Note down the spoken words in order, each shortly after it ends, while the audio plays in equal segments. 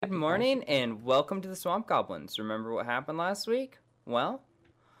Good morning and welcome to the Swamp Goblins. Remember what happened last week? Well,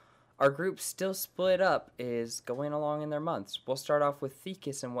 our group still split up is going along in their months. We'll start off with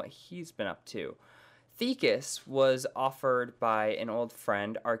Thecus and what he's been up to. Thecus was offered by an old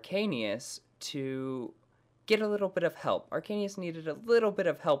friend, Arcanius, to get a little bit of help. Arcanius needed a little bit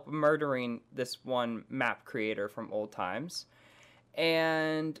of help murdering this one map creator from old times.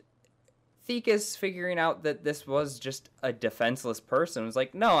 And Thecus, figuring out that this was just a defenseless person, was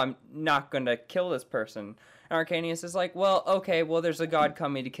like, no, I'm not going to kill this person. And Arcanius is like, well, okay, well, there's a god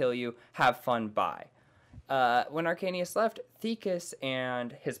coming to kill you. Have fun, bye. When Arcanius left, Thecus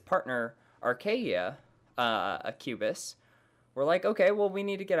and his partner, Archaea, a Cubus, were like, okay, well, we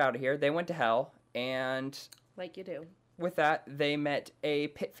need to get out of here. They went to hell, and like you do. With that, they met a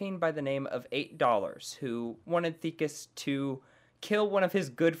pit fiend by the name of $8, who wanted Thecus to kill one of his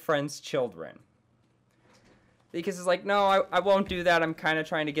good friend's children. Thecus is like, no, I won't do that. I'm kind of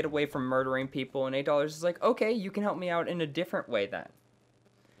trying to get away from murdering people. And $8 is like, okay, you can help me out in a different way then.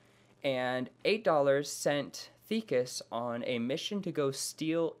 And $8 sent Thecus on a mission to go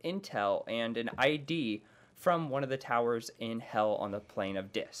steal intel and an ID from one of the towers in hell on the plane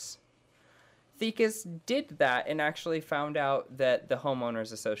of Dis. Thecus did that and actually found out that the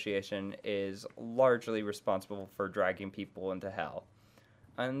Homeowners Association is largely responsible for dragging people into hell.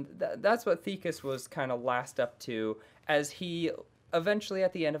 And that's what Thecus was kind of last up to, as he eventually,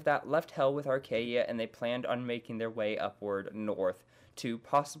 at the end of that, left hell with Archaea, and they planned on making their way upward north to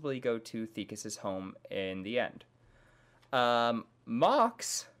possibly go to Thecus's home in the end.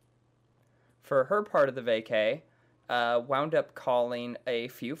 Mox, for her part of the vacay, wound up calling a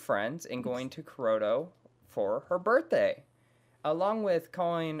few friends and going to Kuroto for her birthday. Along with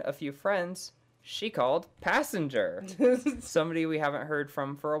calling a few friends, she called Passenger, somebody we haven't heard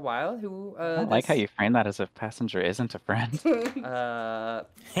from for a while. Who I like how you frame that as if Passenger isn't a friend.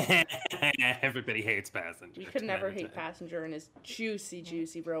 Everybody hates Passenger. You could never hate Passenger and his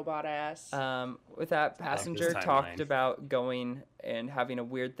juicy robot ass. With that, Passenger talked about going and having a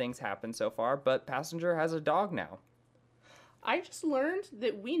weird things happen so far, but Passenger has a dog now. I just learned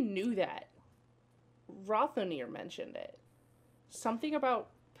that we knew that. Rothonir mentioned it. Something about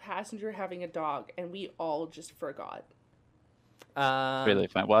Passenger having a dog, and we all just forgot. Really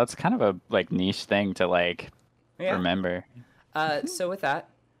fun. Well, it's kind of a niche thing to remember. So with that,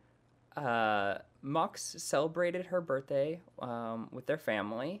 Mox celebrated her birthday with their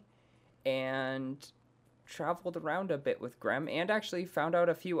family and traveled around a bit with Grem, and actually found out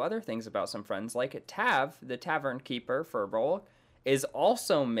a few other things about some friends, like Tav, the tavern keeper for Roll, is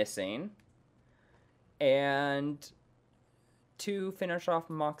also missing. And to finish off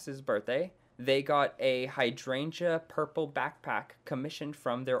Mox's birthday, they got a hydrangea purple backpack commissioned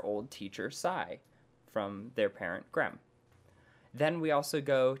from their old teacher, Sai, from their parent, Grem. Then we also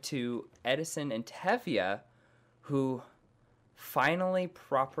go to Edison and Tevia, who finally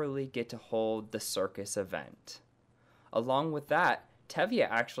properly get to hold the circus event. Along with that, Tevia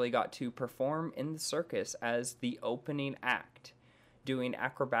actually got to perform in the circus as the opening act, doing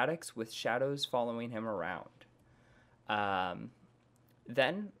acrobatics with shadows following him around.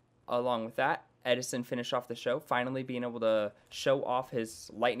 Then, along with that, Edison finished off the show, finally being able to show off his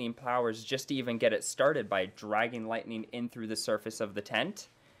lightning powers just to even get it started by dragging lightning in through the surface of the tent.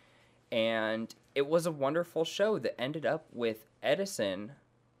 And it was a wonderful show that ended up with Edison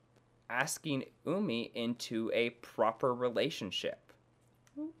asking Umi into a proper relationship.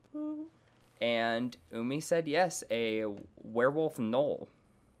 And Umi said yes, a werewolf knoll.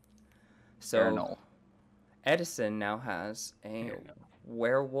 So Edison now has a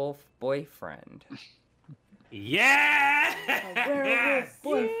werewolf boyfriend. Yeah! A werewolf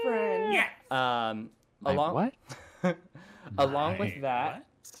boyfriend. Yeah. Along what? Along with that,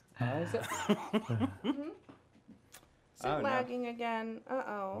 Is it lagging again?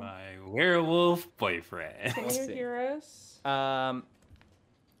 Uh-oh. My werewolf boyfriend. Can you hear us?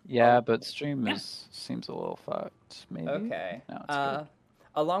 Yeah, but stream seems a little fucked, maybe. Okay. No, it's good.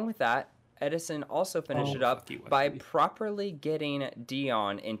 Along with that, Edison also finished it up by properly getting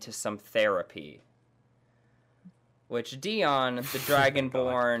Dion into some therapy. Which Dion, the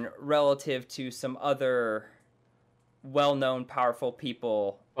Dragonborn, relative to some other well-known powerful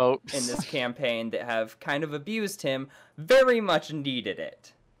people in this campaign that have kind of abused him, very much needed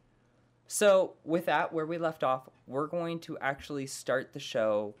it. So, with that, where we left off, we're going to actually start the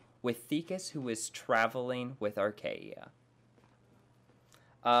show with Thecus, who is traveling with Archaea.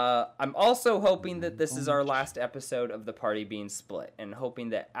 I'm also hoping that this is our last episode of the party being split, and hoping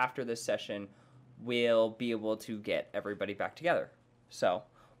that after this session, we'll be able to get everybody back together. So,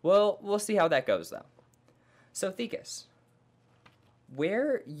 we'll see how that goes, though. So, Thecus,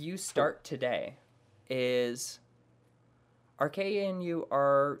 Where you start today is Archaea and you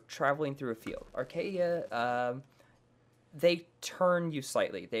are traveling through a field. Archaea, they turn you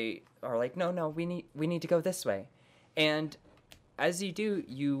slightly. They are like, no, we need to go this way. And as you do,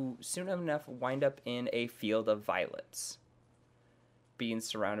 you soon enough wind up in a field of violets, being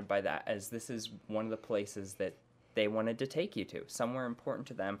surrounded by that, as this is one of the places that they wanted to take you to, somewhere important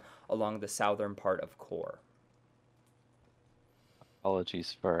to them along the southern part of Core.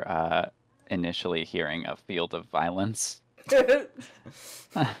 Apologies for initially hearing a field of violence. The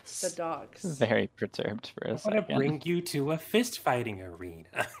dogs. Very perturbed for a I want second. to bring you to a fist fighting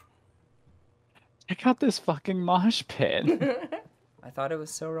arena. Check out this fucking mosh pit. I thought it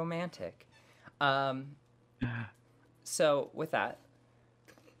was so romantic. So with that,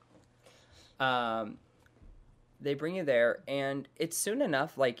 they bring you there, and it's soon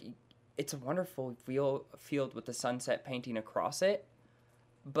enough, like, it's a wonderful field with the sunset painting across it,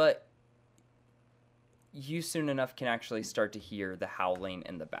 but you soon enough can actually start to hear the howling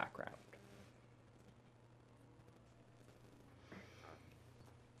in the background.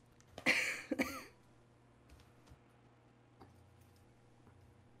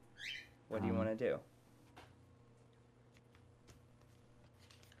 What do you want to do?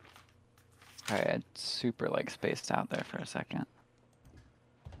 Sorry, I super like spaced out there for a second.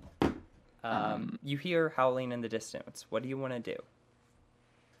 You hear howling in the distance. What do you want to do?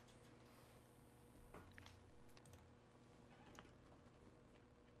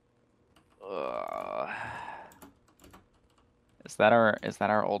 Is that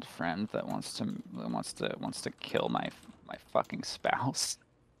our old friend that wants to kill my fucking spouse?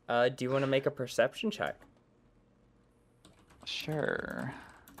 Do you want to make a perception check? Sure.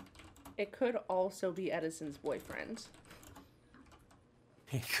 It could also be Edison's boyfriend.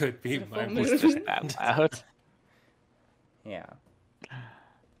 It could be my full moon. It's just that loud. Yeah.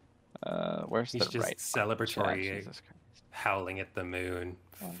 Where's He's the just right celebratory, Jesus Christ. howling at the moon,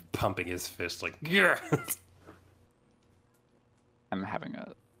 pumping his fist like, yeah. I'm having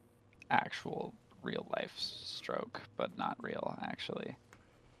a actual real life stroke, but not real actually.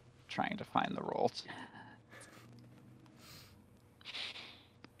 Trying to find the roll.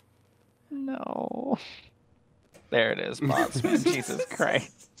 No. There it is, Botsman. Jesus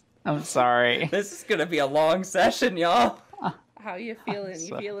Christ. I'm sorry. This is gonna be a long session, y'all. How you feeling?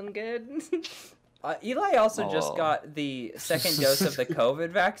 You feeling good? Eli also just Oh. got the second dose of the COVID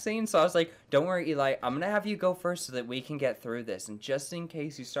vaccine, so I was like, don't worry, Eli, I'm gonna have you go first so that we can get through this, and just in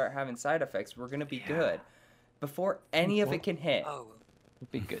case you start having side effects, we're gonna be good. Before any of it can hit. Oh,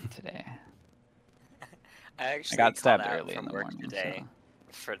 It'll be good today. I actually got stabbed called out early in from the work morning, today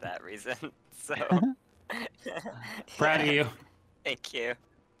for that reason. So Proud of you. Thank you.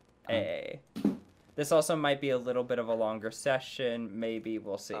 Hey. This also might be a little bit of a longer session, maybe,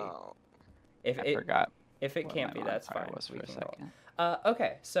 we'll see. Oh, If I it forgot. if it what can't my be, that's modifier fine. was We for a can roll. second.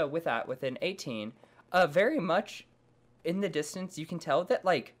 Okay, so with that, with an 18, very much in the distance, you can tell that,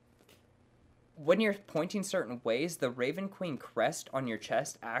 like, when you're pointing certain ways, the Raven Queen crest on your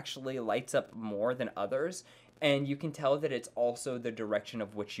chest actually lights up more than others, and you can tell that it's also the direction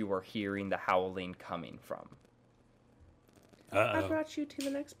of which you are hearing the howling coming from. I Uh-oh. brought you to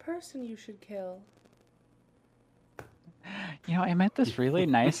the next person you should kill. You know, I met this really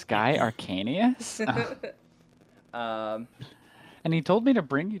nice guy, Arcanius, and he told me to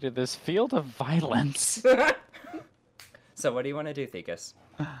bring you to this field of violence. So what do you want to do, Thekus?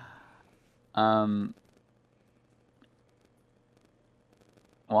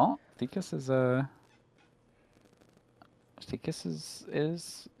 Well, Thekus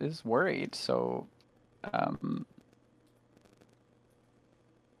is worried, so I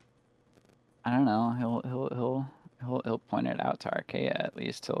don't know. He'll point it out to Archaea at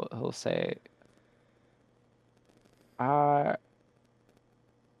least. He'll say, I'm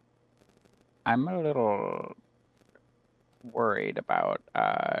a little worried about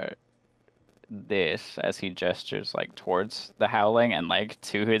this, as he gestures like towards the howling and like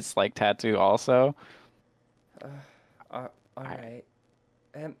to his like tattoo also. All right.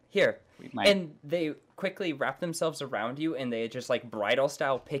 Here. We might And they quickly wrap themselves around you, and they just like bridal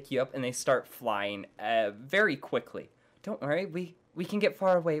style pick you up, and they start flying very quickly. Don't worry, we can get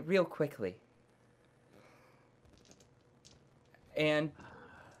far away real quickly. And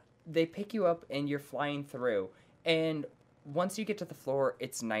they pick you up, and you're flying through. And once you get to the floor,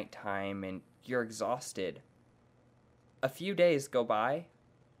 it's nighttime, and you're exhausted. A few days go by,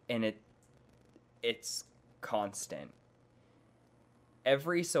 and it's constant.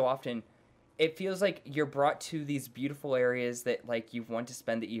 Every so often, it feels like you're brought to these beautiful areas that like you want to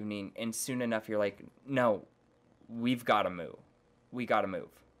spend the evening, and soon enough you're like, no, we've got to move. we gotta move.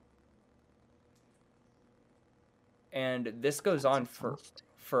 And this goes on for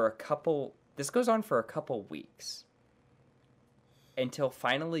a couple weeks. Until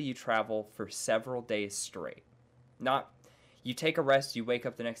finally you travel for several days straight. Not, you take a rest, you wake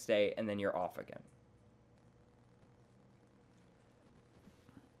up the next day, and then you're off again.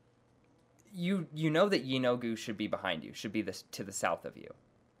 You know that Yinogu should be behind you, should be to the south of you.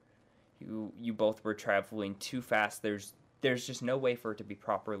 You both were traveling too fast. There's just no way for it to be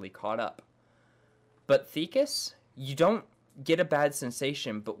properly caught up. But Thekus, you don't get a bad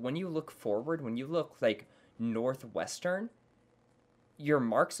sensation, but when you look forward, when you look like northwestern, your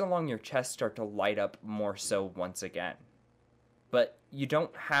marks along your chest start to light up more so once again. But you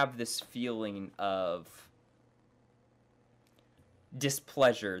don't have this feeling of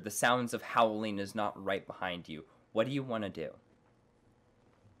displeasure. The sounds of howling is not right behind you. What do you want to do?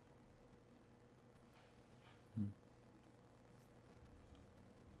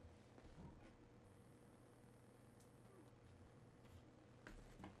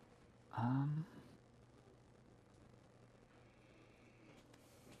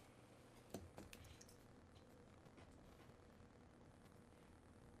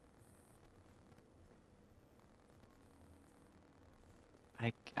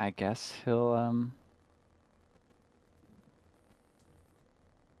 I guess he'll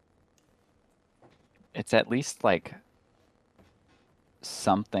it's at least like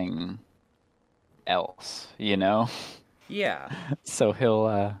something else, you know? Yeah. So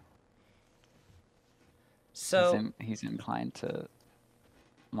he'll So he's inclined to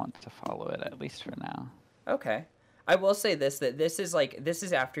want to follow it, at least for now. okay. I will say this, that this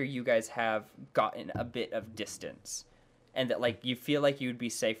is after you guys have gotten a bit of distance. And that, like, you feel like you'd be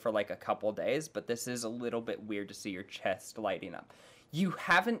safe for, like, a couple days, but this is a little bit weird to see your chest lighting up. You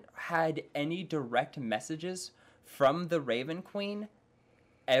haven't had any direct messages from the Raven Queen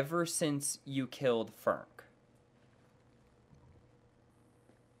ever since you killed Fernk.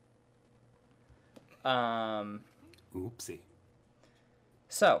 Oopsie.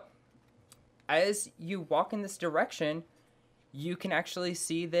 So, as you walk in this direction, you can actually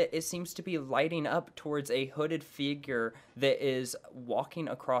see that it seems to be lighting up towards a hooded figure that is walking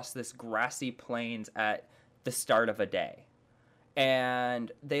across this grassy plains at the start of a day.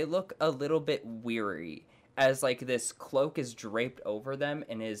 And they look a little bit weary as, like, this cloak is draped over them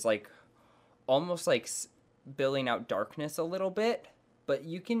and is, like, almost, like, billing out darkness a little bit. But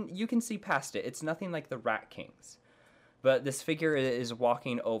you can see past it. It's nothing like the Rat Kings. But this figure is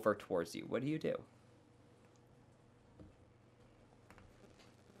walking over towards you. What do you do?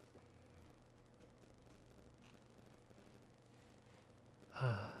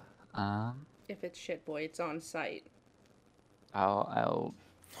 If it's shit boy, it's on site. I'll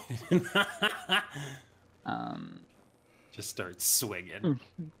Just start swinging.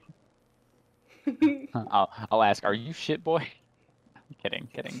 I'll ask, are you shit boy? Kidding.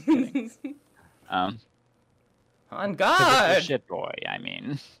 On 'Cause if you're God! shit boy, I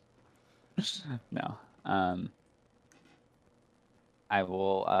mean. No. I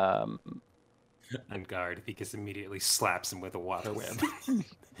will On guard, Thekus immediately slaps him with a water whip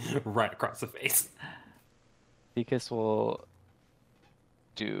right across the face. Thekus will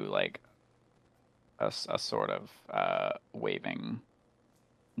do like a sort of waving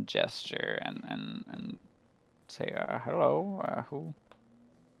gesture and say hello, who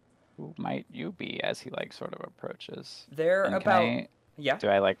might you be, as he like sort of approaches. They're And about... Yeah? do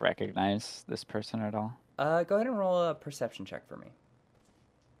I like recognize this person at all? Go ahead and roll a perception check for me.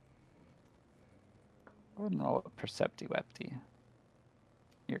 I wouldn't roll a percepti-wepti.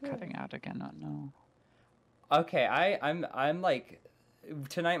 You're cutting out again. Oh no. Okay, I'm like...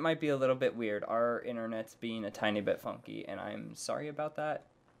 Tonight might be a little bit weird. Our internet's being a tiny bit funky, and I'm sorry about that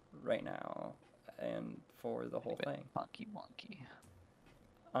right now and for the whole thing. Funky wonky.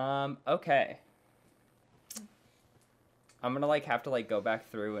 Okay. I'm gonna like have to like go back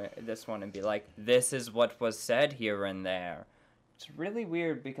through this one and be like, this is what was said here and there. It's really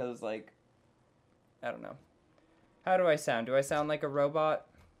weird because like, I don't know. How do I sound? Do I sound like a robot?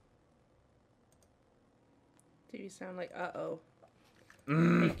 Do you sound like uh-oh?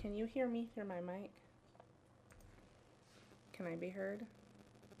 Hey, can you hear me through my mic? Can I be heard?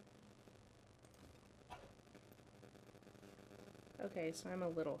 Okay, so I'm a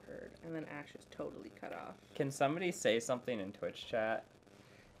little heard, and then Ash is totally cut off. Can somebody say something in Twitch chat?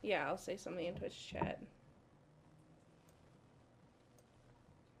 Yeah, I'll say something in Twitch chat.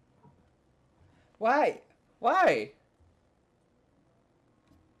 Why? Why?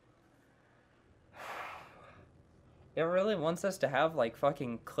 It really wants us to have like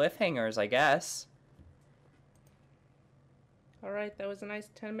fucking cliffhangers, I guess. All right, that was a nice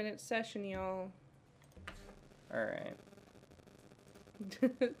 10-minute session, y'all. All right.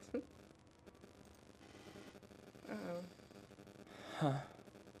 Uh-oh. Huh.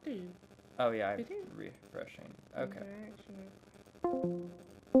 Dude. Oh yeah, I'm It is. refreshing. Okay. Interaction.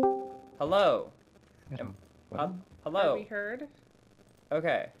 Hello. What? Are Hello. we heard?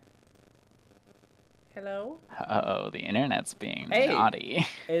 Okay. Hello? Uh-oh, the internet's being Hey. naughty.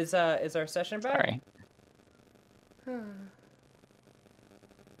 Is our session back? Sorry.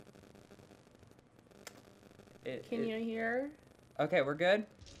 Can you hear? Okay, we're good.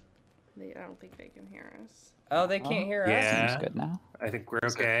 I don't think they can hear us. Oh, they can't hear us. Yeah. Seems good now. I think we're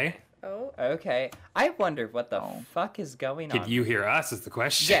okay. Oh, Okay. I wondered what the Oh. fuck is going Can on. you hear us? Is the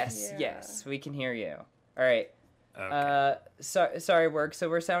question. Yes, Yeah. yes, we can hear you. All right. Okay. Sorry, work. So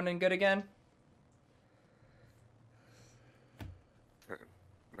we're sounding good again.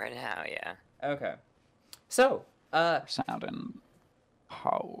 Right now, yeah. Okay. So, Sounding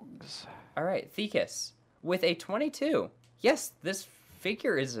hogs. all right, Thekus with a 22. Yes, this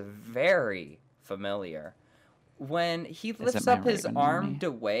figure is very familiar. When he lifts my up his Raven arm mummy?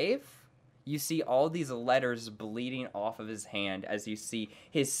 to wave, you see all these letters bleeding off of his hand as you see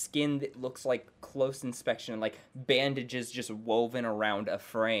his skin that looks like close inspection, like bandages just woven around a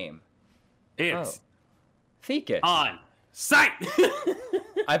frame. It's Thekus, on sight.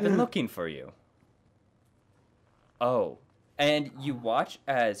 I've been looking for you. Oh, and you watch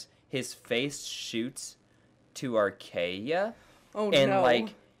as his face shoots to Archaea, oh and no.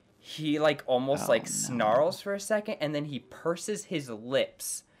 like he like almost Oh, like no. snarls for a second, and then he purses his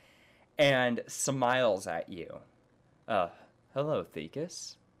lips and smiles at you. Hello,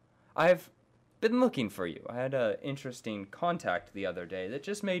 Thekus. I've been looking for you. I had a interesting contact the other day that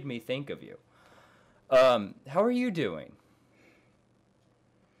just made me think of you. How are you doing?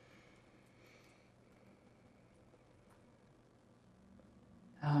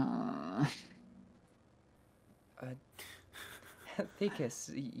 Thekus,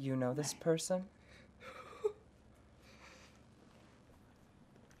 you know this person?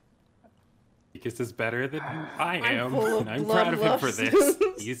 Because is better than I am, full of and I'm proud of him for this.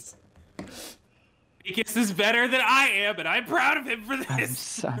 bloodlust. He's Because is better than I am, and I'm proud of him for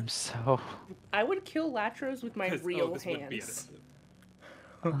this. I'm so. I would kill Latros with my 'Cause, real this wouldn't be hands. innocent.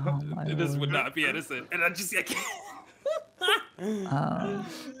 Oh my This would lord. not be innocent, and I can't. Um,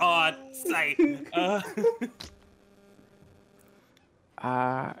 On sight.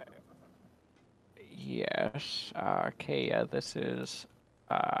 yes. Kaya, this is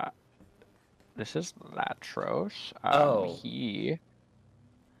Latros. Oh. He.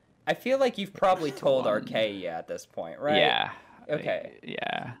 I feel like you've probably told one. Archaea at this point, right? Yeah. Okay.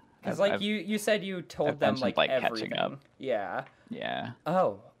 Yeah. Because I've- like I've- you said you told I've them mentioned, like like, catching everything. up. Yeah. Yeah.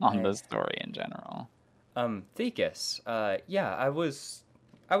 Oh. On okay. the story in general. Thekus, yeah, I was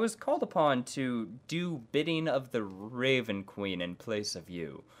called upon to do bidding of the Raven Queen in place of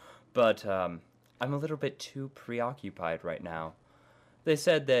you, but I'm a little bit too preoccupied right now. They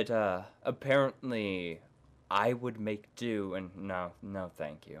said that apparently I would make do, and no,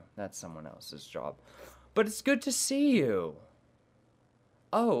 thank you. That's someone else's job. But it's good to see you.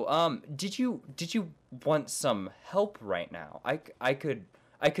 Oh, did you want some help right now? I could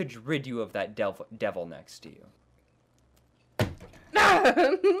rid you of that devil next to you.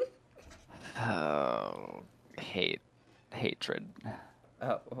 Oh, hatred.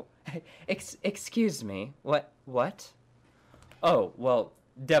 Oh, excuse me. What? Oh, well,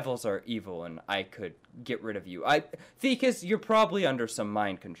 devils are evil, and I could get rid of you. Thekus, you're probably under some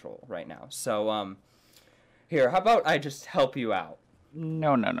mind control right now. So, here, how about I just help you out?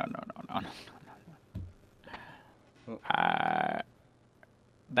 No.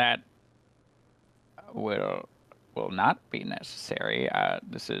 That will not be necessary.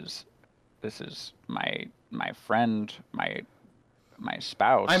 This is my friend, my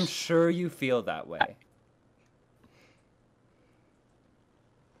spouse. I'm sure you feel that way.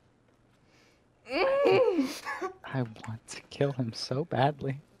 I want to kill him so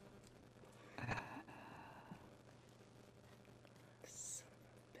badly.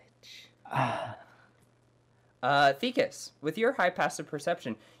 Thekus, with your high passive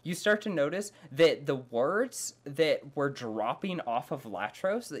perception, you start to notice that the words that were dropping off of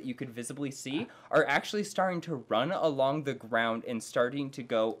Latros that you could visibly see are actually starting to run along the ground and starting to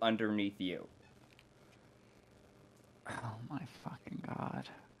go underneath you. Oh my fucking god.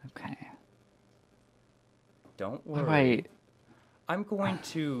 Okay. Don't What worry. do I'm going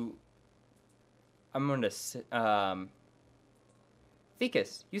to sit.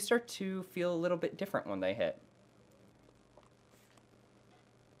 Thekus, you start to feel a little bit different when they hit.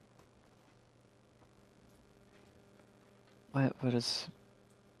 What is?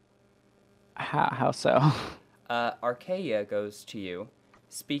 How so? Archaea goes to you,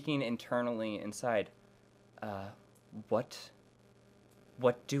 speaking internally inside. What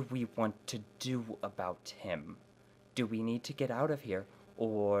do we want to do about him? Do we need to get out of here?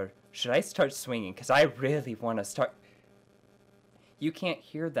 Or should I start swinging? Because I really want to start... You can't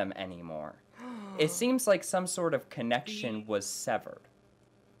hear them anymore. It seems like some sort of connection was severed.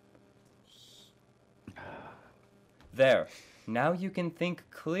 There. Now you can think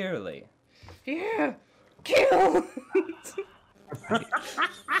clearly. Yeah. Kill.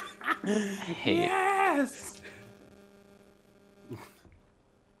 Hey, Yes.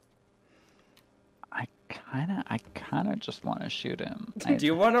 I kind of just want to shoot him. Do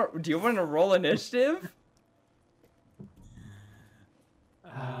you want to roll initiative?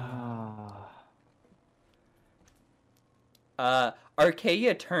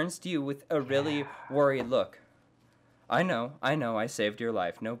 Archaea turns to you with a really worried look. I know, I saved your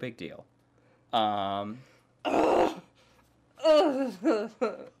life. No big deal.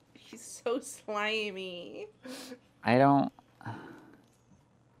 He's so slimy. I don't.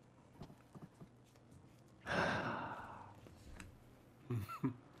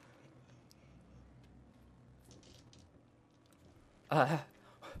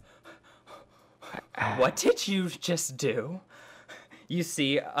 What did you just do? You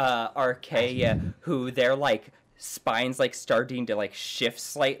see, Archaea, who their, like, spines, like, starting to, like, shift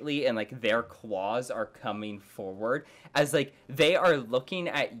slightly, and, like, their claws are coming forward, as, like, they are looking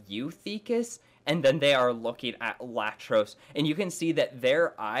at you, Thecus, and then they are looking at Latros, and you can see that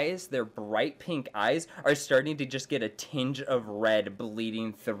their eyes, their bright pink eyes, are starting to just get a tinge of red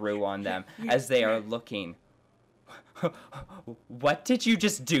bleeding through on them, as they are looking. What did you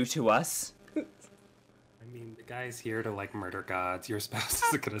just do to us? I mean, the guy's here to like murder gods. Your spouse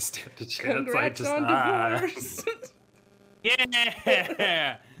isn't gonna stand a chance. Congrats on divorce.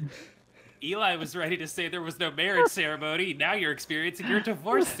 Yeah. Eli was ready to say there was no marriage ceremony. Now you're experiencing your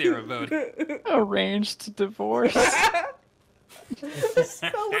divorce ceremony. Arranged divorce. Spell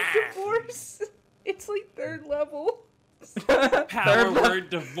of divorce. It's like 3rd level. Power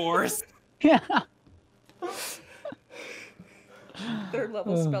word divorce. Yeah. 3rd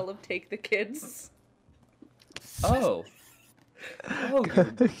level spell of take the kids. Oh. Oh, you're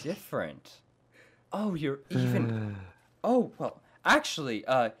different. Oh, you're even... Oh, well, actually,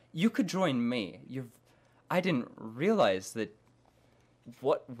 you could join me. I didn't realize that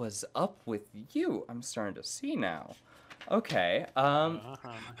what was up with you. I'm starting to see now. Okay,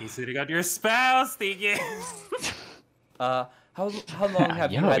 He's sitting on your spouse, thinking. how long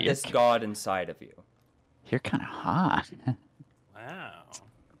have you Yo, had you're this god inside of you? You're kind of hot. Wow.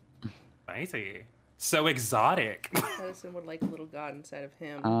 Spicy. So exotic. Edison would like a little god inside of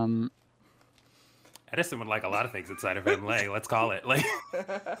him. Edison would like a lot of things inside of him. Like, let's call it. Like,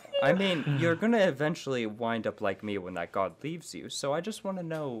 I mean, you're gonna eventually wind up like me when that god leaves you, so I just want to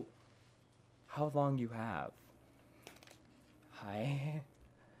know how long you have. Hi.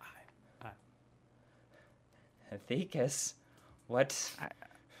 Hi. Thecus, what?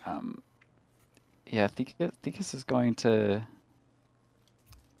 Yeah, Thecus is going to.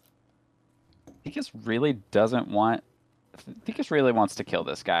 Thecus really doesn't want. Thecus really wants to kill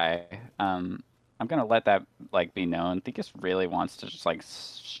this guy. I'm gonna let that like be known. Thecus really wants to just like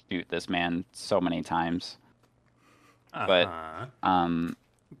shoot this man so many times. But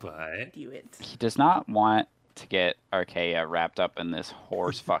but Do it. he does not want to get Archaea wrapped up in this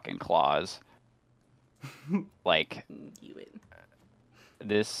horse fucking claws. Like Do it.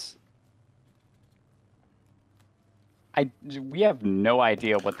 this. We have no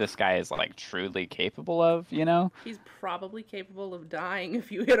idea what this guy is like truly capable of, you know? He's probably capable of dying if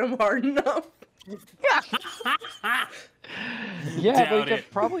you hit him hard enough. Yeah, but Doubt he could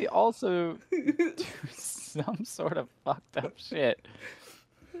it. probably also do some sort of fucked up shit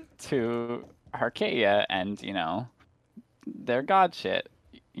to Archaea and, you know, their god shit,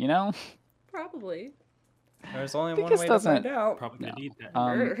 you know? Probably. There's only one Thecus way to find doesn't- out. probably gonna need that.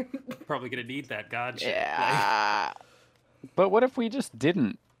 Murder. Probably gonna need that god shit. Yeah. But what if we just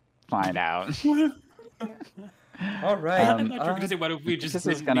didn't find out? All right. I thought you were gonna say, what if we just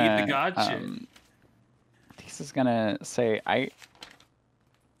Thecus is need gonna, the god shit? Thecus is gonna say, I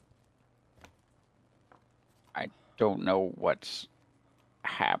don't know what's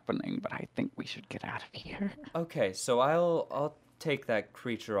happening, but I think we should get out of here. Okay, so I'll take that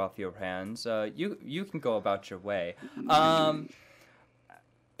creature off your hands. You can go about your way.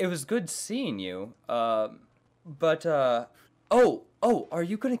 It was good seeing you. But are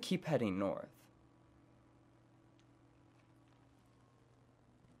you gonna keep heading north?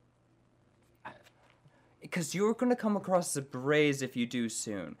 because you're gonna come across the Braze if you do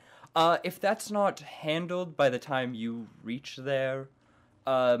soon. If that's not handled by the time you reach there,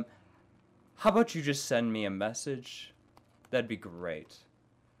 how about you just send me a message? That'd be great.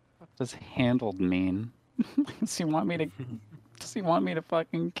 What does handled mean? Does he want me to? Does he want me to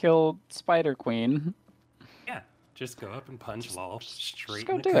fucking kill Spider Queen? Yeah, just go up and punch Lol straight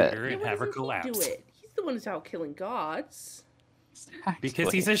go in the do it. cooter Yeah, and why have her doesn't he collapse. do it? He's the one who's out killing gods.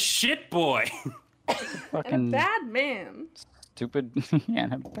 Because he's a shit boy. And fucking a bad man. stupid yeah,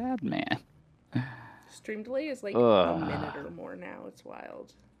 and a bad man. Stream delay is like Ugh. a minute or more now. It's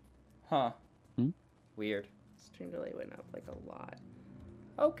wild. Huh. Hmm? Weird. Stream delay went up like a lot.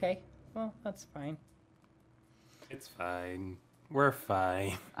 Okay. Well, that's fine. It's fine. We're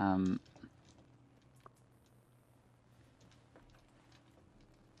fine.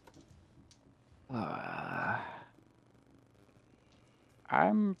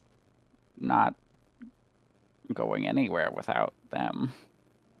 I'm not going anywhere without them.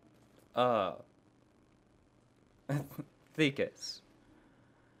 Thekus.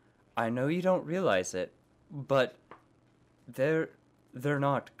 I know you don't realize it, but they're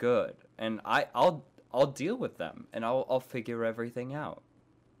not good, and I'll deal with them, and I'll figure everything out.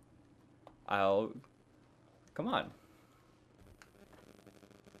 Come on.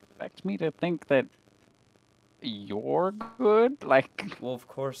 Expect me to think that you're good? Like, Well, of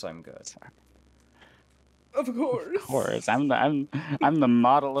course I'm good. Of course. of course, I'm the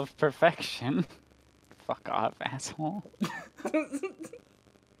model of perfection. Fuck off, asshole.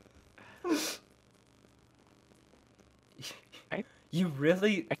 You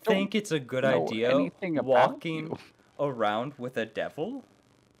really I don't think it's a good know idea anything about walking you. around with a devil?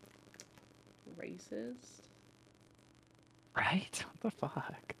 Racist. Right? What the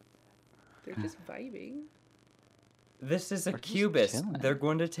fuck? They're just vibing. This is a We're just cubist. chilling. They're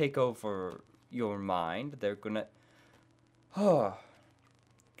going to take over your mind. They're gonna. Oh.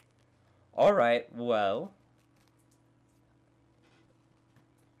 All right. Well.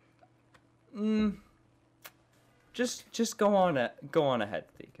 Just go on ahead,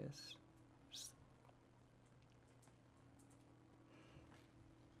 Thekus.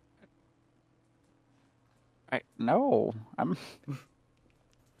 No, I'm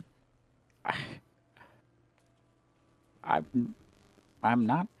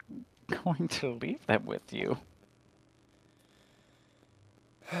not going to leave them with you.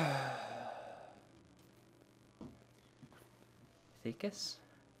 Thekus,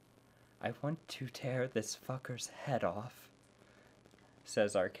 I want to tear this fucker's head off,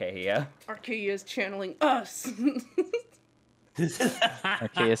 says Archaea. Archaea is channeling us.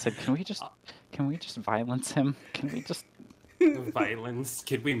 Archaea said, "Can we just violence him? Can we just?" Violence.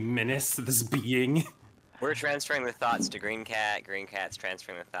 Could we menace this being? We're transferring the thoughts to Green Cat. Green Cat's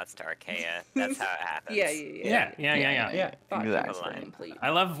transferring the thoughts to Archaea. That's how it happens. Yeah. Yeah. Thought Exactly. transfer complete. I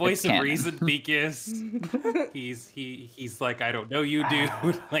love voice of canon. reason, Beakus. he's like, I don't know you, dude.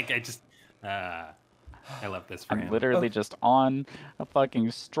 Like, I love this for I'm him. literally just on a fucking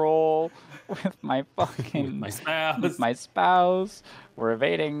stroll with my fucking With my spouse. with my spouse. We're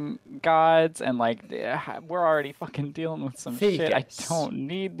evading gods, and like we're already fucking dealing with some shit. I Thekus. don't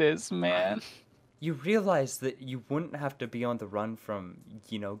need this, man. You realize that you wouldn't have to be on the run from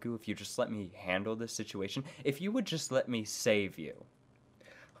Yinogu if you just let me handle this situation. If you would just let me save you.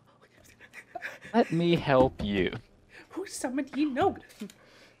 Let me help you. Who summoned Yinogu?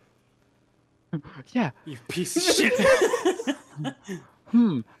 Yeah. You piece of shit.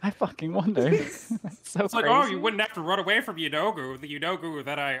 I fucking wonder. That's so It's like, crazy. oh, you wouldn't have to run away from Yunogu, the Yunogu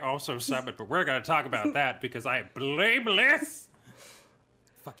that I also summoned, but we're gonna talk about that because I am blameless.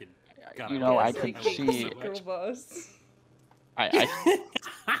 Fucking. God, You know, I love could that see- so much. Girl boss. I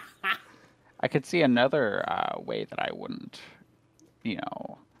could see another way that I wouldn't,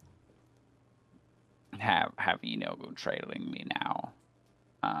 have Inogu trailing me now.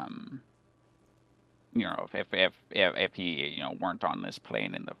 If he weren't on this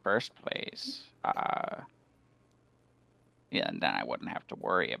plane in the first place, and then I wouldn't have to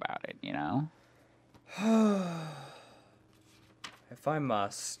worry about it, If I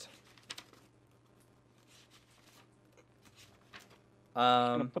must.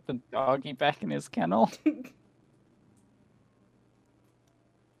 Gonna put the doggy back in his kennel.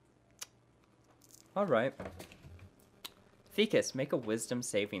 All right. Thekus, make a wisdom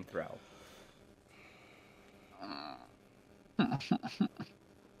saving throw.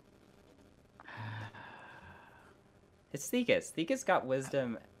 It's Thekus. Thekus got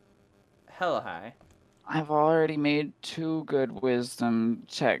wisdom hella high. I've already made 2 good wisdom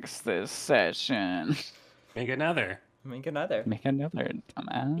checks this session. Make another. Make another. Make another, Are you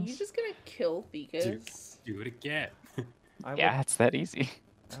dumbass. just gonna kill Thekus? do it again. I Yeah, it's that easy.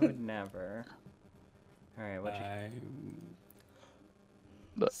 I would never. All right, what you?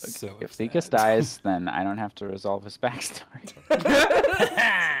 Look, So if Thekus upset. dies, then I don't have to resolve his backstory.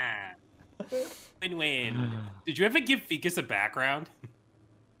 Win-win. Did you ever give Ficus a background?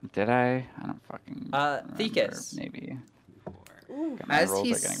 Did I? I don't fucking remember. Thekus. Maybe. Ooh. My As rolls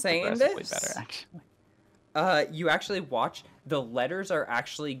he's are getting saying progressively this- better, actually. You actually watch the letters are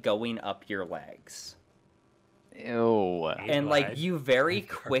actually going up your legs. Ew. And like Lied. you very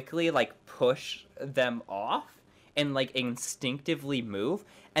quickly like push them off and like instinctively move,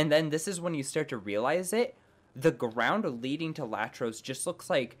 and then this is when you start to realize it. The ground leading to Latros just looks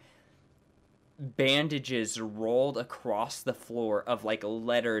like bandages rolled across the floor of like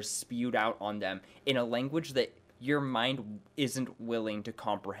letters spewed out on them in a language that your mind isn't willing to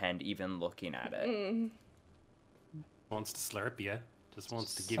comprehend even looking at it. Wants to slurp you. Just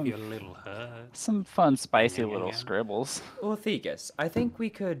wants to give Some- you a little hug. Some fun, spicy Yeah, yeah, little yeah. scribbles. Well, Thegus, I think we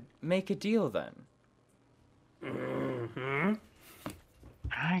could make a deal then. Mm-hmm.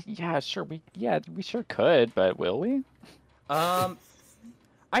 Yeah, sure. We sure could, but will we? I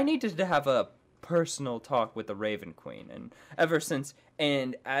needed to have a personal talk with the Raven Queen,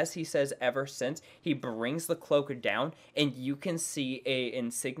 and as he says ever since, he brings the cloak down, and you can see a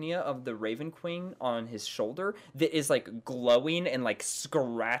insignia of the Raven Queen on his shoulder that is like glowing and like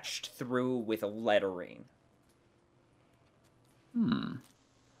scratched through with lettering.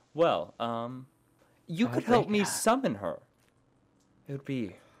 Well, you could help me summon her.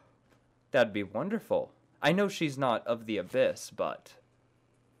 That'd be wonderful. I know she's not of the Abyss, but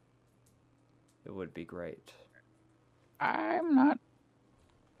it would be great. I'm not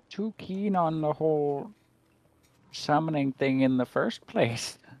too keen on the whole summoning thing in the first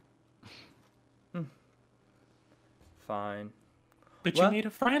place. Fine. But Well- you made a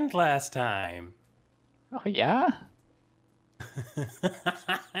friend last time. Oh yeah?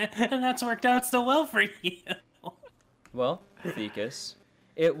 And that's worked out so well for you. Well, Thekus,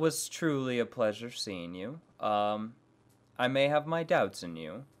 it was truly a pleasure seeing you. I may have my doubts in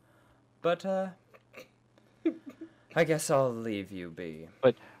you, but I guess I'll leave you be.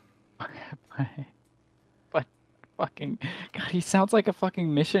 But fucking God, he sounds like a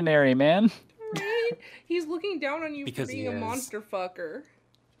fucking missionary, man. Right? He's looking down on you Because for he being a is. monster fucker.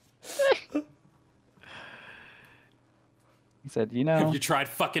 He said, you know, Have you tried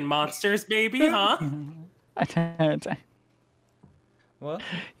fucking monsters, baby, huh? Well,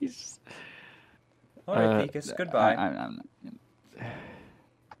 he's all right, Thekus, goodbye.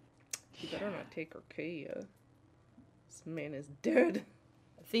 You better not take Archaea. This man is dead.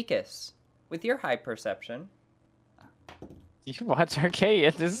 Thekus, with your high perception, You watch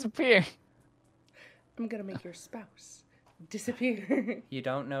Archaea disappear. I'm gonna make your spouse disappear. you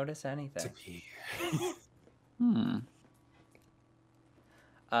don't notice anything.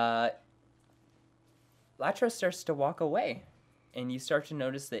 Latros starts to walk away, and you start to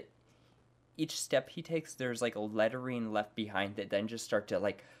notice that each step he takes, there's like a lettering left behind that then just start to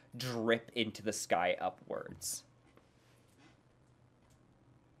like drip into the sky upwards.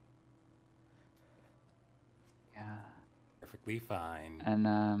 Yeah. Perfectly fine.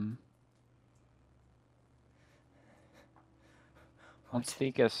 And once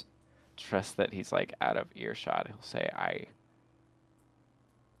Thekus trusts that he's like out of earshot, he'll say, I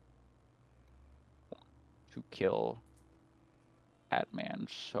want to kill that man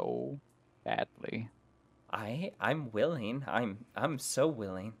so badly. I'm willing. I'm so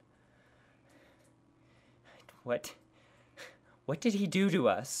willing. What did he do to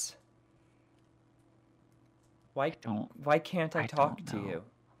us? Why can't I talk don't to know. you?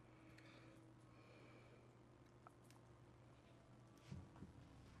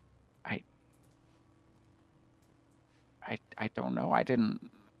 I don't know. I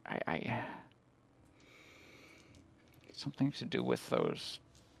something to do with those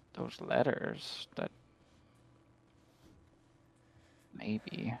letters that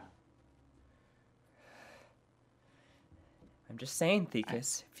maybe. I'm just saying,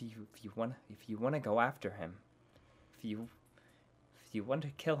 Thekus, if you wanna go after him, if you want to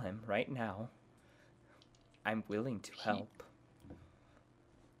kill him right now, I'm willing to help.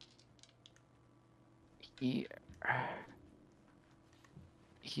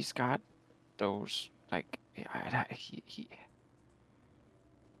 He's got those like I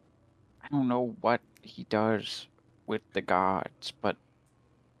don't know what he does with the gods, but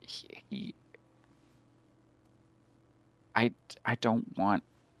I don't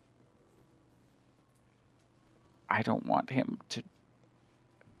want him to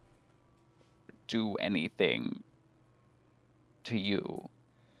do anything to you.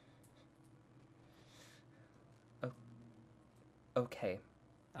 okay,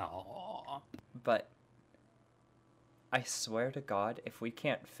 Oh. but I swear to God, if we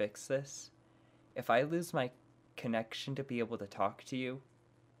can't fix this, if I lose my connection to be able to talk to you,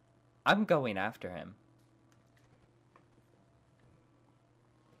 I'm going after him.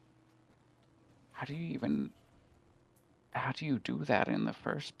 How do you do that in the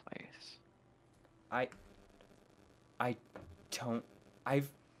first place? I don't. I've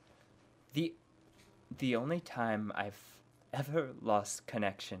the only time I've ever lost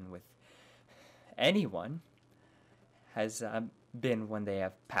connection with anyone has been when they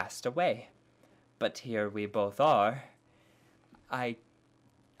have passed away. But here we both are. I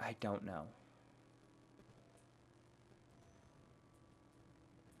don't know.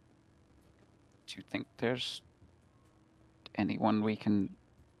 Do you think there's anyone we can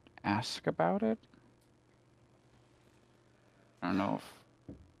ask about it? I don't know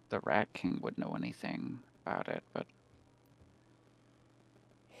if the Rat King would know anything about it, but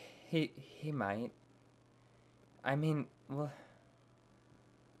He might. I mean, well,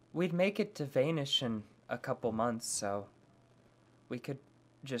 we'd make it to Vanish in a couple months, so we could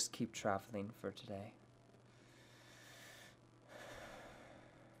just keep traveling for today.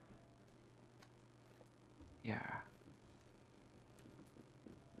 yeah.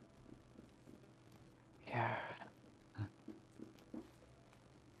 Yeah.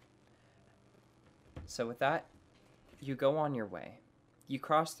 So with that, you go on your way. You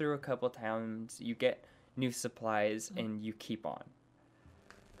cross through a couple towns, you get new supplies, and you keep on.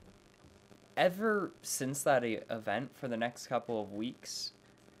 Ever since that event for the next couple of weeks,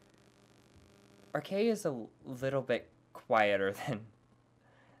 Archaea is a little bit quieter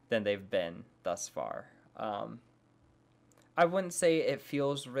than they've been thus far. I wouldn't say it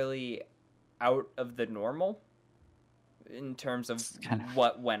feels really out of the normal in terms of kind of-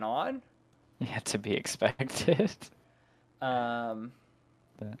 what went on. Yeah, to be expected.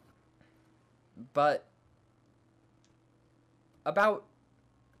 But about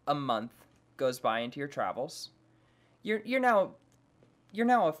a month goes by into your travels. You're now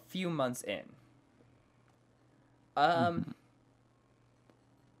a few months in.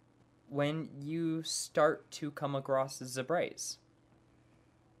 When you start to come across Zabraze,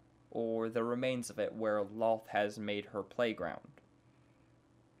 or the remains of it where Loth has made her playground.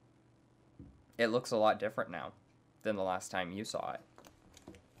 It looks a lot different now than the last time you saw it.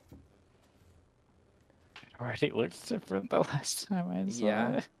 It already looks different the last time I saw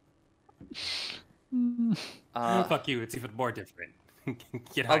Yeah. it. Oh, fuck you, it's even more different.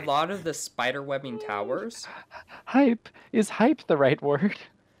 Get A hyped. lot of the spider webbing towers, Hype. Is hype the right word?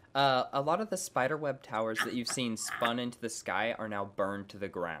 a lot of the spider web towers that you've seen spun into the sky are now burned to the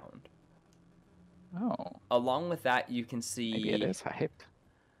ground. Oh, Along with that, you can maybe it see is hype.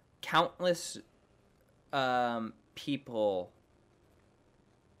 countless people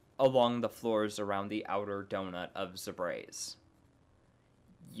along the floors around the outer donut of Zabraze.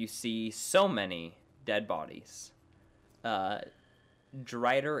 You see so many dead bodies,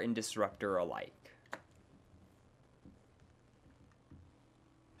 Drider and Disruptor alike.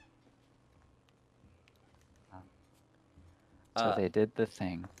 So they did the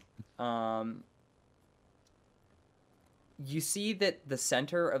thing. You see that the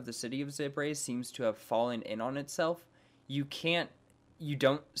center of the city of Zabraze seems to have fallen in on itself. You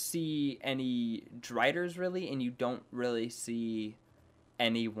don't see any Driders really, and you don't really see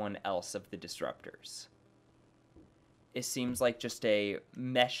anyone else of the Disruptors. It seems like just a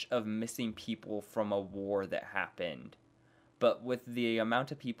mesh of missing people from a war that happened. But with the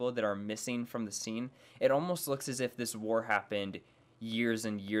amount of people that are missing from the scene, it almost looks as if this war happened years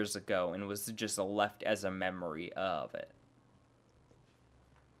and years ago and was just left as a memory of it.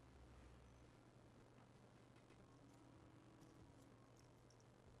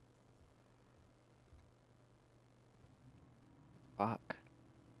 Fuck.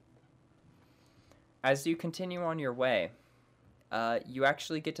 As you continue on your way, you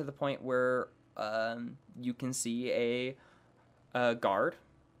actually get to the point where you can see a guard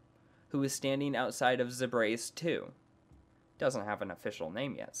who is standing outside of Zabraze 2. Doesn't have an official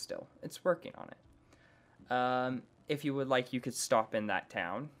name yet still. It's working on it. If you would like, you could stop in that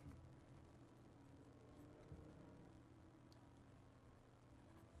town.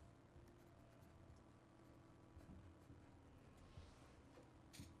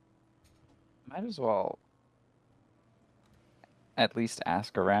 Might as well at least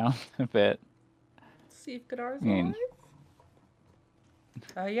ask around a bit. See if Godar's I mean-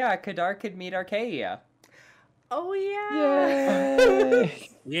 alive. Yeah, Kadar could meet Archaea. Oh yeah. Yay!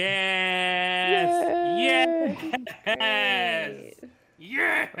 Yes! Yay! Yes!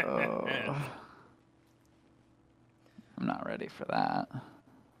 Yes! Oh. I'm not ready for that.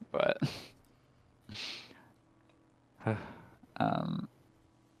 But um,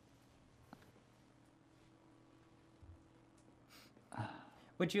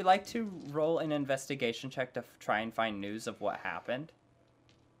 Would you like to roll an investigation check to try and find news of what happened?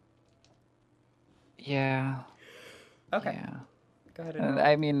 yeah. Okay. Yeah. Go ahead and And roll.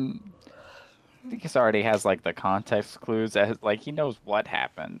 I mean, Theekis already has like the context clues. Like he knows what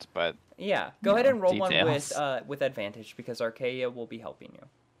happened, but Yeah, go you ahead know, and roll one details. with advantage because Archaea will be helping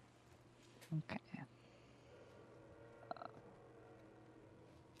you. Okay.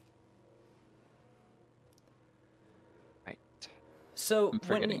 Right. So I'm when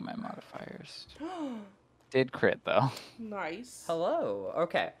forgetting my modifiers. Did crit though. Nice. Hello.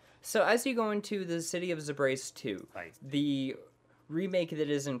 Okay. So as you go into the city of Zabrace 2, Nice. the remake that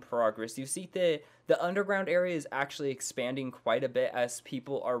is in progress, you see the underground area is actually expanding quite a bit as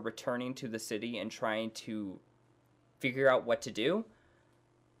people are returning to the city and trying to figure out what to do.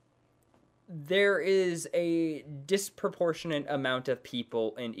 There is a disproportionate amount of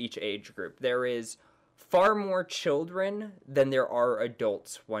people in each age group. There is far more children than there are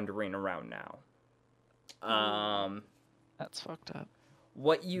adults wandering around now. That's fucked up.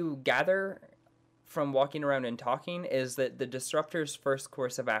 What you gather from walking around and talking is that the Disruptor's first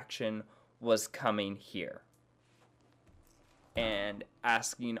course of action was coming here and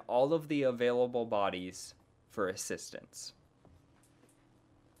asking all of the available bodies for assistance.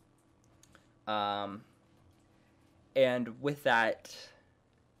 And with that,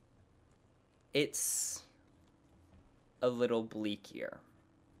 it's a little bleak here.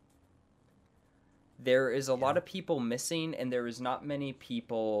 There is a lot of people missing, and there is not many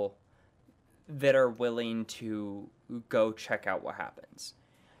people that are willing to go check out what happens.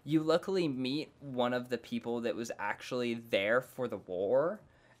 You luckily meet one of the people that was actually there for the war,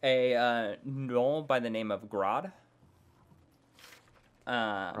 a gnoll by the name of Grodd.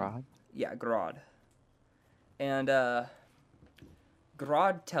 Rod? Yeah, Grodd. And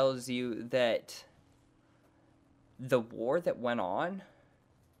Grodd tells you that the war that went on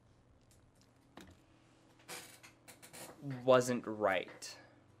wasn't right.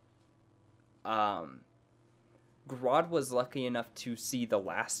 Grodd was lucky enough to see the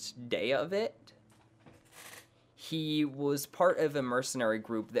last day of it. He was part of a mercenary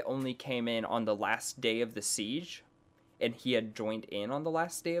group that only came in on the last day of the siege, and he had joined in on the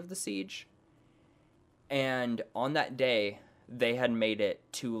last day of the siege. And on that day, they had made it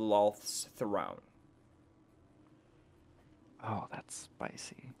to Lolth's throne. Oh, that's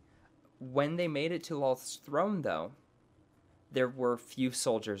spicy. When they made it to Lolth's throne, though, there were few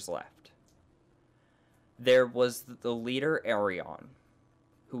soldiers left. There was the leader, Arion,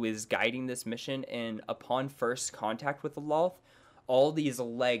 who is guiding this mission, and upon first contact with the Lolth, all these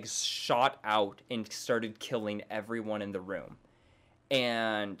legs shot out and started killing everyone in the room.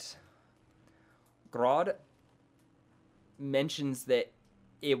 And Grodd mentions that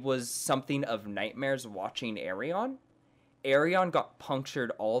it was something of nightmares watching Arion. Arion got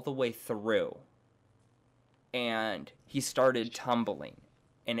punctured all the way through, and he started tumbling,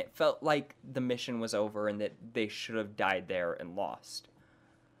 and it felt like the mission was over and that they should have died there and lost.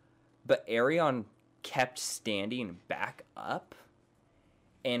 But Arion kept standing back up,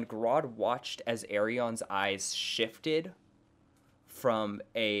 and Grodd watched as Arion's eyes shifted from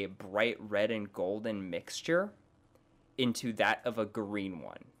a bright red and golden mixture into that of a green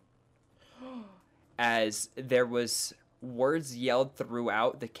one. As there was words yelled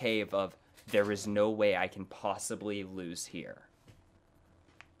throughout the cave of, "There is no way I can possibly lose here.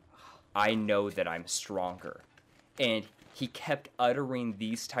 I know that I'm stronger." And he kept uttering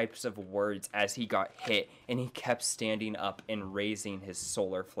these types of words as he got hit, and he kept standing up and raising his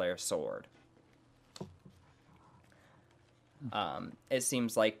solar flare sword. It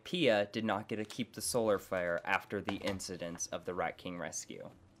seems like Pia did not get to keep the solar flare after the incidents of the Rat King rescue.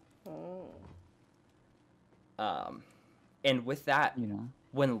 And with that, You know.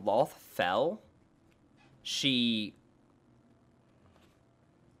 when Lolth fell, she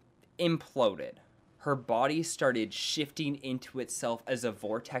imploded. Her body started shifting into itself as a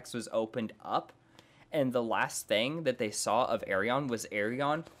vortex was opened up. And the last thing that they saw of Arion was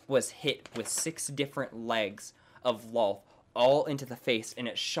hit with 6 different legs of Lolth all into the face, and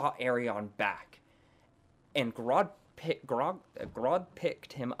it shot Arion back. And Grodd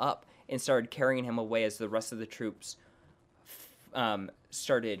picked him up and started carrying him away as the rest of the troops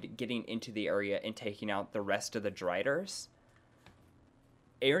started getting into the area and taking out the rest of the Driders.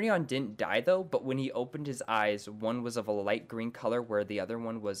 Arion didn't die, though, but when he opened his eyes, one was of a light green color, where the other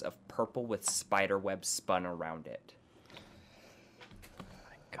one was of purple with spider webs spun around it.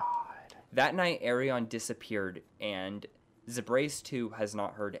 My God. That night, Arion disappeared, and Zabrace 2 has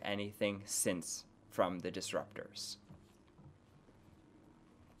not heard anything since from the Disruptors.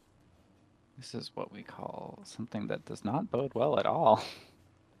 This is what we call something that does not bode well at all.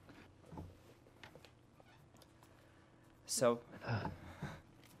 So,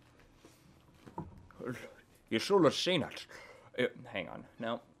 you should have seen it. Hang on.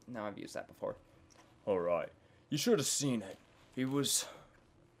 No, I've used that before. Alright. You should have seen it.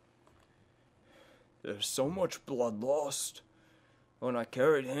 There's so much blood lost. When I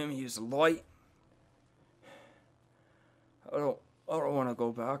carried him, he was light. I don't want to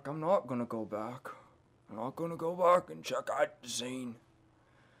go back. I'm not going to go back. I'm not going to go back and check out the scene.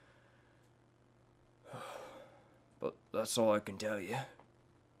 But that's all I can tell you.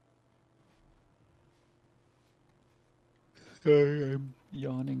 I'm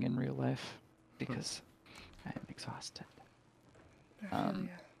yawning in real life because I am exhausted.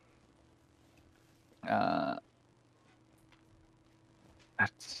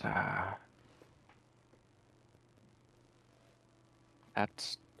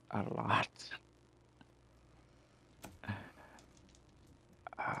 That's a lot.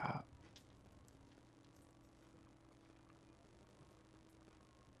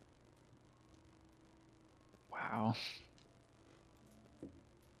 Wow.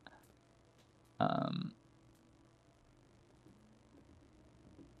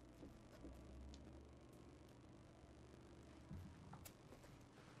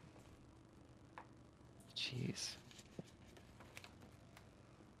 Jeez.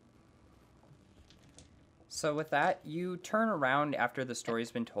 So with that, you turn around after the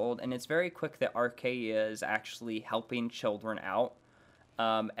story's been told, and it's very quick that Archaea is actually helping children out.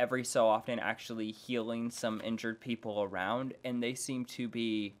 Every so often actually healing some injured people around, and they seem to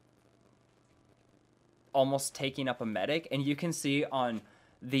be almost taking up a medic. And you can see on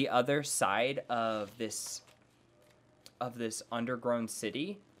the other side of this undergrown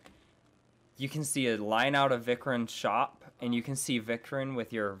city, you can see a line out of Vikran's shop, and you can see Vikran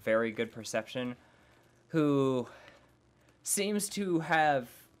with your very good perception, who seems to have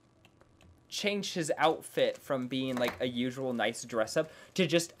changed his outfit from being like a usual nice dress up to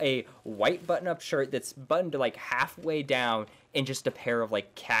just a white button up shirt that's buttoned like halfway down and just a pair of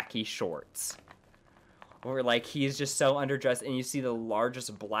like khaki shorts. Or like he's just so underdressed, and you see the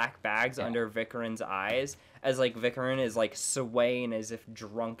largest black bags under Vikran's eyes as like Vikran is like swaying as if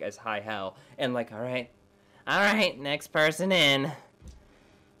drunk as high hell, and like, all right, next person in.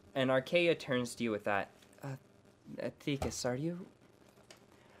 And Archaea turns to you with that. Thekas, are you?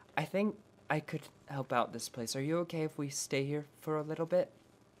 I think I could help out this place. Are you okay if we stay here for a little bit?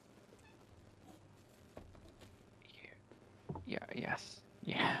 Yeah, yes.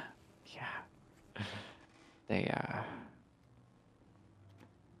 Yeah. They,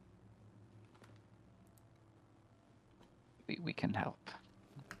 we can help.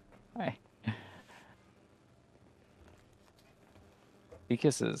 Hi.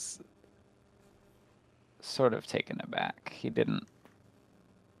 Thekas is sort of taken aback. He didn't...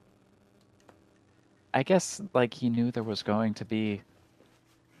 I guess, like, he knew there was going to be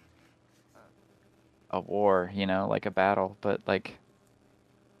a war, you know, like a battle, but, like,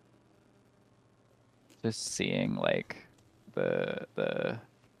 just seeing, like, God,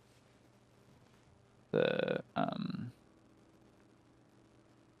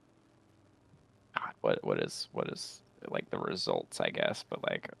 what is, like, the results, I guess, but,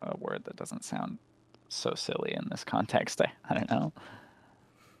 like, a word that doesn't sound so silly in this context, I don't know.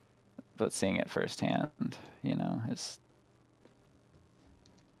 But seeing it firsthand, you know, it's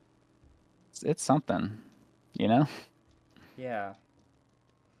something, you know? Yeah.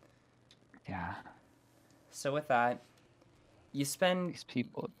 Yeah. So with that, These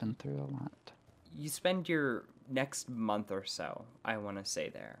people have been through a lot. You spend your next month or so, I want to say,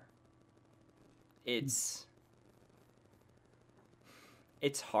 there. It's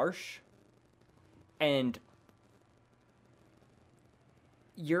harsh, and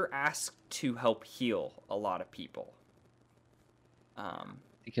you're asked to help heal a lot of people.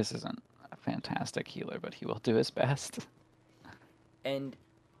 Thekas isn't a fantastic healer, but he will do his best. And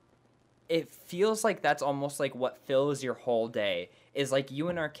it feels like that's almost like what fills your whole day, is like you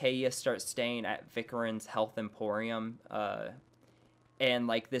and Archaea start staying at Vikran's Health Emporium, and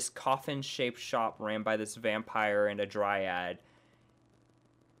like this coffin-shaped shop ran by this vampire and a dryad.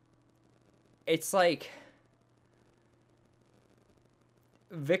 It's like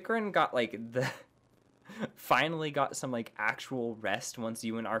Vikran got like finally got some like actual rest once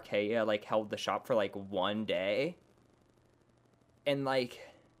you and Archaea like held the shop for like one day. And like,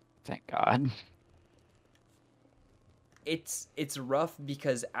 Thank God. it's rough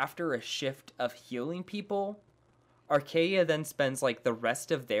because after a shift of healing people, Archaea then spends like the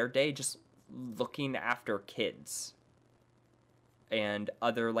rest of their day just looking after kids and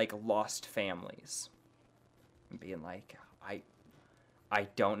other like lost families and being like, I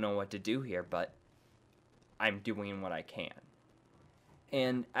don't know what to do here, but I'm doing what I can.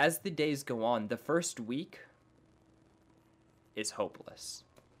 And as the days go on, the first week is hopeless.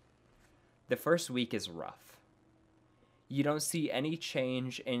 The first week is rough. You don't see any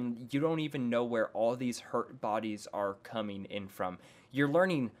change, and you don't even know where all these hurt bodies are coming in from. You're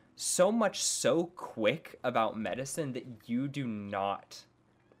learning so much so quick about medicine that you do not,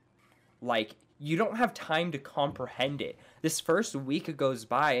 like, you don't have time to comprehend it. This first week goes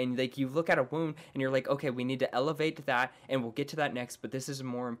by, and like you look at a wound, and you're like, okay, we need to elevate that, and we'll get to that next, but this is a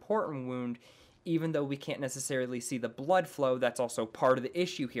more important wound, even though we can't necessarily see the blood flow. That's also part of the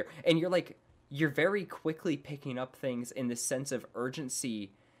issue here. And you're like, you're very quickly picking up things in the sense of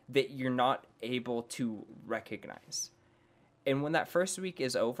urgency that you're not able to recognize. And when that first week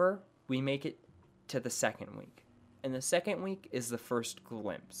is over, we make it to the second week. And the second week is the first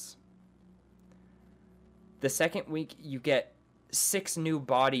glimpse. The second week, you get 6 new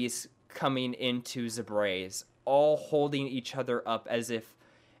bodies coming into Zabrez, all holding each other up as if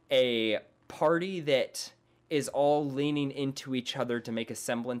a party that is all leaning into each other to make a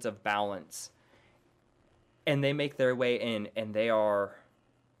semblance of balance. And they make their way in, and they are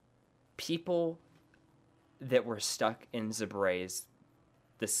people that were stuck in Zabrez,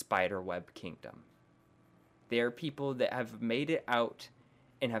 the Spiderweb Kingdom. They are people that have made it out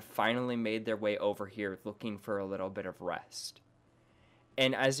and have finally made their way over here looking for a little bit of rest.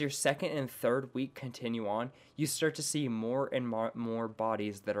 And as your second and third week continue on, you start to see more and more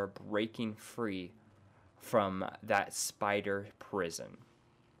bodies that are breaking free from that spider prison.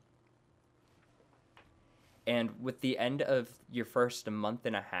 And with the end of your first month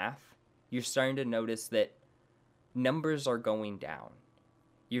and a half, you're starting to notice that numbers are going down.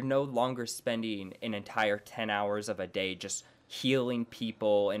 You're no longer spending an entire 10 hours of a day just healing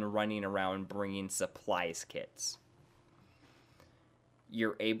people and running around bringing supplies kits.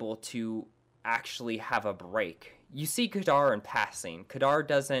 You're able to actually have a break. You see Kadar in passing.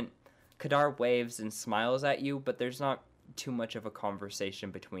 Kadar waves and smiles at you, but there's not too much of a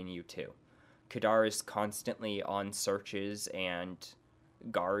conversation between you two. Kadar is constantly on searches and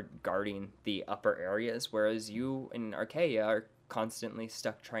guarding the upper areas, whereas you and Archaea are constantly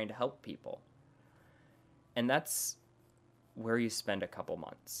stuck trying to help people. And that's where you spend a couple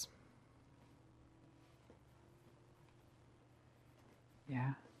months.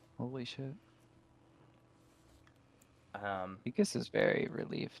 Yeah. Holy shit. Um, Lucas is very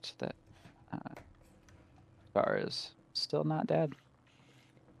relieved that Gar is still not dead.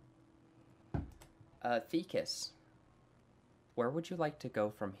 Thecus, where would you like to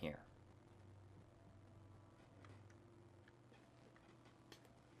go from here?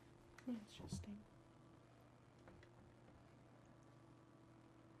 Interesting.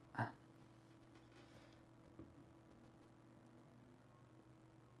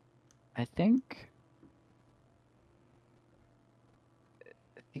 I think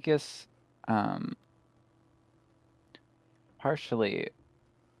Thecus partially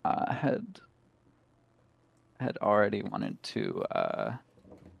had already wanted to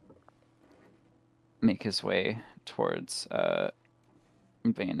make his way towards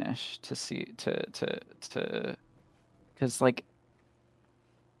Vanish to see to because like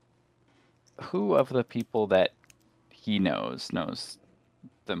who of the people that he knows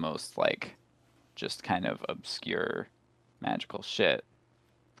the most like just kind of obscure magical shit?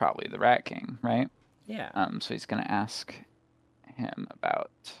 Probably the Rat King, right? Yeah. So he's gonna ask him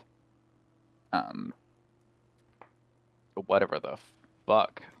about whatever the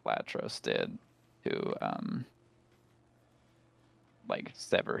fuck Latros did to like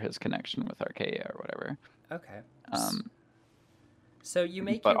sever his connection with Archaea or whatever. Okay. So you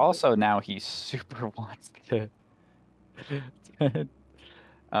make but your also now he super wants to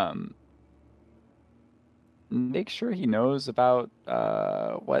make sure he knows about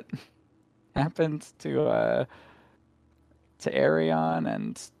what happened to Arion,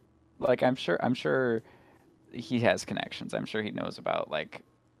 and like I'm sure he has connections. I'm sure he knows about like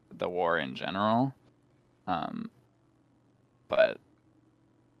the war in general. But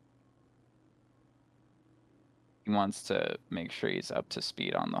he wants to make sure he's up to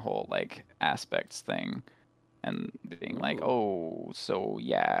speed on the whole like aspects thing and being like, oh, so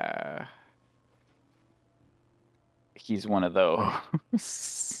yeah, he's one of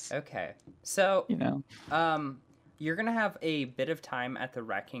those. Okay. So, You know. You're gonna have a bit of time at the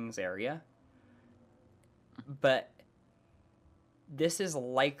Rat King's area, but this is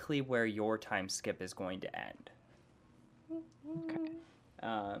likely where your time skip is going to end. Okay.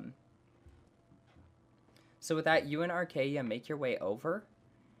 So with that, you and Archaea make your way over.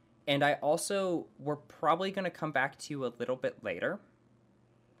 And we're probably going to come back to you a little bit later.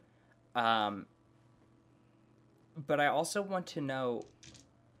 But I also want to know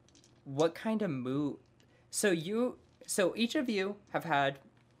what kind of move... So each of you have had,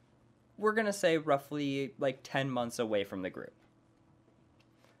 we're going to say, roughly like 10 months away from the group.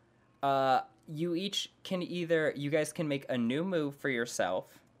 You guys can make a new move for yourself,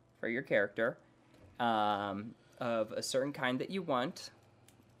 for your character, of a certain kind that you want.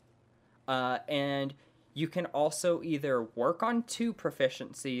 And you can also either work on 2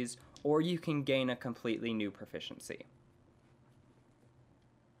 proficiencies, or you can gain a completely new proficiency.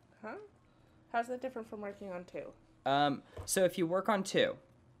 Huh? How's that different from working on 2? So if you work on 2,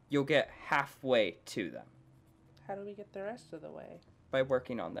 you'll get halfway to them How do we get the rest of the way? by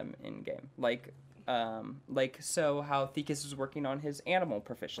working on them in game. Like so how Thekus is working on his animal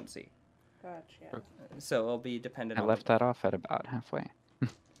proficiency. Gotcha. So it'll be dependent I on left that off at about halfway.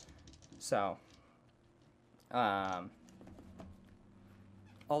 So, I'll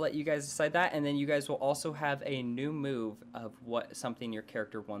let you guys decide that, and then you guys will also have a new move of something your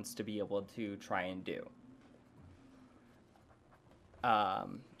character wants to be able to try and do.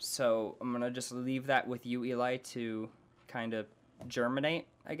 So I'm gonna just leave that with you, Eli, to kind of germinate,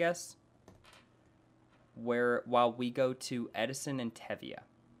 I guess. While we go to Edison and Tevia.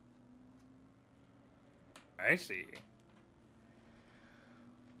 I see.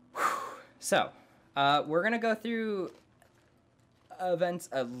 So, we're going to go through events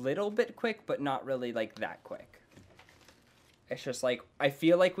a little bit quick, but not really like that quick. It's just like, I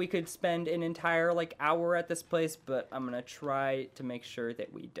feel like we could spend an entire like hour at this place, but I'm going to try to make sure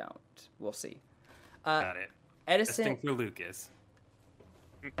that we don't. We'll see. Got it. Edison... Testing for Lucas.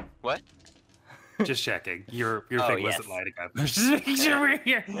 What? Just checking. Your Oh, thing yes. wasn't lighting up. Just making sure we're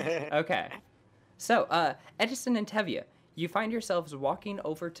here. Okay. So, Edison and Tevia, you find yourselves walking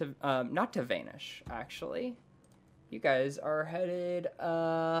over to, not to Vanish, actually. You guys are headed,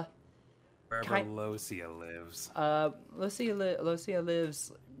 Wherever Losia lives. Losia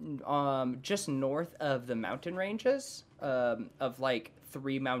lives, just north of the mountain ranges, of like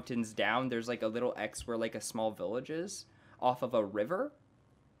 3 mountains down. There's like a little X where like a small village is, off of a river.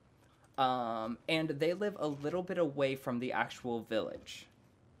 And they live a little bit away from the actual village.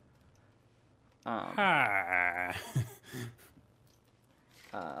 Ah.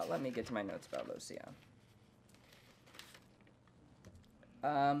 Let me get to my notes about Losia.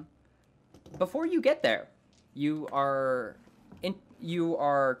 Before you get there, you are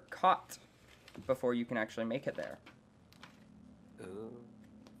caught before you can actually make it there.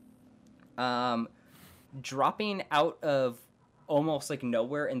 Ooh. Dropping out of almost like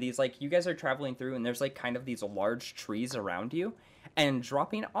nowhere, and these like you guys are traveling through, and there's like kind of these large trees around you, and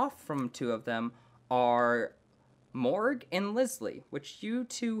dropping off from 2 of them are Morg and Leslie, which you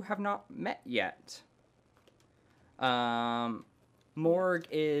 2 have not met yet. Morg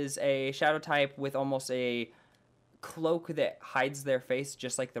is a shadow type with almost a cloak that hides their face,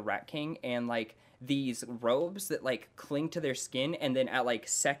 just like the Rat King, and like these robes that like cling to their skin, and then at like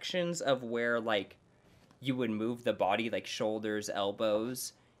sections of where like you would move the body, like shoulders,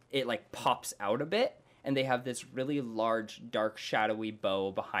 elbows, it like pops out a bit, and they have this really large, dark, shadowy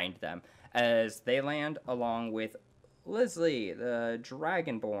bow behind them as they land along with Leslie, the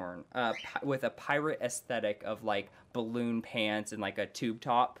Dragonborn, with a pirate aesthetic of like balloon pants and like a tube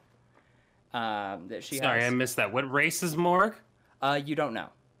top. That she Sorry, has. I missed that. What race is Morg? You don't know.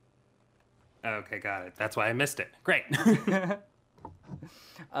 Okay, got it. That's why I missed it. Great.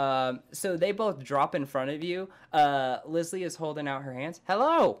 So they both drop in front of you. Leslie is holding out her hands.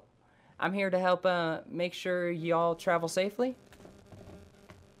 Hello! I'm here to help make sure y'all travel safely.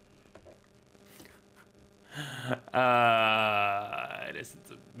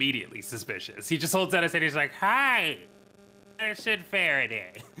 Edison's immediately suspicious. He just holds out his hand. He's like, "Hi, Edison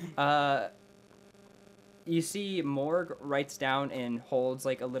Faraday." You see Morg writes down and holds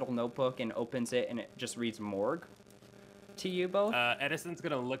like a little notebook and opens it, and it just reads Morg to you both. Edison's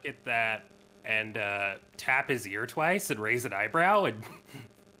gonna look at that and tap his ear twice and raise an eyebrow and.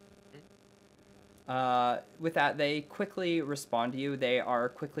 With that, they quickly respond to you. They are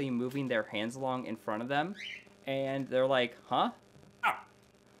quickly moving their hands along in front of them, and they're like, huh?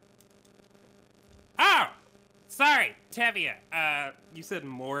 Oh! Sorry, Tevia. You said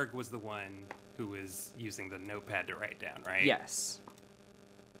Morg was the one who was using the notepad to write down, right? Yes.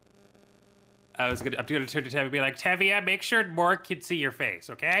 I'm gonna turn to Tevia and be like, Tevia, make sure Morg can see your face,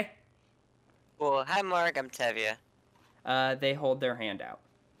 okay? Well, hi, Mark. I'm Tevia. They hold their hand out.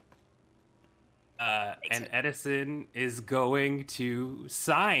 And Edison is going to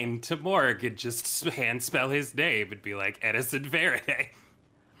sign to Morg and just hand spell his name and be like Edison Faraday.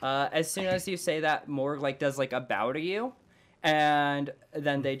 As soon as you say that, Morg like does like a bow to you, and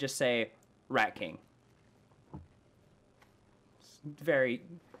then they just say Rat King. Very.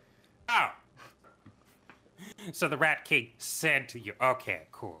 Oh. So the Rat King said to you, okay,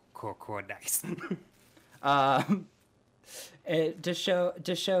 cool, nice. To show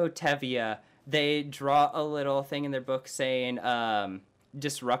Tevia, they draw a little thing in their book saying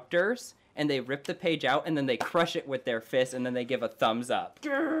disruptors, and they rip the page out, and then they crush it with their fist, and then they give a thumbs up.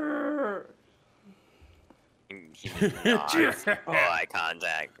 He nods, full eye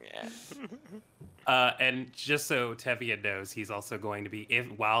contact. Yeah. And just so Tevia knows, he's also going to be,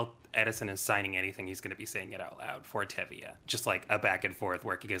 while Edison is signing anything, he's going to be saying it out loud for Tevia. Just like a back and forth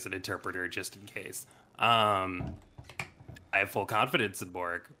working as an interpreter just in case. I have full confidence in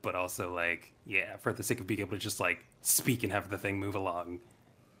Morg, but also like, yeah, for the sake of being able to just like speak and have the thing move along,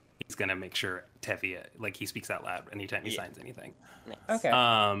 he's going to make sure Tevia, like he speaks out loud anytime he signs anything. Nice. Okay.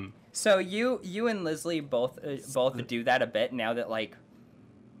 So you and Leslie both do that a bit now that like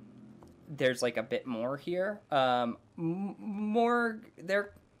there's like a bit more here. More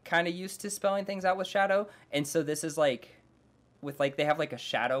they're kind of used to spelling things out with shadow, and so this is like with like they have like a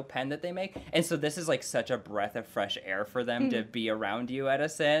shadow pen that they make, and so this is like such a breath of fresh air for them to be around you,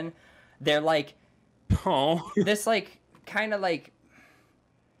 Edison. They're like, oh, this like kind of like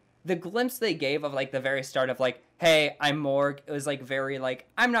the glimpse they gave of like the very start of like, hey, I'm Morg. It was like very like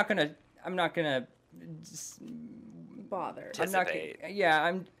I'm not gonna Bother.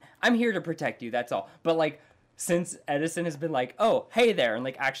 I'm here to protect you. That's all. But like since Edison has been like, oh, hey there, and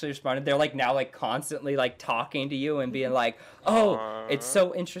like actually responded, they're like now like constantly like talking to you and being like, oh, it's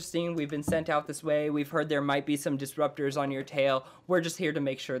so interesting. We've been sent out this way. We've heard there might be some disruptors on your tail. We're just here to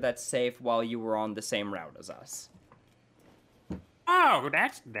make sure that's safe while you were on the same route as us. Oh,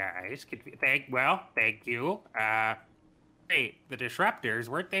 that's nice. Thank you. Wait, the disruptors,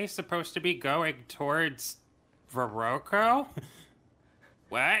 weren't they supposed to be going towards Veroko?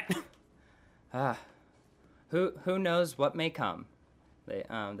 What? Who knows what may come? They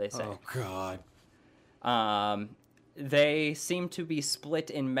say. Oh God. They seem to be split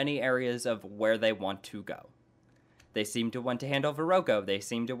in many areas of where they want to go. They seem to want to handle Veroko. They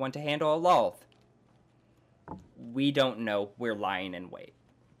seem to want to handle Alolth. We don't know. We're lying in wait.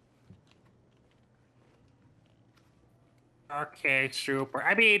 Okay, super.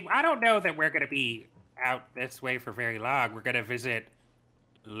 I mean, I don't know that we're gonna be out this way for very long. We're gonna visit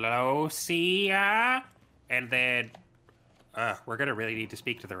Losia, and then we're gonna really need to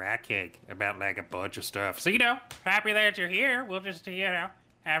speak to the Rat King about like a bunch of stuff. So happy that you're here. We'll just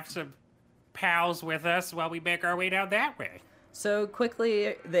have some pals with us while we make our way down that way. So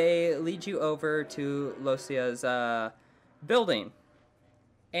quickly, they lead you over to Losia's building,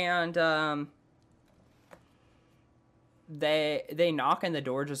 and they knock, and the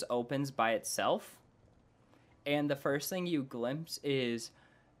door just opens by itself. And the first thing you glimpse is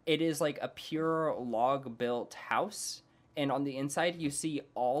it is like a pure log-built house, and on the inside you see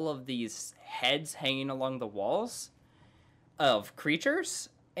all of these heads hanging along the walls of creatures.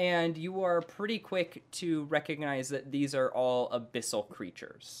 And you are pretty quick to recognize that these are all abyssal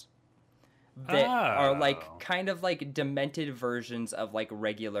creatures that are like kind of like demented versions of like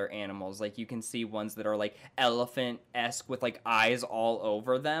regular animals. Like you can see ones that are like elephant-esque with like eyes all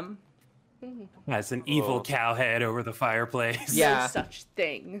over them. That's an evil cow head over the fireplace. Yeah. No such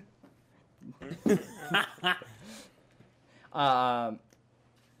thing.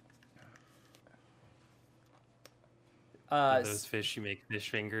 Those fish you make fish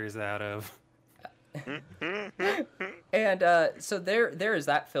fingers out of. And so there is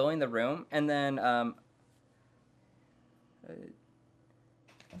that filling the room, and then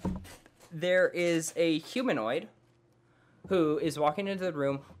there is a humanoid who is walking into the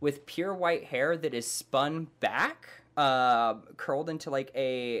room with pure white hair that is spun back, curled into like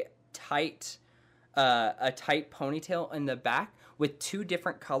a tight ponytail in the back with two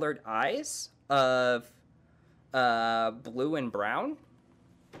different colored eyes of blue and brown.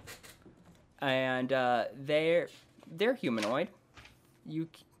 And they're humanoid.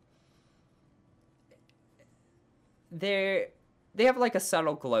 They have like a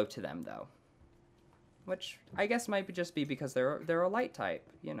subtle glow to them though, which I guess might just be because they're a light type,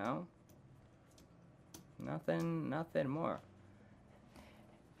 Nothing more.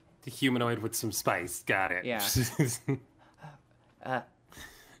 The humanoid with some spice. Got it. Yeah.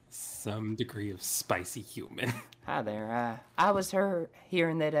 Some degree of spicy human. Hi there. I was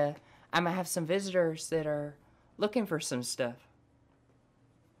hearing that I might have some visitors that are looking for some stuff.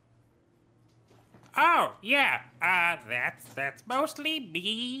 Oh, yeah. That's mostly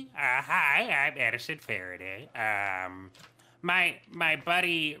me. Hi, I'm Edison Faraday. My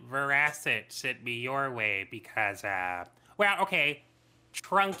buddy Veracet sent me your way because, well, okay,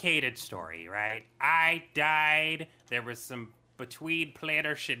 truncated story, right? I died. There was some between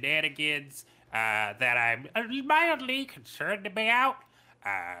planner shenanigans that I'm mildly concerned about.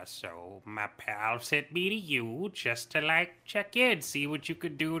 So my pal sent me to you just to, like, check in, see what you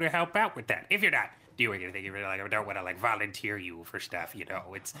could do to help out with that. If you're not doing anything, you really, like, I don't want to, like, volunteer you for stuff, you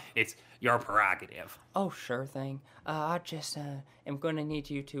know. It's your prerogative. Oh, sure thing. I just am going to need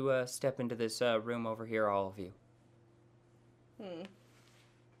you to step into this room over here, all of you.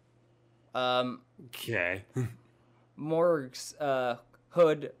 Okay. Morg's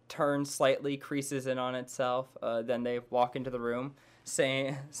hood turns slightly, creases in on itself. Then they walk into the room.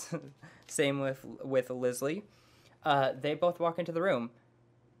 Same with Leslie. They both walk into the room.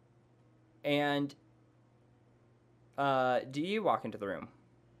 And do you walk into the room?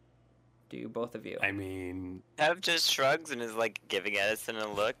 Do you, both of you? I mean, Tev just shrugs and is like giving Edison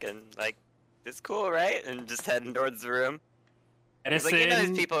a look and like, it's cool, right? And just heading towards the room. He's Edison, like, you know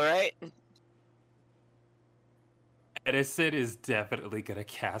these people, right? Edison is definitely gonna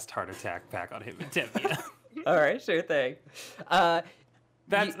cast Heart Attack back on him and Tevia. All right, sure thing.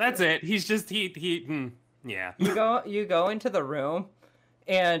 That's it. He's just yeah. You go into the room,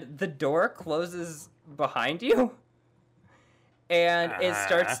 and the door closes behind you, and it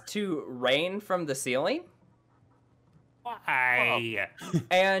starts to rain from the ceiling. Why?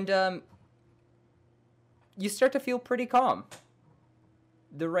 And you start to feel pretty calm.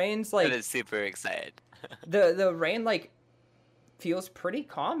 The rain's like Ed is super excited. the rain like feels pretty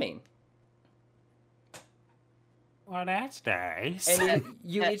calming. Well, that's nice. And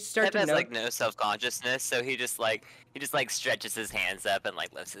you each start Ted to has know. like no self-consciousness, so he just like stretches his hands up and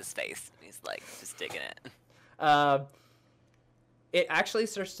like lifts his face. He's like just digging it. It actually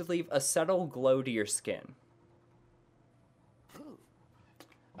starts to leave a subtle glow to your skin. Ooh.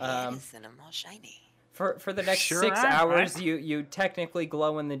 Um, Yes, and I'm all shiny. For the next Sure 6 am, hours, right? you technically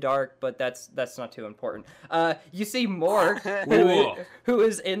glow in the dark, but that's not too important. You see Morg, Cool. who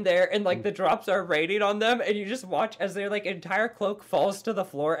is in there, and like the drops are raining on them, and you just watch as their like entire cloak falls to the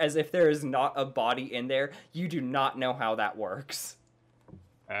floor as if there is not a body in there. You do not know how that works.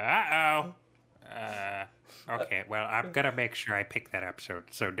 Uh-oh. Okay, well, I'm gonna make sure I pick that up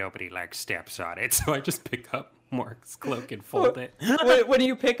so nobody, like, steps on it. So I just pick up Morg's cloak and fold it. when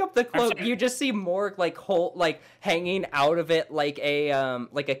you pick up the cloak, sorry. you just see Morg like hanging out of it like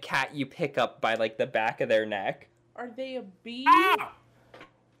a cat you pick up by like the back of their neck. Are they a bee? Ah!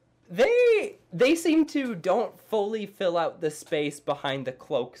 They seem to don't fully fill out the space behind the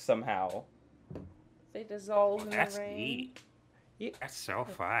cloak somehow. They dissolve in That's the rain. neat. That's so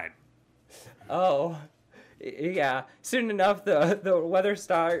fun. Oh, yeah. Soon enough, the weather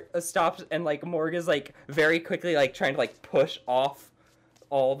stops, and like Morg is like very quickly like trying to like push off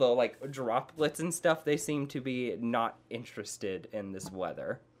all the like droplets and stuff. They seem to be not interested in this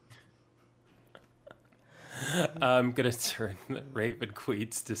weather. I'm gonna turn the Raven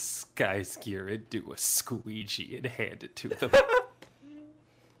Queen's disguise gear into a squeegee and hand it to them.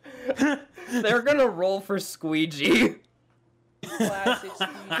 They're gonna roll for squeegee. Classic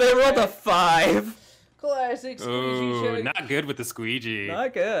squeegee. They rolled a check. 5. Classic squeegee Ooh, check. not good with the squeegee.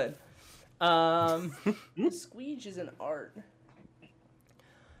 Not good. The squeege is an art.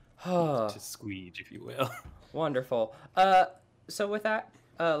 To squeege, if you will. Wonderful. So with that,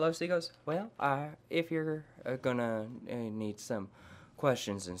 Losi goes, well, if you're gonna need some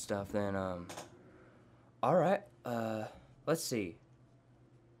questions and stuff, then, all right, let's see.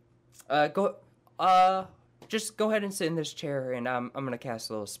 Just go ahead and sit in this chair, and I'm gonna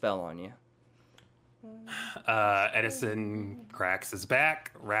cast a little spell on you. Edison cracks his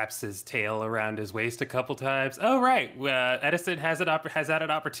back, wraps his tail around his waist a couple times. Oh, right. Edison has had an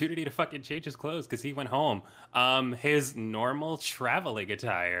opportunity to fucking change his clothes because he went home. His normal traveling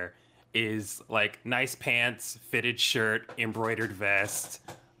attire is like nice pants, fitted shirt, embroidered vest.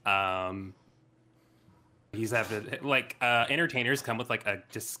 He's entertainers come with like a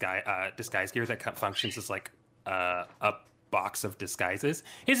disguise gear that functions as like a box of disguises.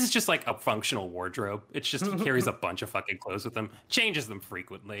 His is just like a functional wardrobe. It's just he carries a bunch of fucking clothes with him, changes them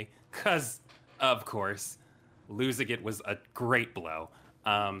frequently, cause of course, losing it was a great blow.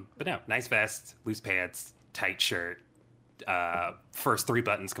 But no, nice vest, loose pants, tight shirt, first 3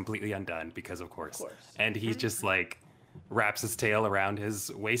 buttons completely undone because of course. And he just like wraps his tail around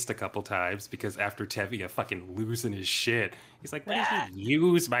his waist a couple times because after Tevia fucking losing his shit, he's like, why did he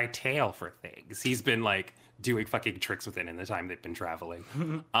use my tail for things? He's been like doing fucking tricks with it in the time they've been traveling.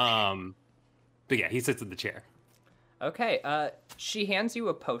 But yeah, he sits in the chair. Okay, she hands you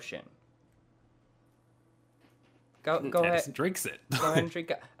a potion. Go Edison ahead. drinks it. Go ahead and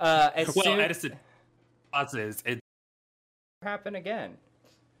drink it. As Well, soon Edison pauses and happen again.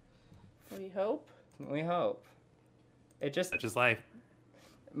 We hope. We hope. It just such is life.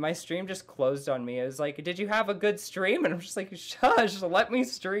 my stream just closed on me. It was like, "Did you have a good stream?" And I'm just like, "Shush, let me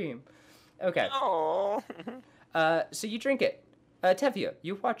stream." Okay. Oh. So you drink it. Tevye,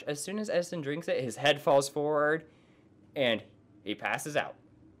 you watch as soon as Edison drinks it, his head falls forward, and he passes out.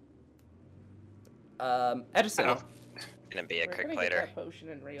 Edison. Oh. Gonna be a We're quick gonna later. get that potion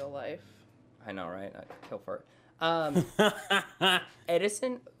in real life. I know, right? I'd kill for it.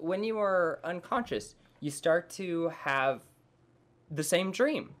 Edison, when you are unconscious, you start to have the same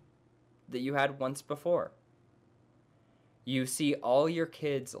dream that you had once before. You see all your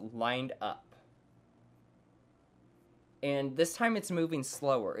kids lined up. And this time it's moving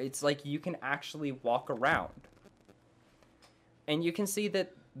slower. It's like you can actually walk around. And you can see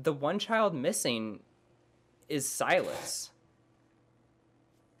that the one child missing is Silas.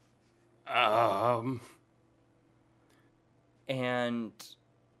 And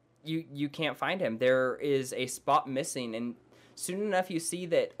you can't find him. There is a spot missing, and soon enough you see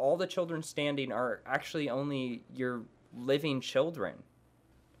that all the children standing are actually only your living children.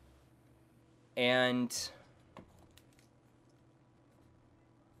 And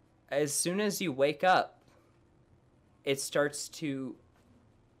as soon as you wake up, it starts to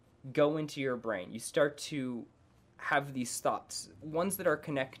go into your brain. You start to have these thoughts, ones that are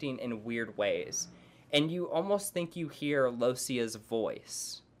connecting in weird ways. And you almost think you hear Losia's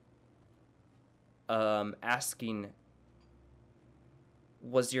voice asking,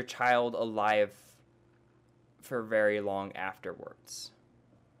 was your child alive for very long afterwards?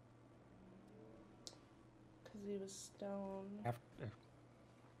 Because he was stoned.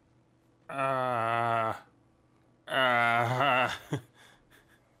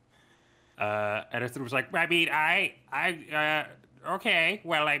 Edison was like, I mean, okay.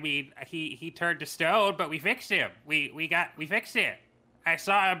 Well, I mean, he turned to stone, but we fixed him. We fixed it. I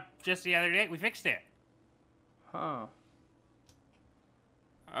saw him just the other day. We fixed it. Huh.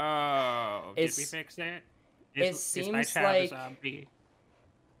 Oh, did we fix it? Is my seems child a like zombie?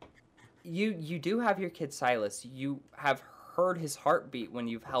 you do have your kid Silas. You have heard his heartbeat when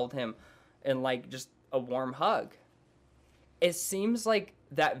you've held him in like just a warm hug. It seems like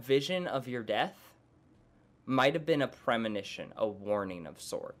that vision of your death might have been a premonition, a warning of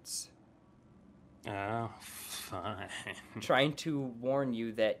sorts. Oh, fine. Trying to warn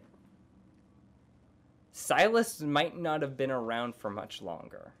you that Silas might not have been around for much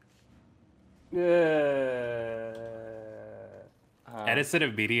longer. Edison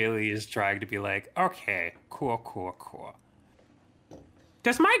immediately is trying to be like, okay, cool.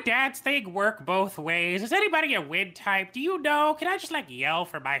 Does my dad's thing work both ways? Is anybody a wind type? Do you know? Can I just like yell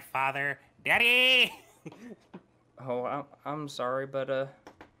for my father? Daddy! Oh, I'm sorry, but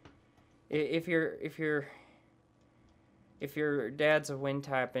if your dad's a wind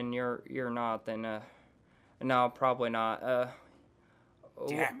type and you're not, then no, probably not.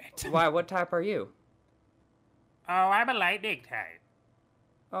 Damn it. Why? What type are you? Oh, I'm a lightning type.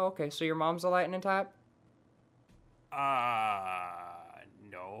 Oh, okay. So your mom's a lightning type?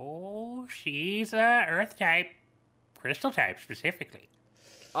 No, she's a earth type. Crystal type, specifically.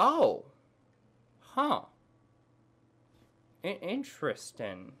 Oh. Huh.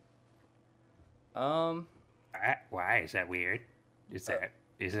 Interesting. Why? Is that weird? Is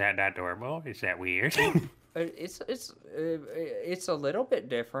that not normal? Is that weird? It's a little bit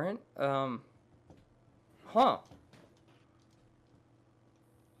different. Huh.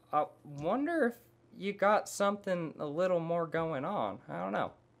 I wonder if you got something a little more going on. I don't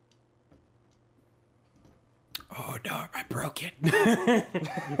know. Oh no, I broke it.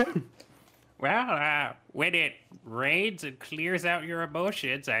 Well, when it rains and clears out your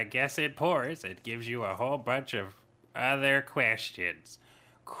emotions, I guess it pours. It gives you a whole bunch of other questions.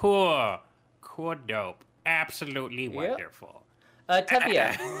 Cool, dope. Absolutely wonderful.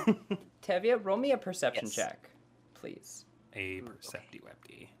 Tevye, roll me a perception Yes. check, please. A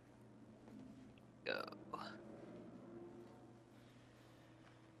Percepti-Webdi. Go.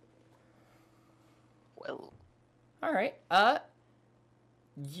 Well, All right.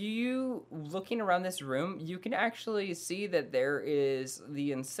 You looking around this room, you can actually see that there is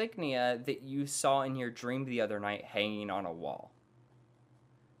the insignia that you saw in your dream the other night hanging on a wall.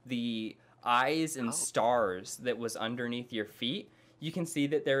 The eyes and stars that was underneath your feet, you can see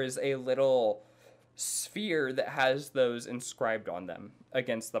that there is a little sphere that has those inscribed on them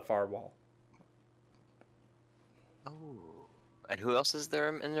against the far wall. Oh. And who else is there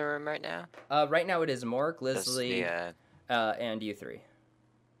in the room right now? Right now it is Morg, Just Leslie, the, and you three.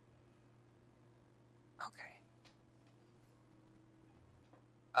 okay.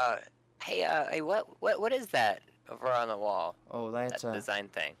 Hey, what is that over on the wall? Oh, That that's design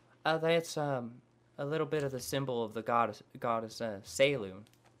thing. that's a little bit of the symbol of the goddess Saloon.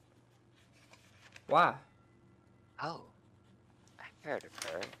 Why? Oh, I've heard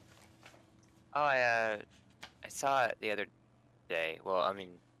of her. Oh, I saw it the other day. Well, I mean,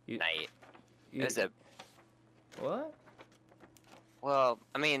 You- night. You, It was a what? well,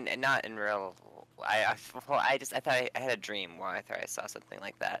 I mean, not in real. I thought I had a dream where I thought I saw something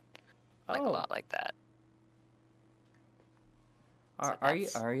like that, like a Oh, lot like that. are, So are you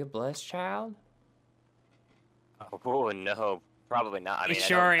that's- are you a blessed child? Oh no, probably not. I mean, It I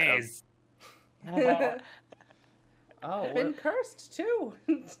sure don't- is. Oh, Been cursed too.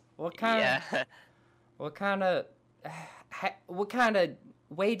 what kind Yeah. what kind of what kind of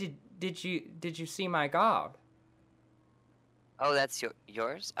way did you see my god? Oh, that's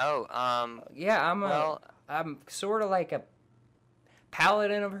yours. Oh, Yeah, well, I'm sort of like a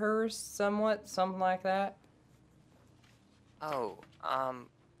paladin of hers, somewhat, something like that. oh,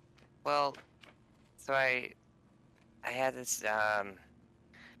 well, so I had this, I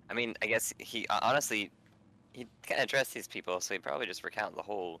mean, I guess he honestly, he kind of dressed these people, so he probably just recount the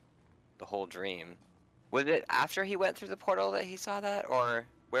whole dream. Was it after he went through the portal that he saw that, or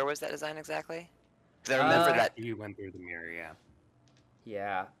where was that design exactly? Because I remember that. You went through the mirror, yeah.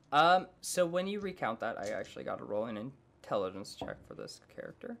 Yeah. So when you recount that, I actually got to roll an intelligence check for this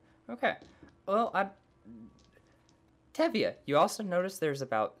character. Okay. Well, Tevia, you also notice there's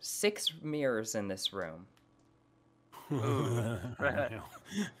about 6 mirrors in this room.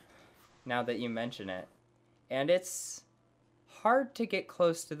 Now that you mention it, and it's hard to get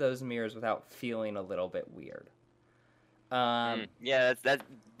close to those mirrors without feeling a little bit weird. Yeah, that's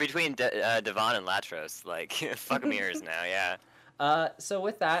between Devon and Latros. Like, fuck mirrors now. Yeah. So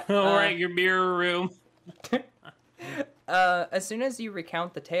with that, All right, your mirror room. as soon as you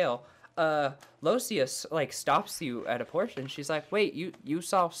recount the tale, Losius like stops you at a portion. She's like, "Wait, you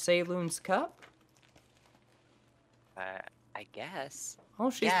saw Saloon's cup?" I guess. Oh,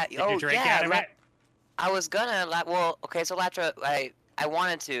 she's Yeah. Did Oh, you drink yeah. out of it? I was gonna. Well, okay. So Latros, I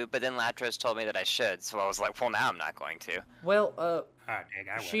wanted to, but then Latros told me that I should. So I was like, well, now I'm not going to. well. Oh, dang,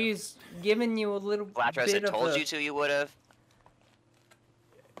 I would've. She's given you a little Latros bit had of told a, you to. You would have.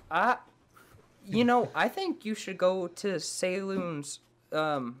 I think you should go to Saloon's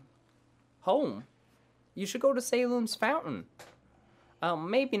home. You should go to Saloon's fountain.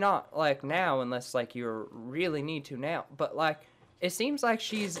 Maybe not like now, unless like you really need to now. But like, it seems like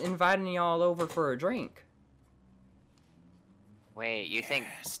she's inviting y'all over for a drink. Wait, you think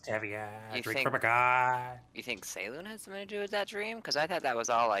Stevia, You drink think- from a god. Saloon had something to do with that dream? Because I thought that was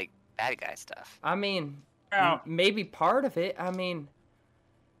all like bad guy stuff. I mean, Oh, maybe part of it. I mean,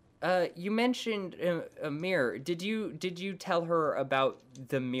 you mentioned a mirror. Did you tell her about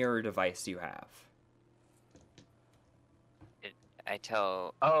the mirror device you have? I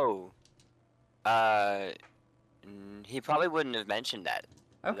tell. Oh. He probably wouldn't have mentioned that.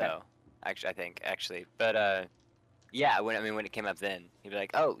 Okay. Though. Actually, but yeah. When it came up, then he'd be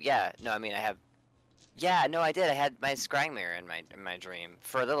like, "Oh yeah, no, I mean I have." Yeah, no, I did. I had my scrying mirror in my dream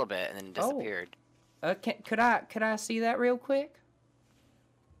for a little bit, and then it Oh. disappeared. Could I see that real quick?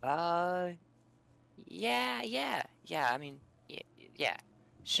 Yeah. I mean, yeah.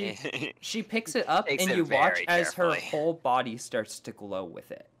 She picks it up, Takes and it you watch very as her carefully. whole body starts to glow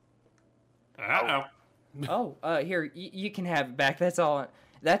with it. uh-oh. Here, you can have it back. That's all.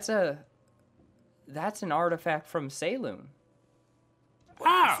 That's an artifact from Saloon.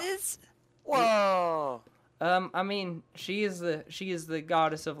 Oh, This is. Whoa. I mean, she is the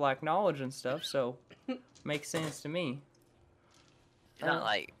goddess of like knowledge and stuff, so makes sense to me. You're not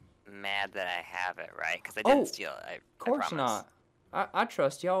like mad that I have it, right? Because I Oh, didn't steal it. Of course not. I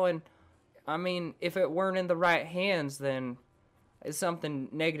trust y'all, and I mean, if it weren't in the right hands, then something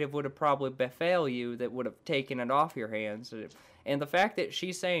negative would have probably befell you that would have taken it off your hands. And the fact that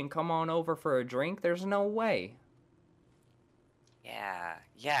she's saying, "Come on over for a drink," there's no way.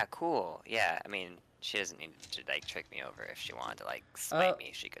 Yeah, cool. Yeah, I mean, she doesn't need to like trick me over. If she wanted to like smite me,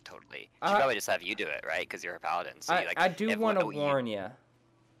 she could totally. She'd probably just have you do it, right? Because you're a paladin. So you, like, I do if want to what- warn you.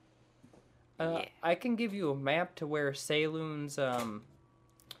 Yeah. I can give you a map to where Saloon's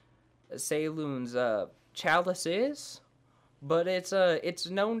chalice is, but it's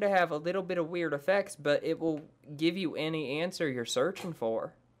known to have a little bit of weird effects, but it will give you any answer you're searching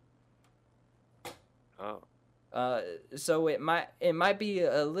for. Oh. So it might be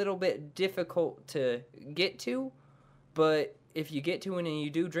a little bit difficult to get to, but if you get to it and you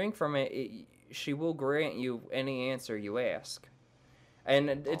do drink from it, she will grant you any answer you ask. And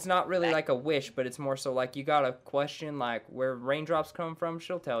it's not really like a wish, but it's more so like you got a question like where raindrops come from,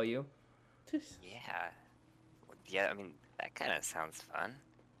 she'll tell you. Yeah. Yeah, I mean, that kind of sounds fun.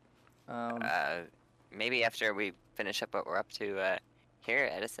 Um, Maybe after we finish up what we're up to here,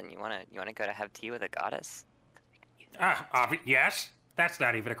 Edison, you wanna go to have tea with a goddess? Yes. That's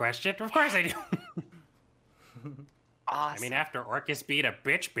not even a question. Of course I do. I Awesome. mean, after Orcus beat a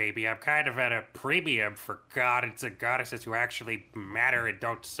bitch baby, I'm kind of at a premium for gods and goddesses who actually matter and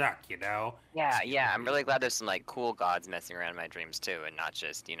don't suck, you know? Yeah, I'm really glad there's some like cool gods messing around in my dreams too, and not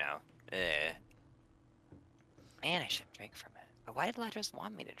just, Man, I should drink from it. But why did Latros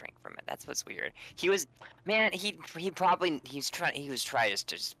want me to drink from it? That's what's weird. He was, man, he was probably trying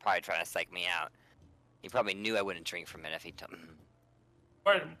to psych me out. He probably knew I wouldn't drink from it if he told.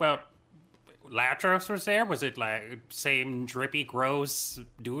 Well, Latros was there? Was it like same drippy, gross,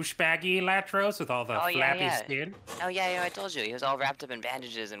 douchebaggy Latros with all the Oh, yeah, flappy yeah. skin? Oh yeah, I told you he was all wrapped up in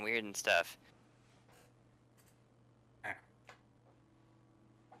bandages and weird and stuff.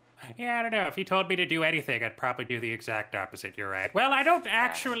 Yeah, I don't know. If he told me to do anything, I'd probably do the exact opposite. You're right. Well, I don't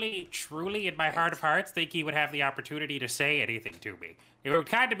actually, truly, in my heart of hearts, think he would have the opportunity to say anything to me. It would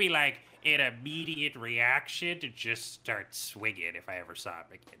kind of be like an immediate reaction to just start swinging if I ever saw him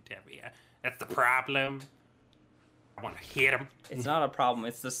again, Tevia. That's the problem. I want to hit him. it's not a problem,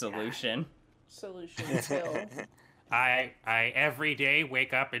 it's the solution. Solution kill. I every day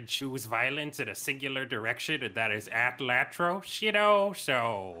wake up and choose violence in a singular direction, and that is at Latros, you know?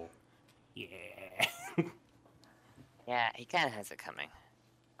 So, yeah. Yeah, he kind of has it coming,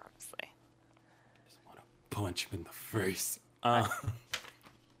 honestly. Just want to punch him in the face. I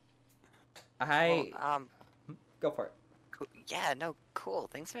Well, go for it. yeah, no, cool.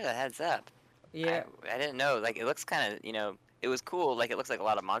 Thanks for the heads up. Yeah, I didn't know. Like, it looks kind of, it was cool. Like, it looks like a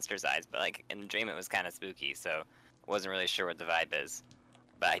lot of monsters' eyes, but like in the dream, it was kind of spooky. So, wasn't really sure what the vibe is.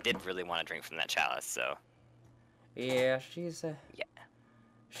 But I did really want to drink from that chalice. So, yeah, she's yeah.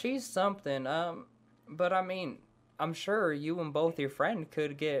 she's something. But I mean, I'm sure you and both your friend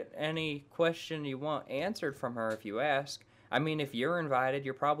could get any question you want answered from her if you ask. I mean, if you're invited,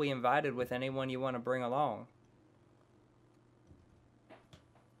 you're probably invited with anyone you want to bring along.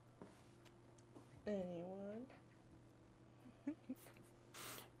 Anyone?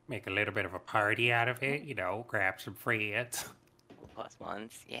 Make a little bit of a party out of it, you know, grab some friends. Plus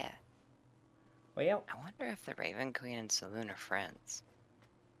ones, yeah. Well, I wonder if the Raven Queen and Saloon are friends.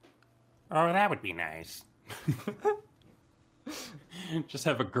 Oh, that would be nice. Just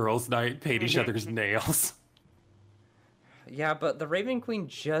have a girls' night, paint each other's nails. yeah, but the Raven Queen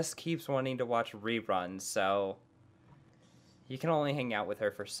just keeps wanting to watch reruns, so you can only hang out with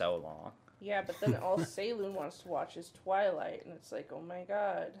her for so long. Yeah, but then all Saloon wants to watch is Twilight, and it's like, oh my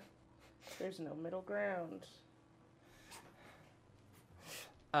god, there's no middle ground.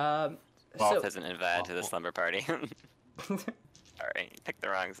 Walt So isn't invited to the slumber party. Sorry, picked the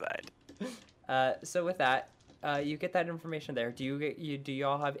wrong side. so with that, you get that information there. Do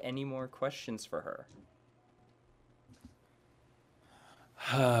y'all have any more questions for her?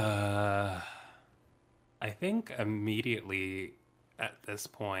 I think immediately at this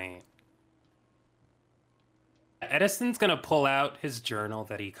point, Edison's gonna pull out his journal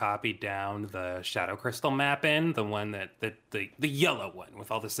that he copied down the Shadow Crystal map in, the one that the yellow one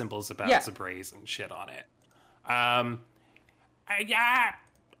with all the symbols about Yeah. Zabraze and shit on it. I'm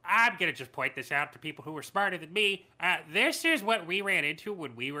gonna just point this out to people who are smarter than me. This is what we ran into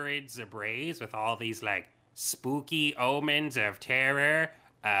when we were in Zabraze with all these like spooky omens of terror.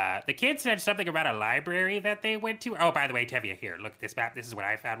 The kid said something about a library that they went to. Oh, by the way, Tevia, here, look at this map. This is what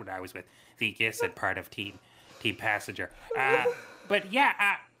I found when I was with Thekus and part of Team Passenger. But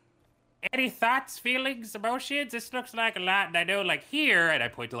yeah, any thoughts, feelings, emotions? This looks like a lot, and I know, like, here, and I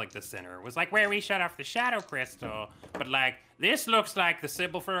point to, like, the center, was, like, where we shut off the Shadow Crystal, but, like, this looks like the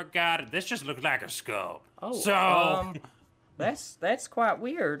symbol for a god, and this just looks like a skull. Oh, So... that's quite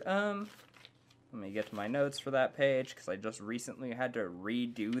weird. Let me get to my notes for that page because I just recently had to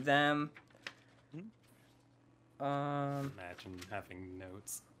redo them. Imagine having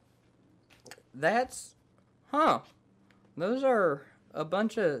notes. Those are a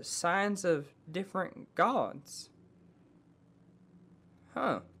bunch of signs of different gods.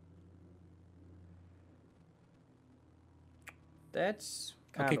 That's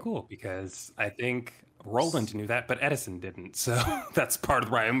kind Okay, of cool, because I think Roland knew that, but Edison didn't, so that's part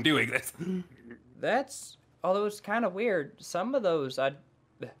of why I'm doing this. That's, although it's kind of weird. Some of those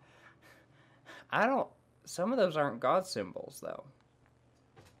some of those aren't god symbols though.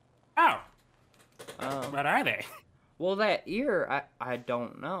 Oh, Um, what are they? Well, that ear, I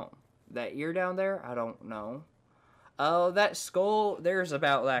don't know. That ear down there, I don't know. Oh, that skull, there's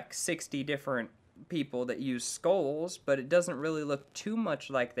about like 60 different people that use skulls, but it doesn't really look too much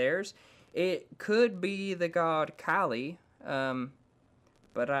like theirs. It could be the god Kali,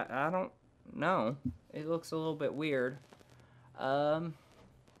 but I don't know. It looks a little bit weird.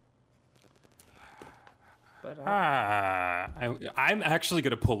 But I'm actually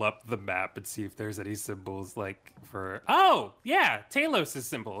gonna pull up the map and see if there's any symbols like for. Oh yeah, Talos'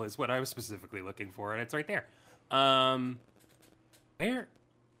 symbol is what I was specifically looking for, and it's right there. Where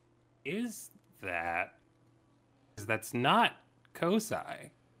is that? 'Cause that's not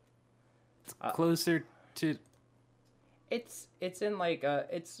Kosai. It's closer to. it's in like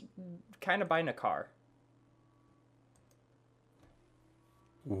it's kind of by Nakar.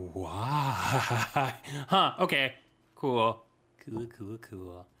 Why? Huh, okay. Cool.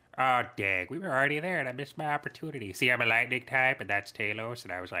 Cool. Oh, dang. We were already there and I missed my opportunity. See, I'm a lightning type and that's Talos.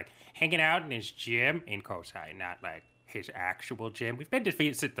 And I was like hanging out in his gym in Kosai, not like his actual gym. We've been to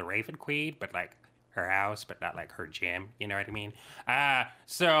visit the Raven Queen, but like her house, but not like her gym. You know what I mean?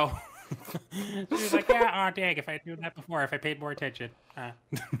 So she was like, yeah, oh, dang. If I knew that before, if I paid more attention.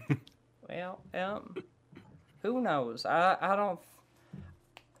 Well, who knows? I don't.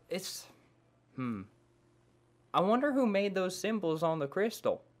 It's. I wonder who made those symbols on the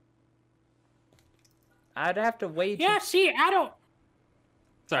crystal. I'd have to wager. Yeah, see, I don't.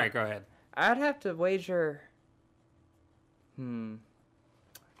 Sorry, go ahead. I'd have to wager.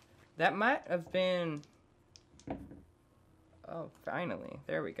 That might have been. Oh, finally.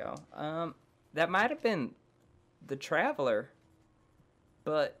 There we go. That might have been the Traveler.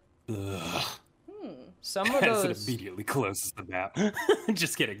 But. Ugh. Some of As it those. immediately closes the map.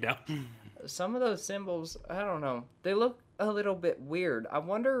 Just kidding, no. Some of those symbols, I don't know. They look a little bit weird. I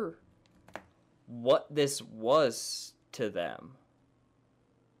wonder what this was to them.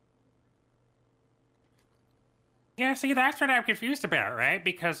 Yeah, see, that's what I'm confused about, right?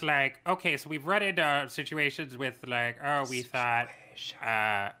 Because, like, okay, so we've run into situations with, like, oh, we thought,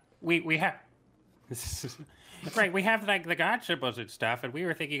 we have, right, we have, like, the god symbols and stuff, and we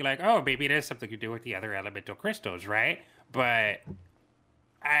were thinking, like, oh, maybe it has something to do with the other elemental crystals, right? But,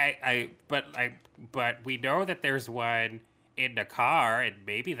 but we know that there's one in Nakar, and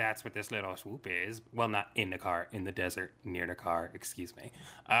maybe that's what this little swoop is. Well, not in Nakar, in the desert near Nakar, excuse me.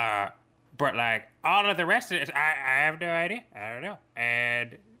 But, like, all of the rest of it, I have no idea. I don't know.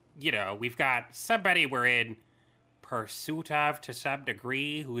 And, you know, we've got somebody we're in pursuit of to some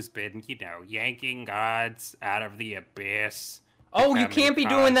degree who's been, you know, yanking gods out of the abyss. Oh, you becoming can't be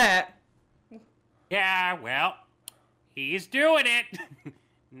doing gods. that. Yeah, well, he's doing it.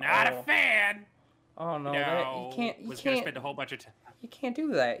 Not Oh. a fan. Oh no, No, you can't. You was gonna can't. spend a whole bunch of time. You can't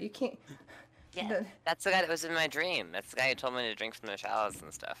do that. You can't. Yeah, that's the guy that was in my dream. That's the guy who told me to drink from the chalice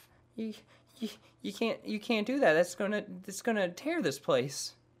and stuff. You can't do that. That's gonna tear this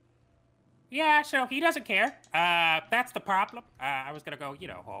place. Yeah, so he doesn't care. That's the problem. I was gonna go, you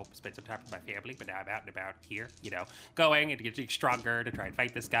know, home, spend some time with my family, but now I'm out and about here, you know, going and getting stronger to try and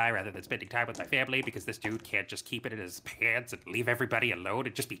fight this guy rather than spending time with my family because this dude can't just keep it in his pants and leave everybody alone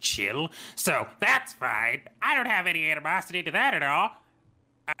and just be chill. So that's fine. I don't have any animosity to that at all.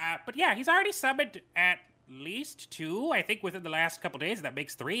 But yeah, he's already summoned at least 2, I think, within the last couple days. That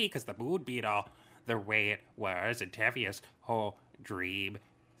makes 3 because the moon being all the way it was and Tavia's whole dream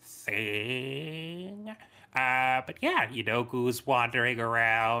thing. But yeah, Inogu's wandering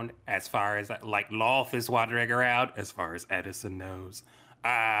around as far as, like, Lolth is wandering around as far as Edison knows.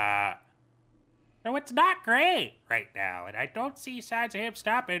 No, it's not great right now, and I don't see signs of him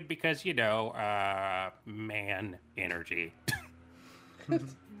stopping because, you know, man energy.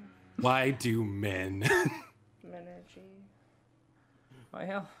 Why do men? Energy.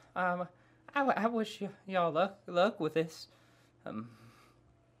 Well, I wish y'all luck with this.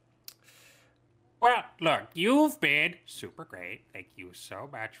 Well, look, you've been super great. Thank you so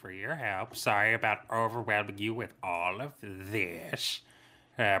much for your help. Sorry about overwhelming you with all of this.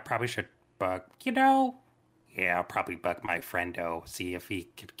 Probably should bug, yeah, I'll probably bug my friendo, see if he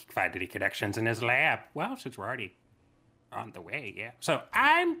could find any connections in his lab. Well, since we're already on the way, yeah. So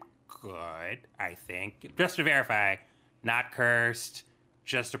I'm good, I think. Just to verify, not cursed,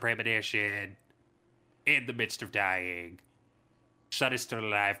 just a premonition, in the midst of dying. Son is still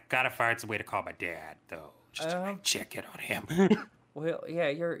alive. Gotta find some way to call my dad, though. Just to like, check in on him. Well, yeah,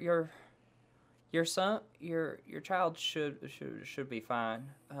 your son, your child should be fine.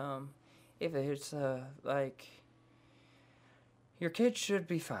 If it's like your kid should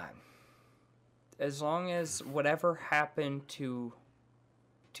be fine. As long as whatever happened to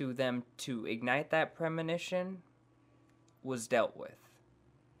them to ignite that premonition was dealt with.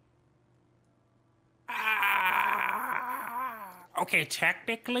 Okay,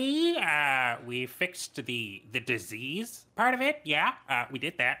 technically, we fixed the disease part of it. Yeah, we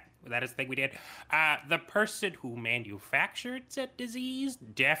did that. That is the thing we did. The person who manufactured said disease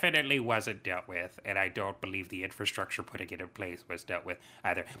definitely wasn't dealt with, and I don't believe the infrastructure putting it in place was dealt with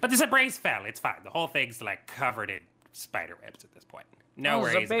either. But the Zabraze fell. It's fine. The whole thing's like covered in spider webs at this point. No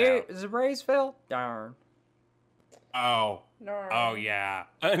worries about. Zabraze fell? Darn. Oh. No. Oh yeah.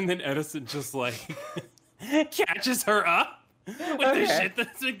 And then Edison just like catches her up with the Okay. shit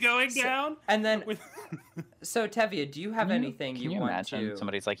that's been going down. And then, With so Tevia, do you have anything Can you you want imagine to?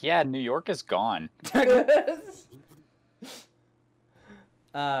 somebody's like, yeah, New York is gone.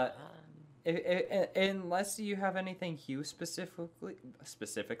 Unless you have anything you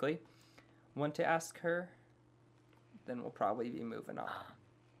specifically want to ask her, then we'll probably be moving on.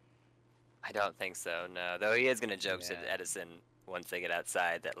 I don't think so, no. Though he is gonna joke to Yeah. Edison once they get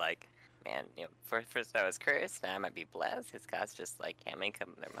outside that, like, man, first I was cursed, now I might be blessed. His gods just, like, can't make up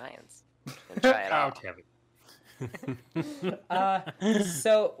their minds. And try it Oh, all. Kevin.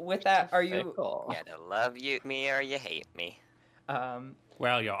 So with that, are you? Fickle. You either love me or you hate me.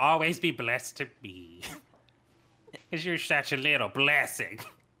 Well, you'll always be blessed to be. Because you're such a little blessing.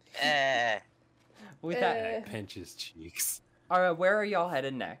 With that, pinches cheeks. where are y'all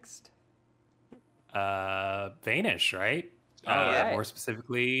headed next? Vanish, right? Alright. More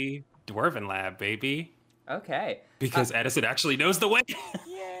specifically, Dwarven Lab, baby. Okay. Because Edison actually knows the way.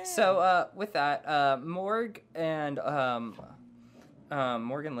 So with that, Morg and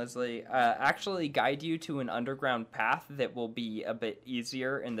Morgan Leslie actually guide you to an underground path that will be a bit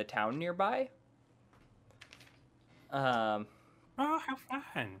easier in the town nearby. Oh, how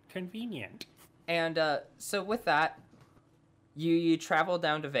fun. Convenient. And so with that, you travel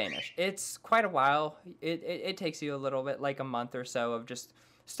down to Vanish. It's quite a while. It takes you a little bit, like a month or so of just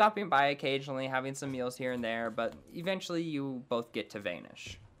stopping by occasionally, having some meals here and there, but eventually you both get to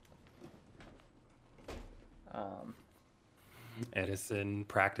Vanish. Edison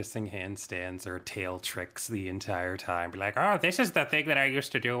practicing handstands or tail tricks the entire time. Be like, oh, this is the thing that I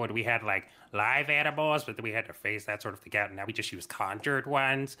used to do when we had like live animals, but then we had to phase that sort of thing out, and now we just use conjured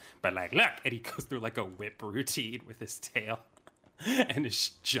ones. But like, look, and he goes through like a whip routine with his tail and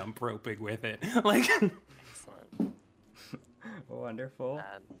is jump roping with it. Like, Excellent. Wonderful.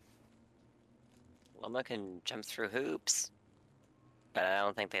 Loma can jump through hoops, but I